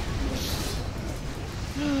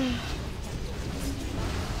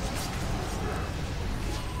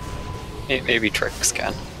 Maybe Trix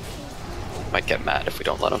can. Might get mad if we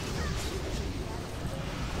don't let him.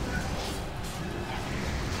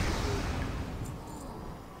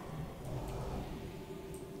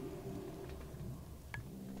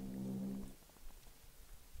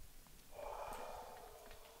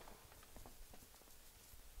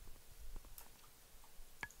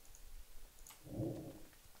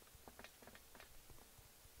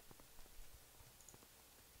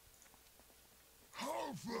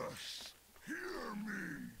 Harvest, hear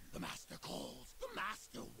me! The Master calls. The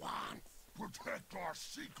Master wants. Protect our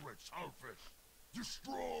secrets, Harvest!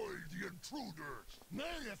 Destroy the intruders!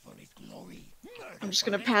 Murder for his glory. Murder I'm just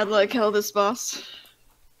for gonna his padlock hell this boss.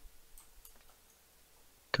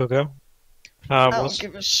 Coco. I We'll, don't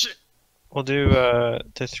give a shit. we'll do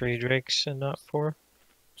the 3 drakes and not 4.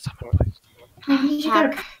 Summon, please.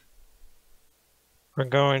 Check. We're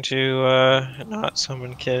going to not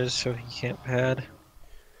summon Kez so he can't pad.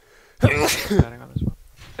 Padding on this one.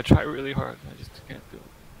 I try really hard, I just can't do it.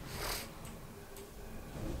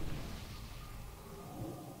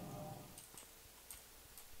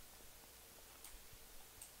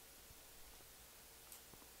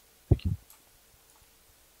 Thank you.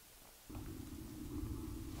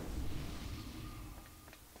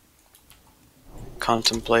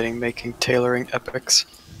 Contemplating making tailoring epics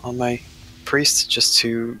on my priests just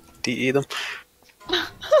to DE them.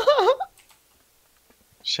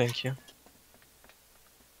 Thank you.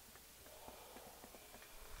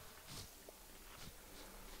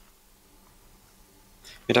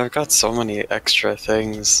 You know, I've got so many extra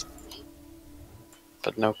things,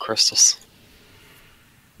 but no crystals.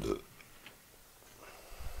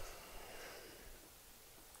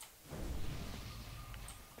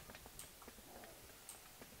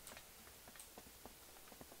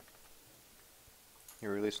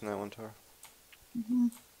 You're releasing that one, Tara? Mm-hmm.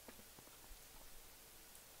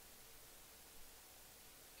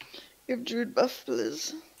 Give Druid buff,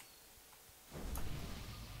 please.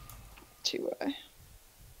 2Y.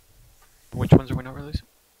 Which ones are we not releasing?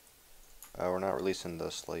 We're not releasing the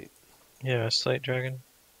slate. Yeah, Slate Dragon.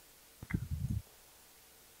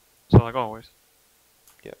 So like always.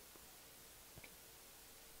 Yep.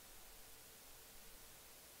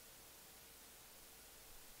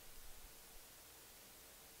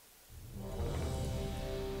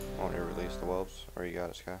 Want me to release the whelps, or you got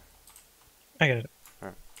it, Sky? I got it.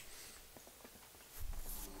 Alright.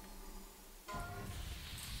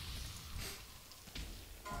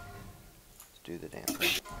 Let's do the damn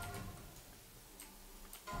thing.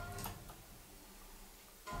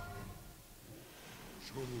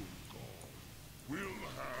 We'll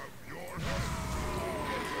have your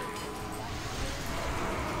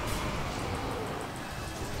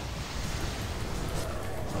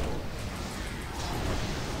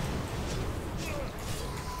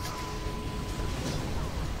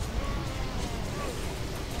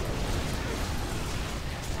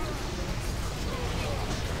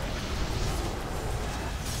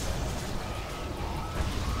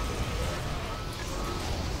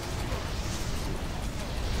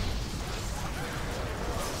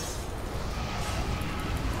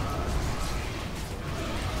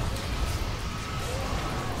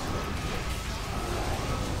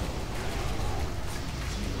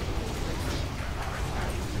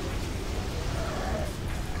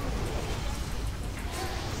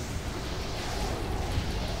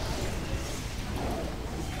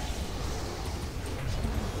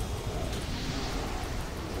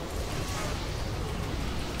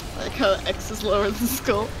how X is lower than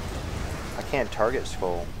skull. I can't target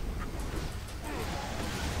skull.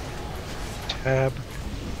 Tab.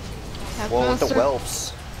 Well, with the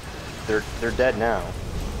whelps, they're dead now.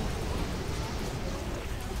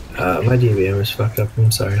 My DBM is fucked up.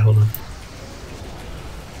 I'm sorry. Hold on.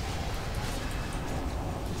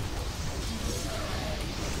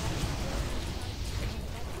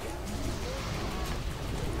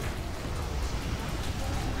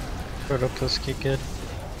 Protoplisky good.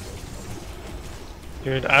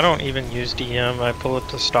 Dude, I don't even use DM. I pull up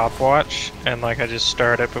the stopwatch and like I just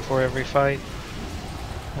start it before every fight.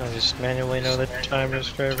 I just manually know the timers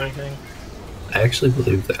for everything. I actually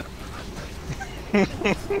believe that.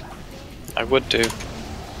 I would too.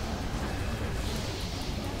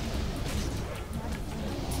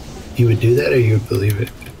 You would do that, or you would believe it?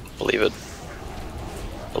 Believe it.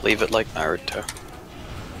 Believe it like Naruto.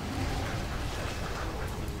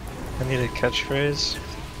 I need a catchphrase.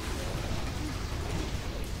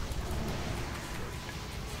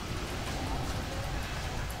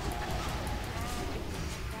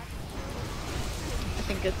 I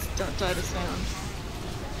think it's don't die to sound.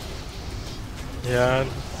 Yeah,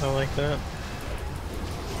 I like that.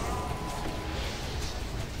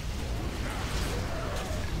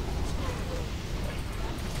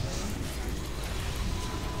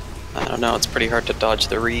 I don't know, it's pretty hard to dodge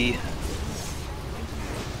the re.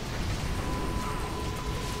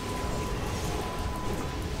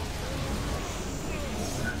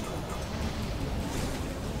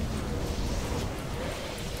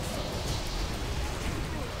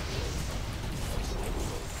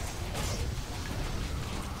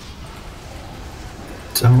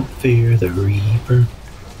 Don't fear the Reaper.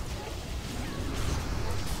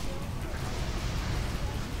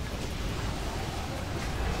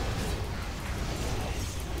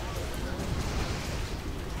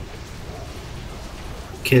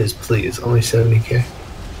 Kids, please, only 70k.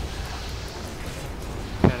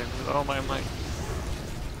 Oh my mic.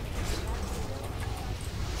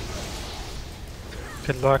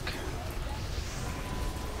 Good luck.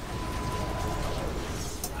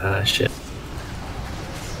 Shit.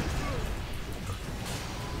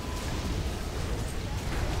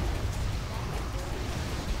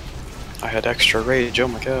 I had extra rage, oh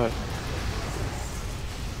my god.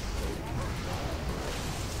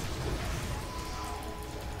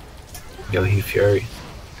 Yo, he fury.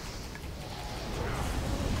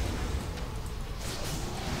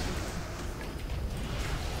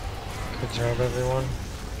 Good job, everyone.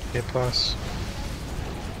 A plus.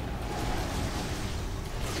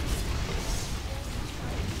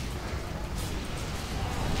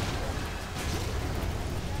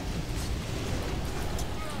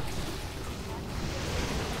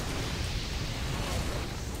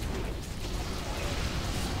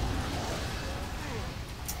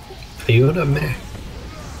 Are you on a Mac?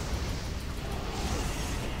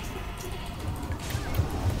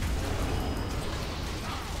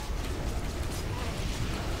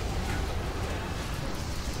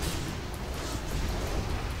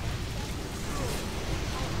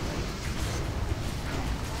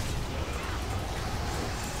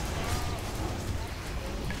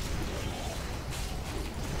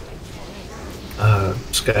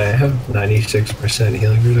 Sky, I have 96%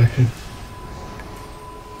 healing reduction.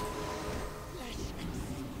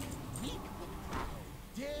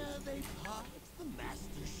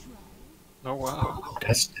 Oh wow.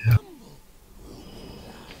 That's now.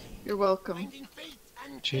 You're welcome.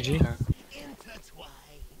 GG.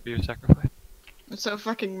 For your sacrifice. I'm so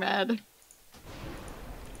fucking mad.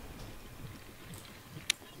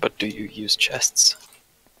 But do you use chests?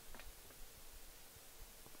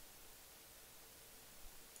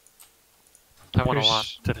 I won a lot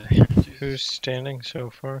today. Who's standing so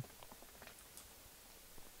far?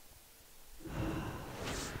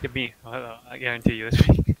 It be. I guarantee you this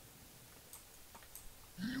week.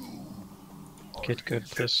 Get good,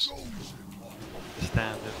 piss.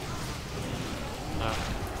 Standard.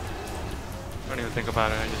 Don't even think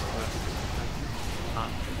about it, I just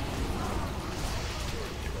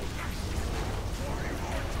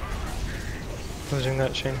Losing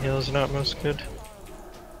that chain heal is not most good.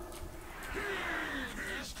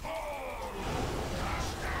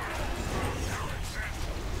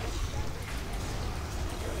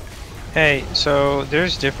 Hey, so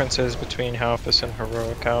there's differences between Halphus and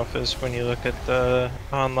Heroic Halphus when you look at the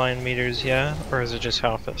online meters, yeah? Or is it just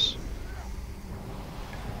Halphus?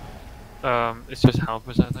 it's just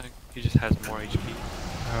Halphus, I think. He just has more HP.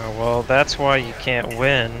 Well, that's why you can't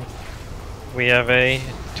win. We have a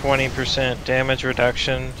 20% damage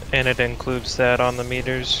reduction, and it includes that on the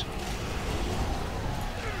meters.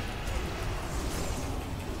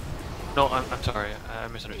 No, I'm sorry, I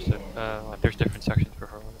misunderstood. There's different sections for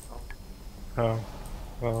her. Oh,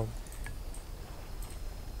 well.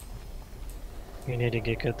 You need to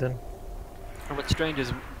get good then. And what's strange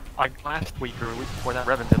is, like last week or a week before that,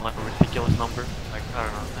 Revan did like a ridiculous number. Like, I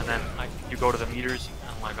don't know. And then you go to the meters,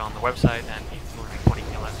 and like on the website, and he's losing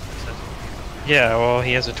 20k less. It says. Yeah, well,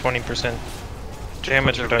 he has a 20%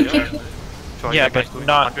 damage reduction. So Yeah, but but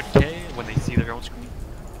not 100k when they see their own screen.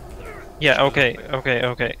 Yeah,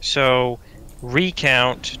 okay. So,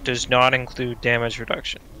 recount does not include damage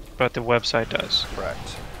reduction, but the website does.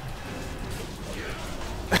 Correct.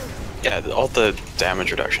 Yeah, all the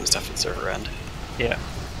damage reduction stuff is server end. Yeah.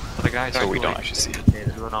 So the guys So are we doing, don't actually see it.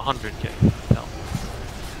 doing 100k. No.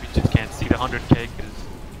 We just can't see the 100k because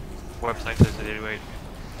the website says it anyway.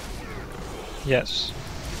 Yes.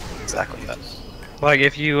 Exactly that. Like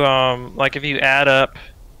if you add up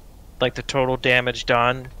like the total damage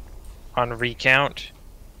done on recount,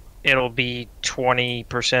 it'll be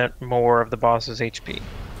 20% more of the boss's HP.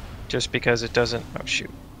 Just because it doesn't oh shoot.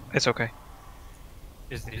 It's okay.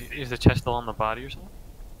 Is the chest still on the body or something?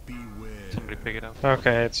 Somebody pick it up.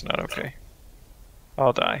 Okay, it's not okay.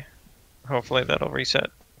 I'll die. Hopefully that'll reset.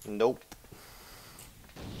 Nope.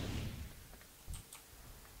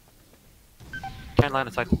 Can't line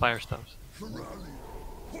of sight the fire stoves.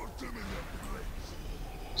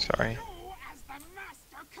 Sorry. As the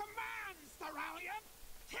master commands, Thoralion,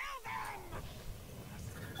 kill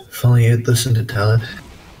them! If only you'd listened to Talon.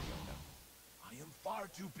 I am far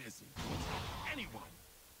too busy. Anyone.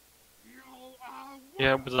 You are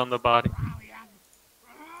Yeah, it was on the body.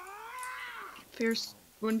 Fierce,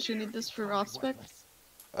 wouldn't you need this for Rospec?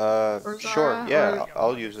 Sure. Zara, Yeah, or-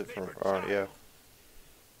 I'll use it for. Yeah.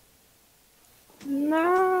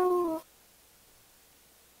 No.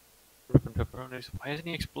 Why isn't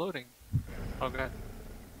he exploding? Oh god.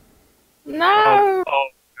 No. Oh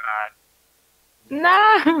god.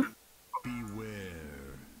 No.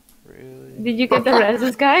 Really? Did you get the rest of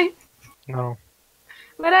this guy? No.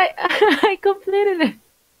 But I completed it.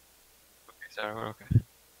 Okay, sorry, we're okay.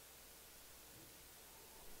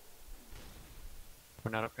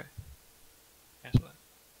 We're not okay. Cancel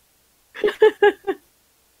that.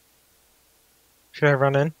 Should I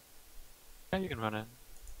run in? Yeah, you can run in.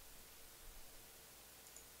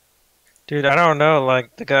 Dude, I don't know,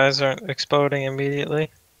 like the guys aren't exploding immediately.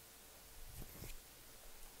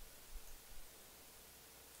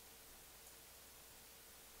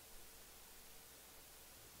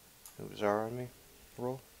 Who's Zara on me?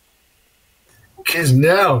 Roll. Kiss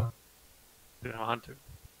now. You don't want to.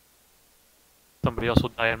 Somebody else will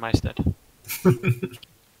die in my stead.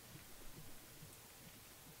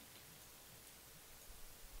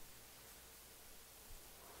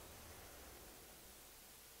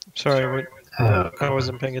 Sorry, Oh, I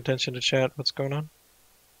wasn't paying attention to chat. What's going on?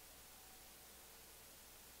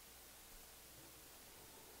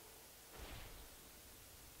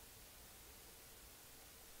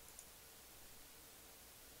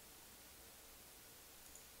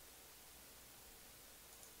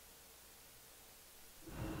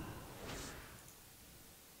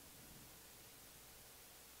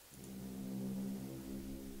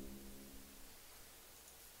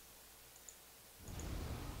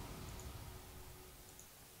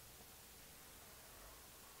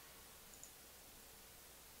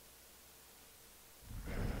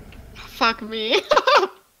 Fuck me.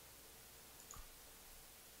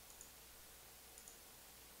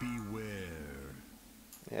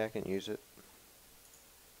 Yeah, I can use it.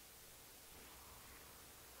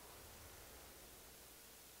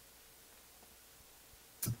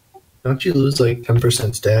 Don't you lose like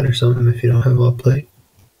 10% stat or something if you don't have all play?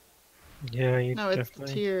 Yeah, you No, it's the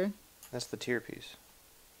definitely. tier. That's the tier piece.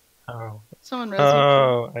 Oh. Someone res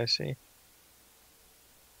Oh, I see.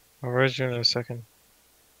 I'll res you in a second.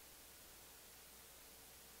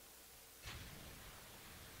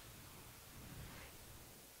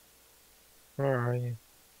 Where are you?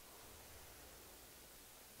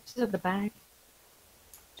 She's at the back.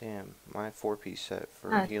 Damn, my 4-piece set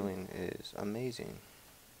for Ah. healing is amazing.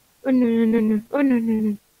 Oh no. Oh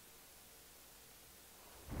no.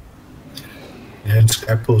 And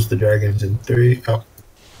Sky pulls the dragons in 3. Oh,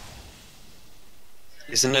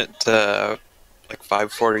 Isn't it like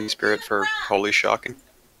 540 spirit for holy shocking?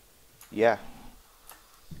 Yeah.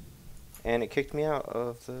 And it kicked me out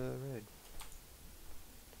of the raid.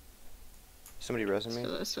 Somebody resin me?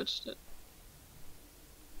 So I switched it.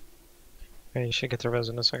 Hey, you should get the res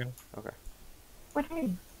in a second. Okay. What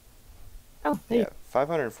happened? Oh, Yeah, hey.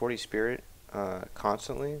 540 spirit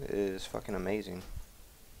constantly is fucking amazing.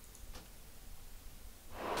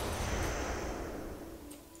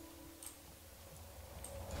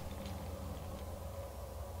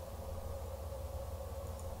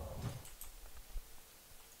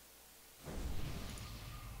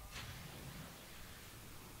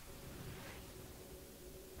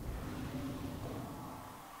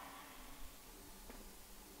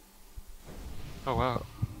 Oh wow,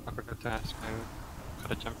 I forgot to ask. I could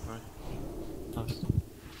have jumped for me. Nice.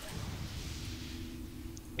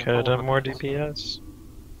 Could have done more DPS.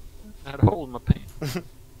 I had a hole in my pants.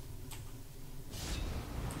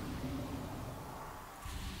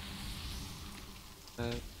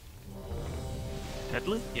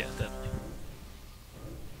 Deadly? Yeah, deadly.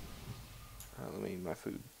 Let me eat my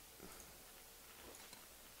food.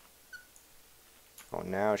 Oh,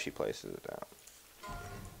 now she places it down.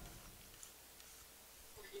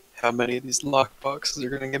 How many of these lock boxes are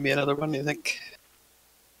gonna give me another one, do you think?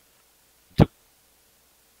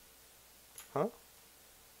 Huh?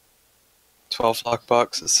 12 lock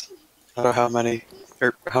boxes. I don't know how many,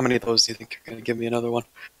 or how many of those do you think are gonna give me another one?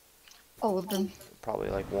 All of them. Probably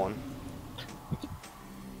like one.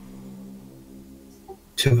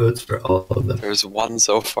 2 votes for all of them. There's one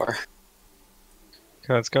so far.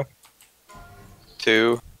 Okay, let's go.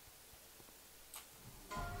 2,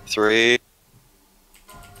 3.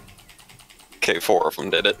 Okay, 4 of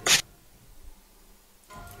them did it.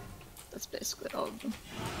 That's basically all of them.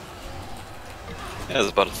 That was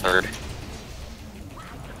about a third.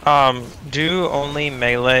 Do only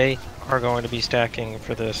melee are going to be stacking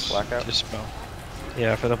for this Blackout? dispel.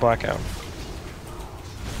 Yeah, for the blackout.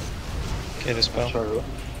 Okay, dispel. Sorry.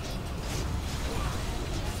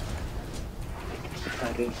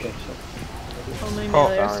 I didn't catch that. Only Oh,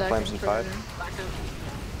 melee are Power stacking Flames and for Five.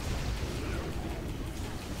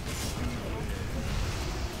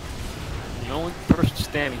 No one person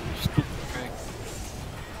standing. You stupid drag.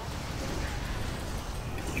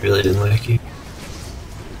 He really didn't like you.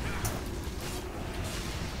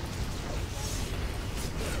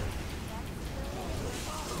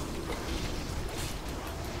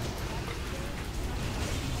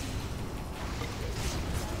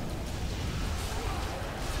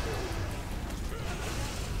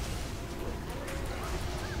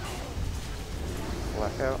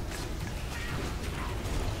 Blackout.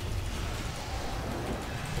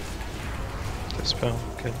 Dispel.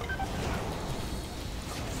 Good.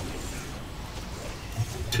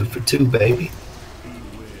 2 for 2, baby.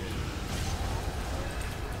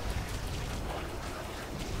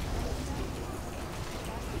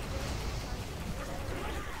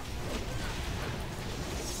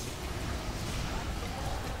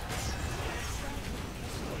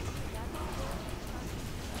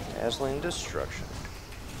 Dazzling Destruction.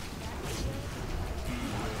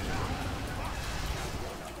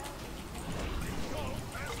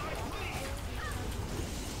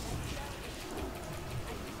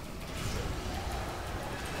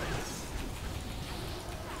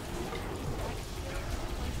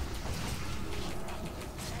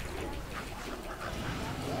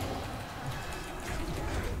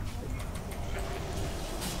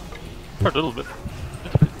 For a little bit.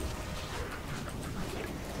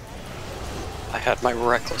 I had my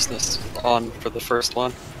recklessness on for the first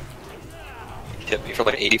one. Hit me for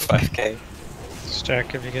like 85k.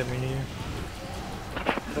 Stack if you get me here.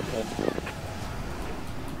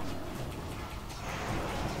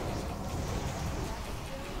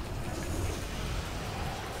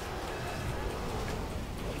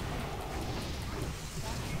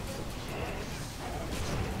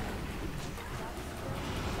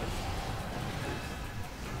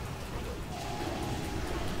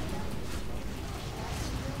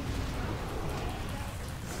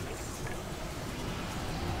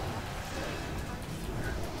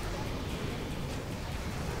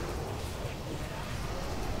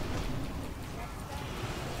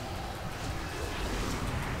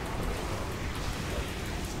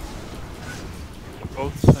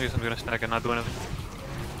 Both. I guess I'm gonna stack and not do anything.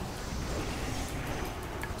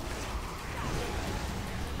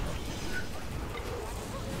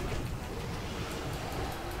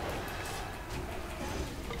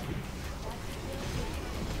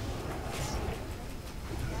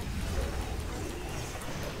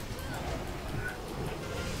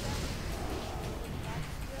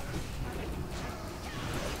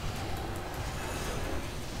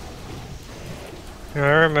 I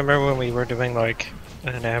remember when we were doing like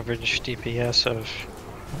an average DPS of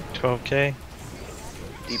 12k.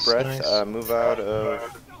 Deep It's breath. nice. Move out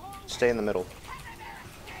of. Stay in the middle.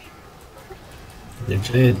 The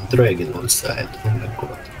giant dragon on side. Oh my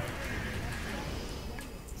god.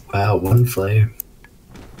 Wow, 1 flame.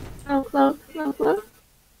 No, no, no, no.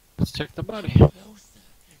 Let's check the body. Closer.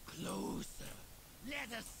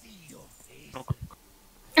 Let us see your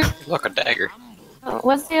face. Look, a dagger. Oh,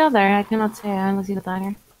 what's the other? I cannot say. I only see the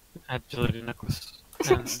dagger. Agility necklace.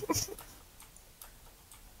 And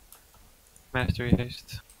mastery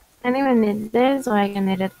haste. I didn't even need this, so I can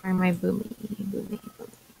need it for my boomy.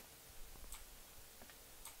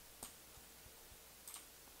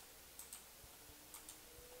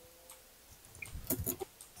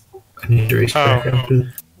 need to respec Oh. after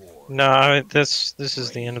this. No, this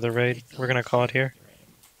is the end of the raid. We're gonna call it here.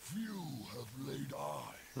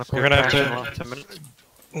 We're gonna have to. 10 minutes.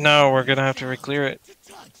 No, we're gonna have to re-clear it.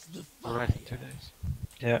 Alright, in 2 days.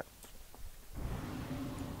 Yeah.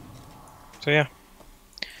 So yeah.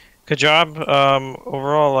 Good job.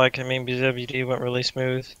 Overall, like, I mean, BWD went really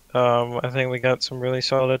smooth. I think we got some really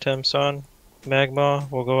solid attempts on Magma.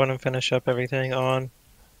 We'll go in and finish up everything on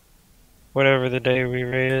whatever the day we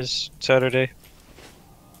raid is, Saturday.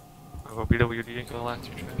 I'll go BWD and kill the last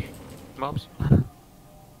 2 trash mobs.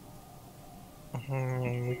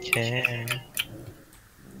 We can.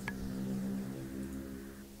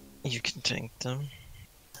 You can tank them.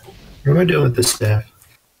 What am I doing with the staff?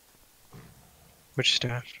 Which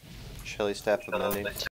staff? Shelly staff of Monday.